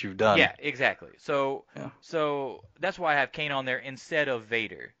exactly what you've done. Yeah, exactly. So that's why I have Kane on there instead of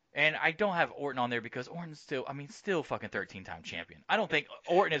Vader. And I don't have Orton on there because Orton's still fucking 13-time champion. I don't think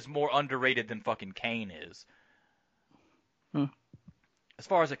Orton is more underrated than fucking Kane is. As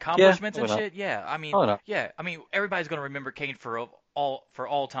far as accomplishments and shit, yeah. I mean, everybody's gonna remember Kane for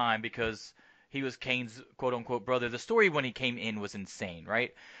all time because he was Kane's quote unquote brother. The story when he came in was insane,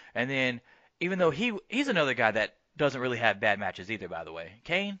 right? And then even though he's another guy that doesn't really have bad matches either, by the way.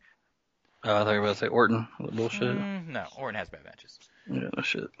 Kane? I thought you were about to say Orton. What bullshit. No, Orton has bad matches. Yeah, no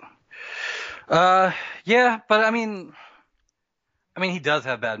shit. Yeah, but I mean he does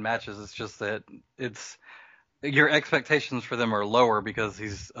have bad matches. It's just that your expectations for them are lower because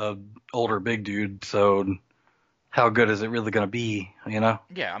he's a older big dude. So how good is it really going to be? You know?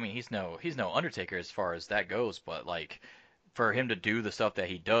 Yeah, I mean he's no Undertaker as far as that goes, but like for him to do the stuff that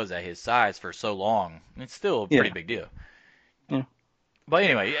he does at his size for so long, it's still a pretty Yeah. big deal. Yeah. But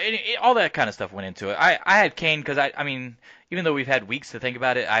anyway, all that kind of stuff went into it. I had Kane because I mean, even though we've had weeks to think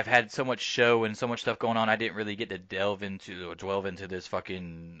about it, I've had so much show and so much stuff going on. I didn't really get to delve into or dwell into this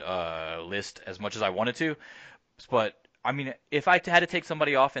fucking list as much as I wanted to. But I mean, if I had to take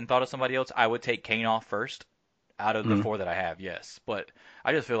somebody off and thought of somebody else, I would take Kane off first out of the Mm. four that I have. Yes, but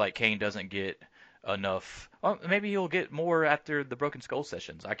I just feel like Kane doesn't get enough. Well, maybe he'll get more after the Broken Skull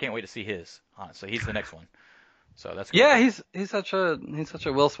sessions. I can't wait to see his. Honestly, he's the next one. So that's gonna Yeah, be he's such a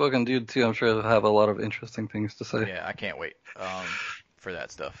well-spoken dude too. I'm sure he'll have a lot of interesting things to say. Yeah, I can't wait for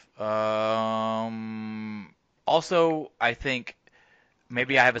that stuff. Also, I think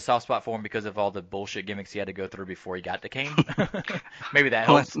maybe I have a soft spot for him because of all the bullshit gimmicks he had to go through before he got to Kane. Maybe that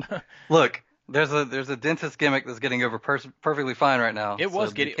helps. Look, there's a dentist gimmick that's getting over perfectly fine right now. It was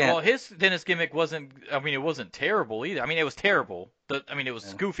so getting well. His dentist gimmick wasn't. I mean, it wasn't terrible either. I mean, it was terrible. I mean, it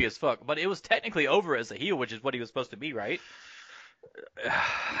was goofy as fuck. But it was technically over as a heel, which is what he was supposed to be, right?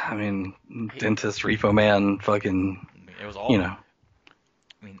 I mean, dentist, repo man, fucking, It was all. you know.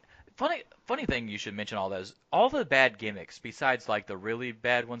 I mean, funny thing you should mention all those. All the bad gimmicks, besides like the really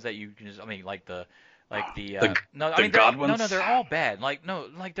bad ones that you can just. I mean, like the. No, I the mean God no, ones? they're all bad. Like no,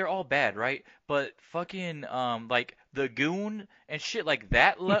 like they're all bad, right? But fucking like the goon and shit like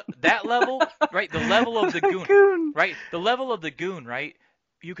that level, right? The level of the goon, right? The level of the goon, right?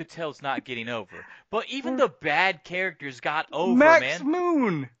 You could tell it's not getting over. But even the bad characters got over, Max man.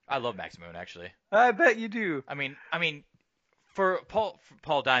 Moon. I love Max Moon actually. I bet you do. I mean, for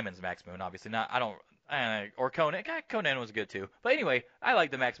Paul Diamond's Max Moon, obviously not. I don't. Or Conan. Conan was good too. But anyway, I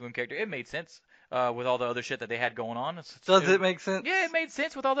like the Max Moon character. It made sense with all the other shit that they had going on. Does it make sense? Yeah, it made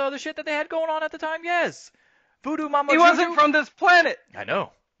sense with all the other shit that they had going on at the time. Yes. Voodoo Mama He Juju. wasn't from this planet. I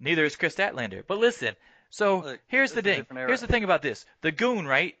know. Neither is Chris Statlander. But listen. So Look, here's the it's a thing. different era. Here's the thing about this. The goon,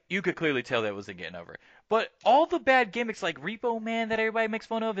 right? You could clearly tell that wasn't getting over. But all the bad gimmicks like Repo Man that everybody makes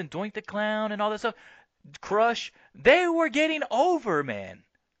fun of and Doink the Clown and all that stuff, Crush, they were getting over, man.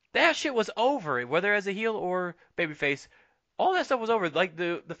 That shit was over, whether as a heel or babyface. All that stuff was over. Like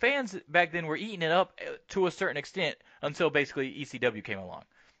the fans back then were eating it up to a certain extent until basically ECW came along.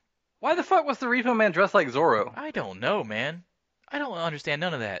 Why the fuck was the Repo Man dressed like Zorro? I don't know, man. I don't understand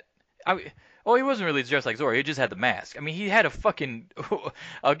none of that. Well, he wasn't really dressed like Zorro. He just had the mask. I mean, he had a fucking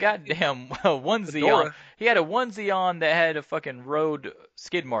a goddamn onesie Fedora. on. He had a onesie on that had a fucking road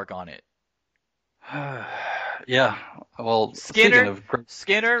skid mark on it. Yeah. Well, Skinner. speaking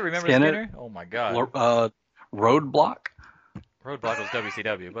Skinner, remember Skinner? Skinner? Oh my God. of Roadblock. Roadblock was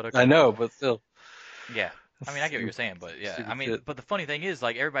WCW, but okay. I know, but still. Yeah. I mean, I get what you're saying, but yeah. Stupid I mean, shit. but the funny thing is,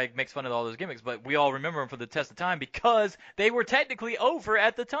 like, everybody makes fun of all those gimmicks, but we all remember them for the test of time because they were technically over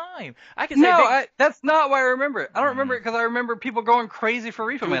at the time. I can say No, that's not why I remember it. I don't remember it because I remember people going crazy for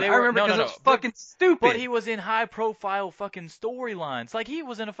Repo Dude, Man. they I were- remember no, because no, it was no. fucking stupid. But he was in high-profile fucking storylines. Like, he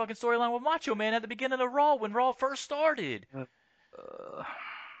was in a fucking storyline with Macho Man at the beginning of Raw when Raw first started.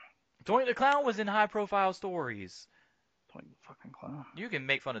 Doink the Clown was in high-profile stories. Fucking clown. You can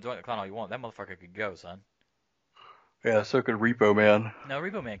make fun of Doink the Clown all you want. That motherfucker could go, son. Yeah, so could Repo Man. No,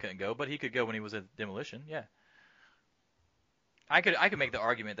 Repo Man couldn't go, but he could go when he was at Demolition. Yeah. I could make the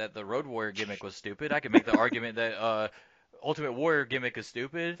argument that the Road Warrior gimmick was stupid. I could make the argument that Ultimate Warrior gimmick is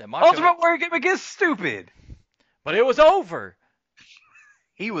stupid. That Macho Ultimate Warrior gimmick is stupid. But it was over.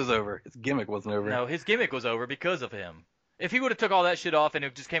 He was over. His gimmick wasn't over. No, his gimmick was over because of him. If he would have took all that shit off and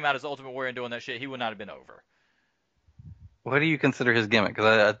it just came out as Ultimate Warrior and doing that shit, he would not have been over. What do you consider his gimmick?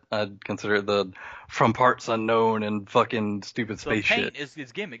 Because I'd consider it the from parts unknown and fucking stupid The space paint shit. is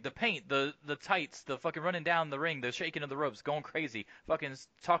his gimmick. The paint, the tights, the fucking running down the ring, the shaking of the ropes, going crazy, fucking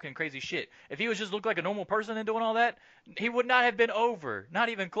talking crazy shit. If he was just looked like a normal person and doing all that, he would not have been over. Not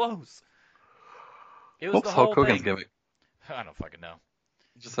even close. It was What's the whole Hulk Hogan's thing. gimmick? I don't fucking know.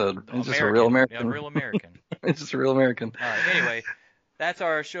 He's just a real American. Yeah, real American. He's just a real American. All right. Anyway, that's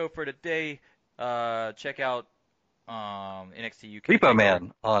our show for today. Check out NXT UK. Repo Takeover.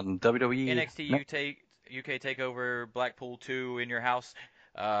 Man on WWE. NXT UK Takeover Blackpool 2 in your house.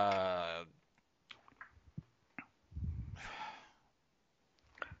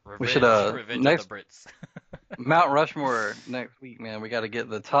 We should, Revenge next- of the Brits. Mount Rushmore next week, man. We got to get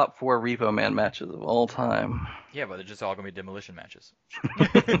the top 4 Repo Man matches of all time. Yeah, but they're just all gonna be demolition matches.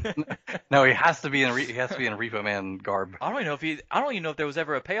 No, he has to be in Repo Man garb. I don't even know if there was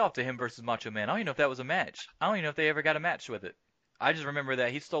ever a payoff to him versus Macho Man. I don't even know if that was a match. I don't even know if they ever got a match with it. I just remember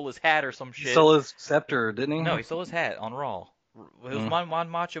that he stole his hat or some He shit. stole his scepter, didn't he? No, he stole his hat on Raw. It was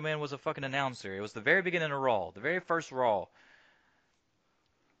Macho Man was a fucking announcer. It was the very beginning of Raw, the very first Raw.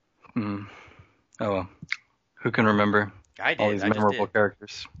 Oh well. Who can remember I all did. these I just memorable did.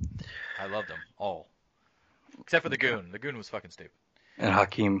 characters? I loved them all, except for the Goon. The Goon was fucking stupid. And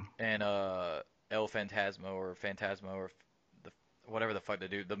Hakeem. And El Phantasmo or the whatever the fuck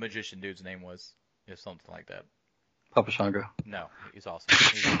the magician dude's name was, something like that. Papa Shango. No, he's awesome.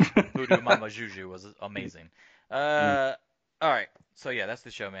 Voodoo Mama Juju was amazing. All right, so yeah, that's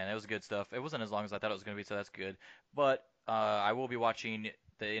the show, man. It was good stuff. It wasn't as long as I thought it was gonna be, so that's good. But I will be watching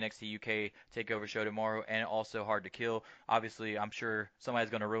the NXT UK Takeover show tomorrow, and also Hard to Kill. Obviously, I'm sure somebody's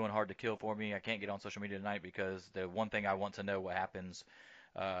gonna ruin Hard to Kill for me. I can't get on social media tonight because the one thing I want to know what happens.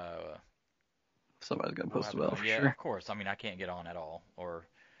 Somebody's gonna post about it for yeah, sure. of course. I mean, I can't get on at all, or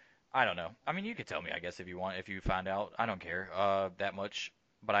I don't know. I mean, you could tell me, I guess, if you want. If you find out, I don't care that much.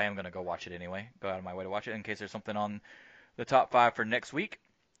 But I am gonna go watch it anyway. Go out of my way to watch it in case there's something on the top 5 for next week.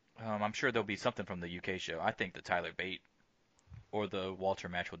 I'm sure there'll be something from the UK show. I think the Tyler Bate or the Walter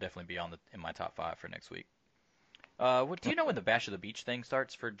match will definitely be in my top 5 for next week. Do you know when the Bash of the Beach thing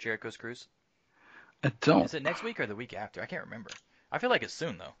starts for Jericho's Cruise? I don't. Is it next week or the week after? I can't remember. I feel like it's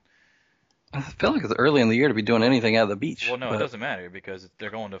soon though. I feel like it's early in the year to be doing anything at the beach. Well, no, it doesn't matter because they're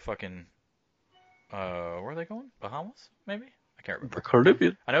going to fucking. Where are they going? Bahamas, maybe? I can't remember. The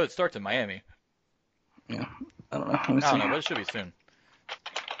Caribbean. I know it starts in Miami. Yeah, I don't know. Let me I don't see. know, but it should be soon.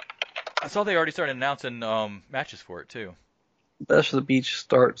 I saw they already started announcing matches for it too. Bash of the Beach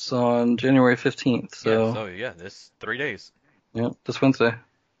starts on January 15th. Yeah, this 3 days. Yeah, this Wednesday.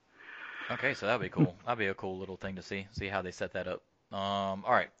 Okay, so that'll be cool. That'll be a cool little thing to see how they set that up. All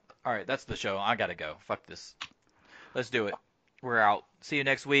right, that's the show. I gotta go. Fuck this. Let's do it. We're out. See you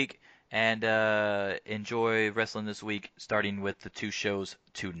next week, and enjoy wrestling this week, starting with the 2 shows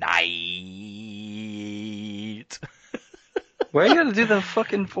tonight. Why you gotta do the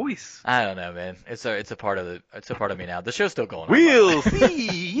fucking voice? I don't know, man. It's a part of me now. The show's still going on. We'll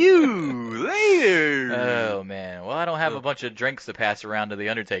see you later. Oh man. Well, I don't have a bunch of drinks to pass around to the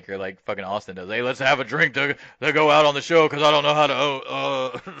Undertaker like fucking Austin does. Hey, let's have a drink to go out on the show because I don't know how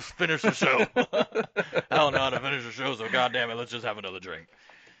to finish the show. I don't know how to finish the show, so goddamn it, let's just have another drink.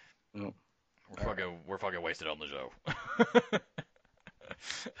 Nope. We're fucking wasted on the show. All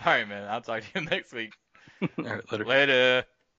right, man. I'll talk to you next week. All right, later. Later.